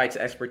movie fights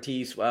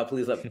expertise.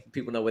 Please let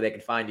people know where they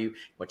can find you,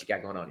 what you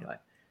got going on in your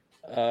life.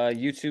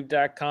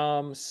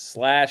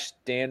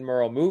 YouTube.com/Dan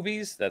Murrell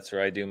Movies. That's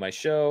where I do my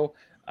show.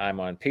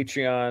 I'm on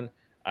Patreon.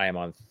 I am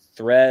on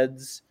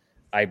Threads.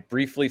 I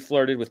briefly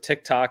flirted with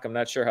TikTok. I'm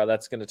not sure how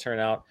that's going to turn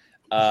out.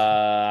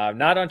 I'm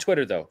not on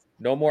Twitter, though.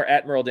 No more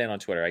 @MurrellDan on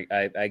Twitter.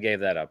 I gave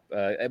that up.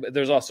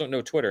 There's also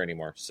no Twitter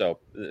anymore, so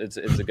it's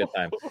a good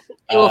time.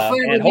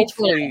 And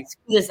hopefully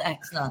this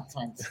X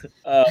nonsense.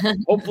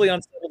 Hopefully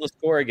on Settle the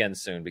Score again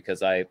soon,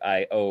 because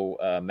I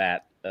owe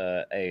Matt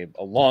a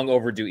long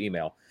overdue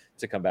email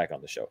to come back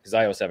on the show, because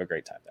I always have a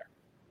great time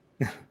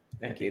there.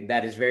 Thank you.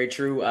 That is very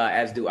true,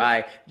 as do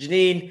I.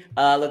 Janine,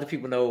 let the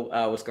people know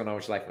what's going on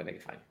with your life when they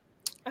can find you.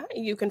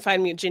 You can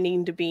find me at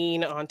Janine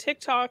Devine on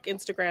TikTok,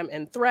 Instagram,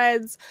 and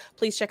Threads.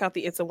 Please check out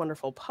the It's a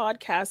Wonderful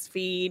podcast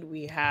feed.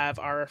 We have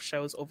our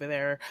shows over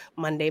there.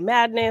 Monday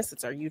Madness.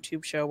 It's our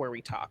YouTube show where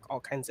we talk all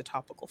kinds of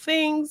topical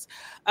things.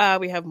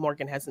 We have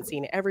Morgan Hasn't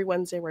Seen every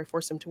Wednesday where I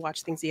force him to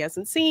watch things he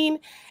hasn't seen.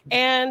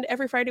 And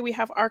every Friday we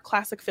have our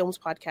classic films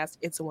podcast,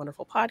 It's a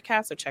Wonderful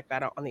Podcast. So check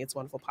that out on the It's a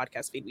Wonderful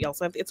podcast feed. We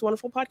also have the It's a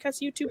Wonderful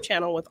Podcast YouTube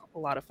channel with a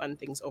lot of fun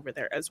things over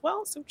there as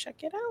well. So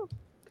check it out.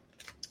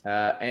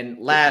 And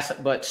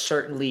last but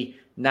certainly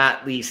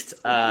not least,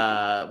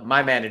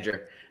 my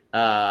manager,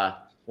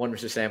 one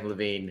Mr. Sam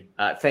Levine.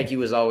 Thank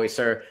you as always,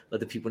 sir.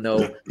 Let the people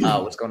know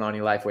what's going on in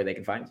your life, where they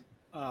can find you.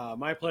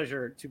 My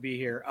pleasure to be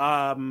here.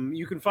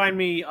 You can find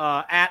me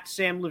at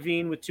Sam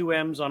Levine with 2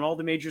 M's on all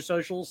the major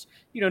socials.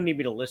 You don't need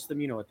me to list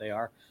them. You know what they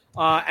are.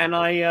 And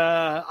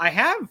I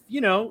have,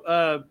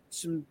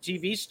 some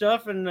TV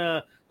stuff and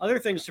other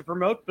things to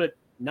promote, but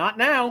not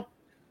now.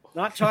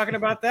 Not talking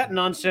about that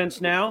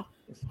nonsense now.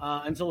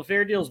 Until a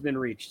fair deal's been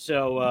reached.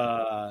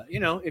 So,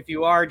 if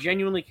you are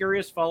genuinely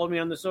curious, follow me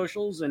on the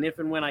socials. And if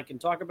and when I can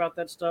talk about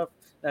that stuff,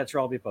 that's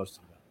where I'll be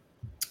posting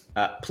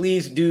about.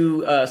 Please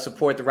do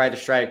support the writer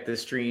strike, the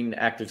Screen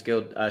Actors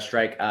Guild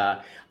strike.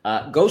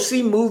 Go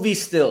see movies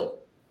still.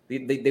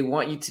 They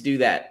want you to do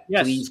that.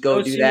 Yes, please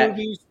go do see that.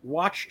 Movies,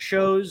 watch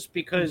shows,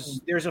 because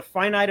there's a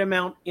finite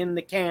amount in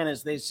the can,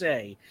 as they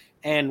say.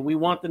 And we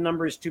want the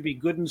numbers to be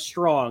good and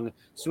strong.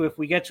 So if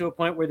we get to a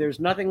point where there's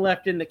nothing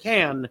left in the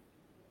can,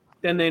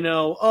 then they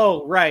know,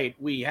 oh, right,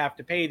 we have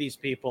to pay these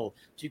people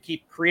to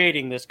keep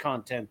creating this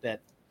content that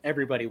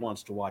everybody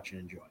wants to watch and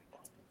enjoy.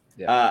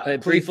 Yeah.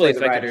 Briefly,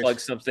 if I could plug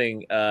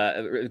something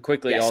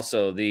quickly, Yes.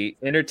 Also, the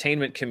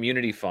Entertainment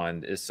Community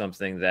Fund is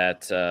something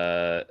that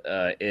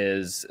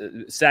is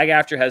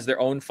SAG-AFTRA has their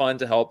own fund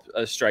to help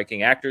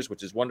striking actors,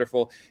 which is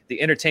wonderful.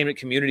 The Entertainment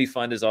Community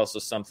Fund is also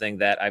something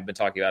that I've been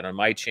talking about on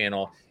my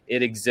channel.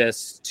 It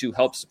exists to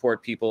help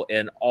support people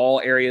in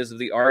all areas of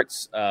the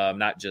arts,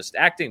 not just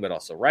acting, but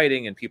also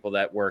writing, and people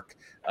that work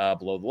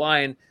below the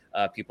line.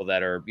 People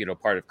that are,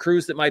 part of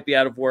crews that might be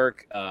out of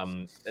work,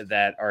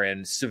 that are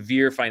in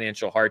severe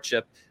financial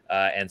hardship.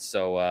 And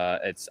so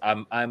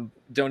I'm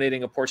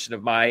donating a portion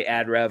of my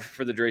ad rev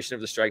for the duration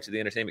of the strike to the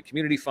Entertainment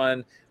Community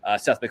Fund.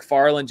 Seth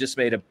MacFarlane just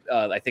made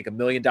I think $1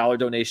 million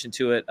donation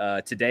to it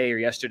today or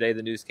yesterday.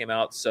 The news came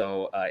out.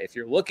 So if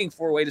you're looking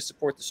for a way to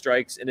support the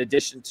strikes, in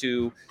addition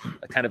to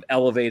kind of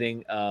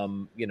elevating,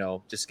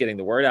 just getting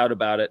the word out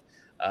about it,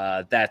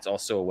 that's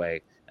also a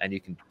way. And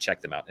you can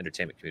check them out,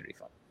 Entertainment Community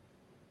Fund.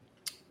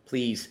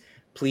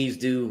 Please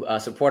do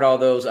support all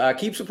those.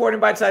 Keep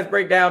supporting Bite Size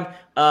Breakdown.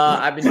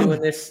 I've been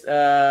doing this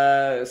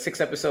 6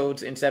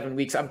 episodes in 7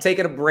 weeks. I'm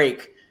taking a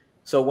break.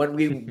 So when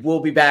we'll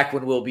be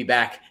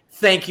back,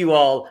 thank you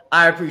all.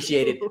 I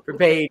appreciate it. For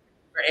Paige,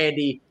 for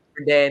Andy,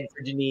 for Dan,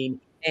 for Janine,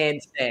 and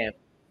Sam.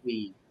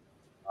 We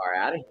are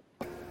out of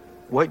here.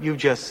 What you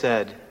just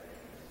said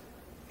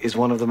is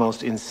one of the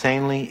most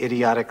insanely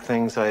idiotic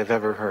things I have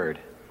ever heard.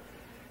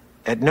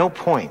 At no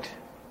point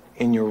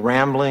in your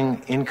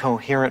rambling,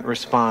 incoherent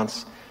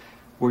response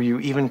were you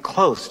even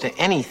close to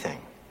anything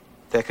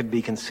that could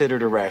be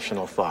considered a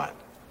rational thought.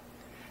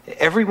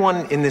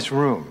 Everyone in this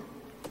room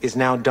is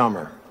now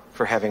dumber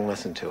for having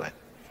listened to it.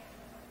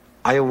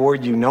 I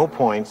award you no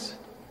points,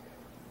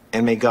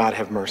 and may God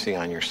have mercy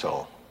on your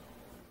soul.